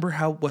 but like remember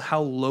how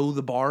low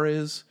the bar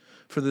is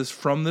for this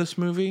from this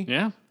movie?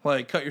 Yeah.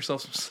 Like cut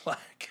yourself some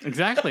slack.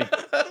 Exactly.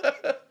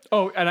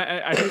 Oh, and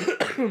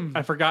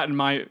I forgot in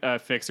my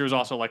fix. There was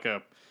also like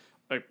a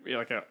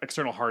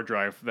external hard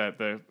drive that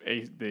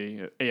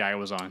the AI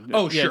was on.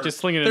 Oh, yeah, sure. just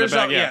sling it There's in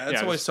the back. yeah,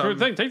 that's always just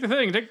something. take the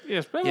thing.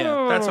 Yes.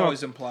 Yeah, that's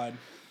always implied.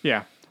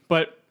 Yeah,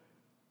 but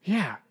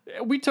yeah,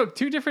 we took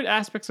two different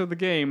aspects of the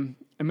game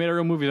and made our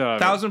own movies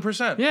out of it.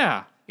 1,000%.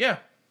 Yeah, Yeah.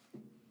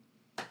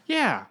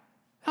 yeah,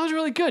 that was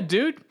really good,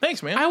 dude.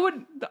 Thanks, man.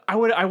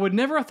 I would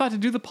never have thought to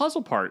do the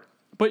puzzle part,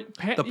 but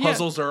The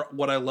puzzles are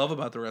what I love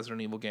about the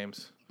Resident Evil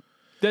games.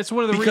 That's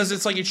one of the Because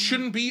it's like it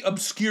shouldn't be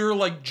obscure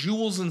like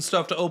jewels and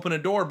stuff to open a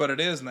door, but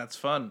it is, and that's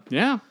fun.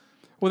 Yeah.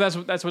 Well, that's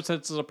what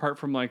sets us apart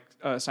from like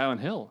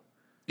Silent Hill.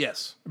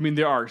 Yes. I mean,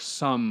 there are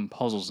some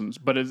puzzles,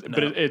 but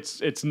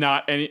it's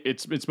not any.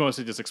 It's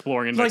mostly just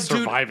exploring and like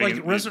surviving.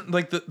 Dude,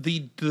 like the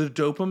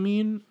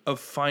dopamine of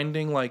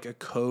finding like a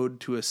code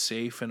to a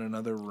safe in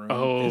another room.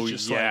 oh is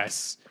just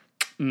yes,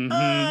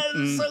 this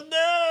is so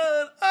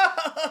good.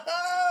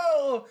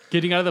 Oh.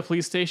 getting out of the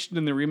police station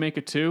in the remake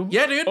of 2.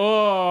 Yeah, dude.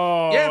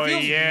 Oh Yeah, it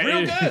feels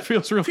real good. It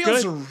feels real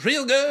feels good.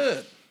 real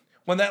good.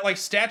 When that like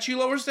statue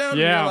lowers down,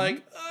 Yeah. and you're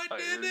like, I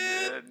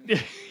did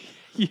it.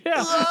 Yeah,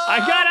 I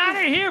got out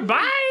of here.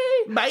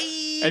 Bye.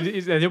 Bye. And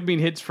they'll be in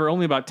hits for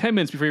only about 10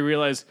 minutes before you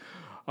realize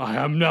I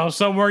am now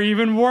somewhere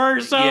even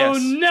worse. Oh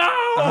Yes. no!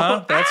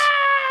 Uh-huh.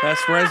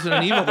 That's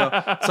Resident Evil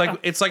though.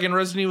 It's like in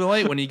Resident Evil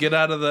 8 when you get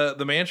out of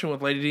the mansion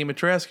with Lady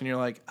Dimitrescu and you're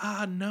like,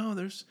 no,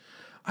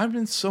 I'm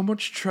in so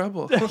much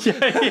trouble.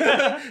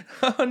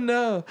 Oh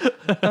no.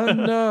 Oh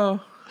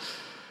no.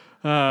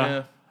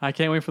 Yeah. I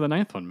can't wait for the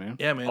 9th one, man.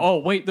 Yeah, man. Oh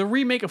wait, the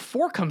remake of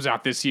 4 comes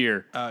out this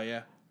year. Oh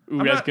yeah. Ooh,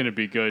 I'm that's not- gonna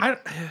be good.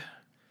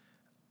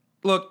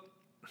 Look,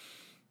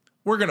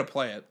 we're gonna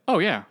play it. Oh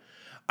yeah,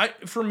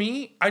 For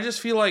me, I just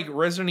feel like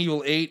Resident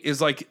Evil 8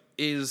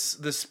 is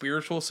the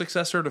spiritual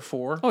successor to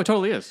 4. oh it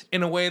totally is.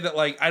 In a way that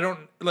like I don't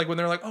like when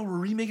they're like, oh, we're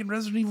remaking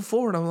Resident Evil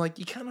 4, and I'm like,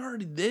 you kind of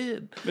already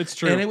did. It's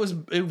true. And it was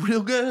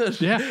real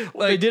good. Yeah,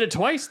 like they did it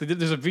twice.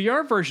 There's a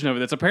VR version of it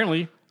that's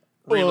apparently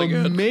Really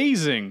good.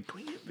 amazing. Can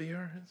we get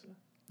VR headsets?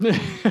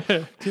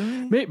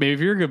 Maybe if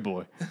you're a good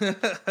boy.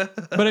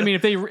 But I mean,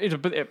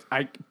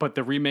 but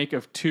the remake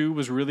of 2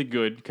 was really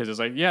good because it's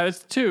like, yeah, it's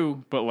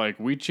 2, but like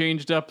we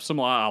changed up a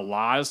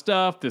lot of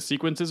stuff. The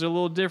sequences are a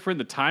little different.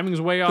 The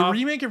timing's way The off.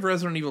 remake of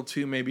Resident Evil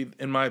 2 may be,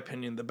 in my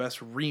opinion, the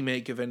best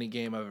remake of any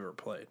game I've ever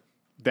played.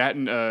 That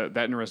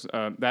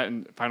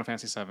and Final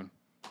Fantasy 7.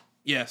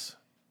 Yes.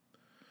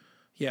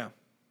 Yeah.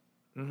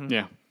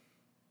 Yeah.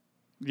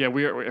 Yeah,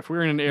 if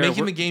we're in an era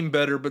Making the game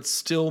better, but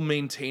still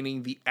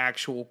maintaining the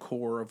actual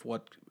core of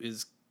what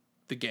is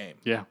the game.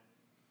 yeah,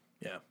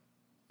 Yeah.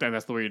 then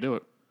that's the way you do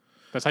it.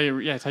 That's how you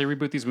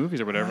reboot these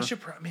movies or whatever.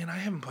 I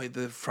haven't played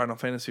the Final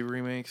Fantasy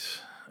remakes.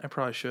 I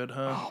probably should,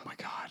 huh? Oh my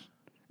god,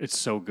 it's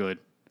so good.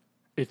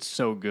 It's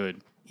so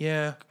good.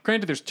 Yeah.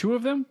 Granted, there's 2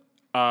 of them.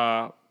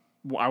 I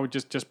would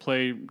just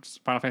play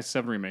Final Fantasy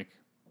 7 remake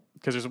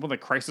because there's one like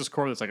Crisis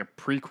Core that's like a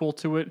prequel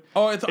to it.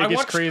 Oh, It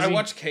gets crazy. I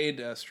watched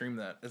Cade stream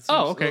that.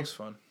 Okay. It looks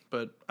fun,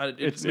 but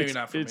it's maybe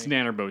not for it's me.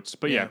 nannerboats,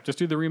 but yeah, Yeah. just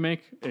do the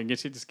remake and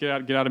get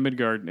out of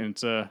Midgard, and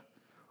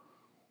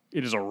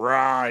it is a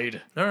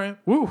ride. All right.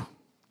 Woo!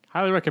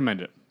 Highly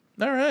recommend it.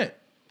 All right.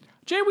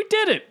 Jay, we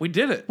did it. We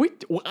did it.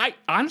 I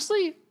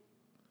honestly,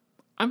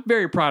 I'm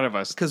very proud of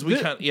us Because we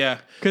can't, yeah.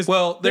 Because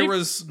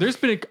there's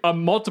been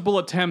multiple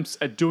attempts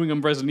at doing a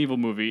Resident Evil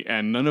movie,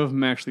 and none of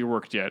them actually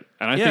worked yet.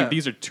 And I Yeah. think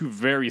these are 2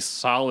 very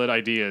solid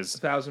ideas.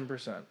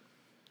 1,000%.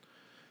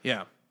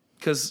 Yeah.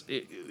 Because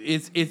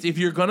if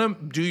you're going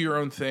to do your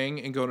own thing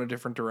and go in a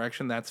different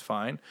direction, that's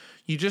fine.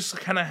 You just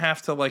kind of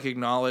have to like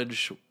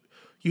acknowledge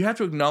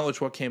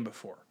what came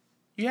before.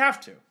 You have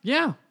to.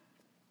 Yeah,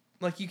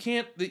 Like you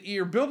can't,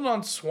 you're building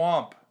on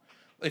swamp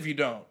if you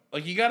don't.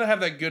 Like you got to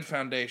have that good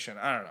foundation.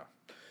 I don't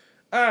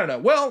know.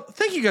 Well,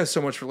 thank you guys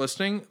so much for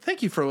listening.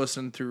 Thank you for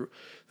listening through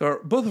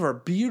both of our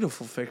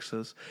beautiful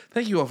fixes.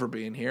 Thank you all for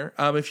being here.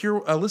 If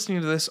you're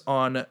listening to this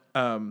on,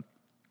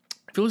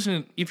 if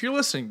you're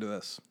listening to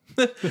this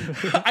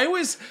I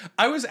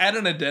was at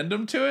an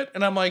addendum to it,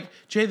 and I'm like,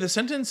 Jay, the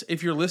sentence,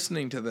 if you're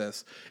listening to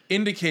this,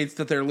 indicates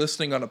that they're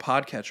listening on a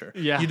podcatcher.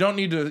 Yeah. You don't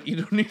need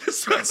to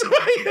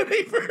specify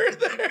any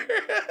further.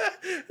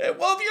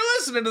 Well, if you're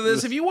listening to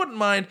this, if you wouldn't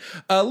mind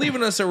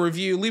leaving us a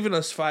review, leaving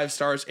us 5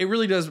 stars, it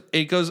really does.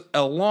 It goes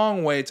a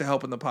long way to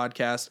helping the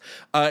podcast.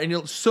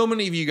 And so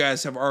many of you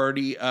guys have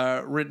already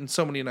written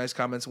so many nice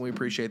comments, and we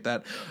appreciate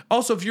that.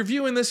 Also, if you're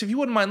viewing this, if you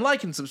wouldn't mind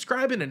liking,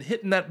 subscribing, and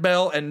hitting that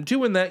bell, and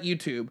doing that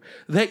YouTube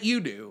that you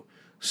do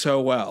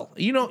so well.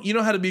 You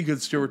know how to be a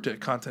good steward to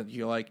content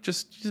you like.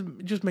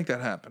 Just make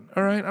that happen.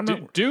 All right?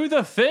 Do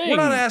the thing. We're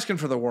not asking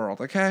for the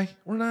world, okay?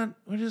 We're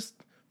just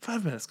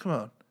 5 minutes. Come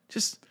on.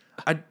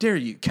 I dare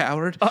you,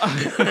 coward.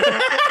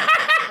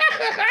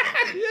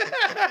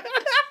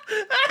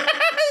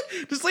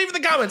 Just leave in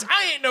the comments.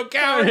 I ain't no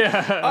coward.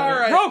 Yeah. All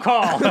right. Roll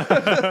call.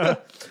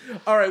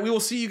 All right. We will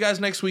see you guys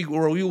next week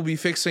where we will be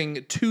fixing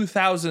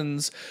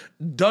 2000s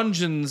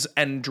Dungeons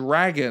and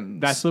Dragons.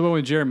 That's the one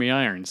with Jeremy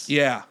Irons.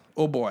 Yeah.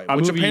 Oh boy.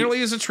 Which movie-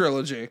 apparently is a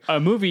trilogy. A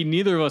movie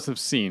neither of us have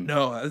seen.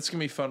 No, it's going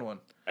to be a fun one.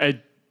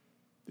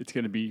 It's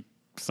going to be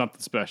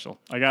something special.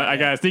 I got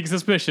a sneaking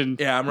suspicion.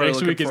 Yeah, I'm really Next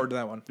looking week forward to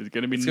that one. It's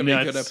going to be It's nuts. going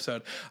to be a good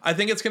episode. I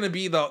think it's going to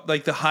be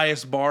the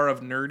highest bar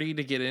of nerdy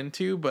to get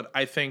into, but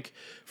I think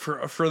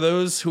for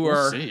those who We'll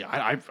are see.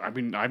 I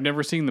mean, I've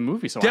never seen the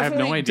movie, so I have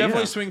no idea.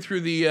 definitely swing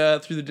through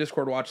the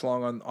Discord watch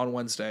along on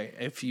Wednesday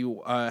if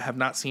you have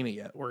not seen it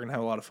yet. We're going to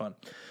have a lot of fun.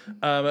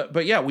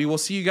 But yeah, we will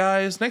see you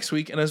guys next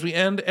week. And as we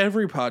end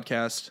every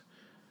podcast,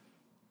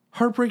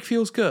 heartbreak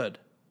feels good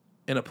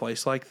in a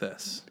place like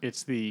this.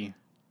 It's the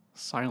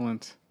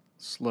silent,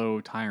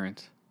 slow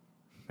tyrant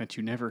that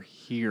you never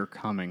hear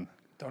coming.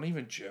 Don't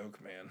even joke,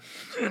 man.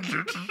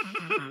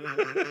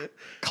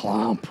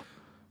 Clomp.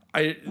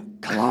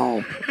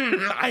 Clomp.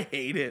 I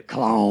hate it.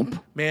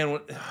 Clomp. Man,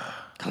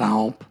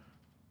 Clomp.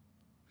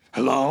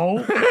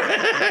 Hello?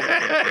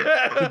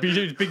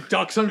 big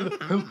ducks under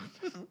the...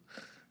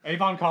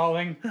 Avon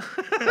calling.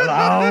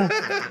 Hello?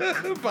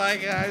 bye,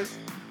 guys.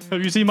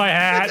 Have you seen my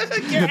hat?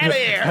 Get out of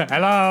here.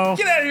 Hello?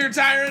 Get out of here,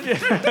 tyrant.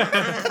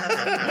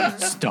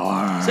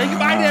 Stars. Say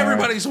goodbye to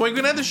everybody so we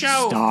can end the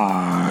show.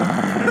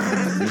 Stars.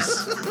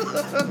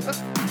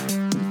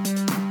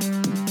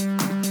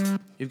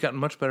 You've gotten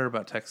much better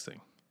about texting,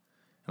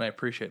 and I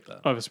appreciate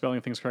that. Of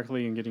spelling things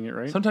correctly and getting it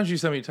right? Sometimes you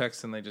send me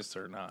texts and they just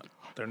are not.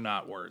 They're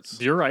not words.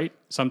 You're right.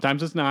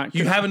 Sometimes it's not.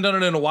 You haven't done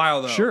it in a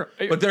while, though. Sure.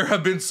 But there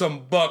have been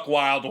some buck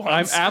wild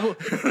ones.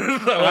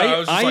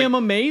 I am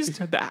amazed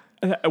that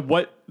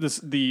what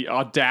the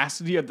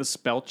audacity of the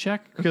spell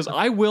check, because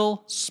I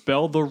will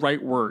spell the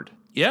right word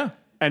Yeah.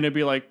 and it'd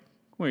be like,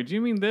 wait, do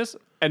you mean this?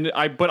 And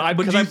But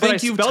do you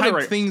think you've spelled it typed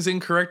right. things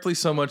incorrectly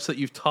so much that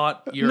you've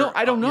taught your No,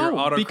 I don't your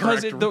know,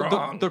 because autocorrect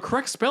wrong? the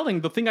correct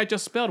spelling, the thing I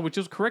just spelled, which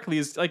is correctly,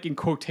 is like in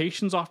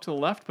quotations off to the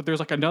left, but there's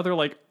like another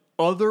like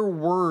other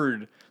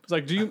word. It's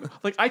like, do you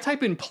like I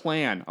type in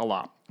plan a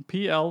lot,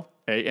 PLAN,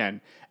 and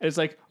it's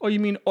like, oh,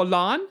 you mean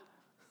Olan?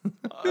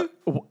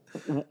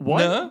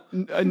 What?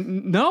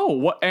 No.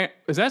 What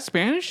is that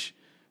Spanish?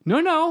 No.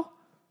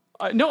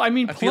 No, I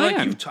mean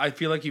plan. I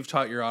feel like you've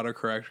taught your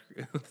autocorrect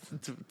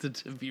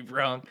to be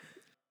wrong.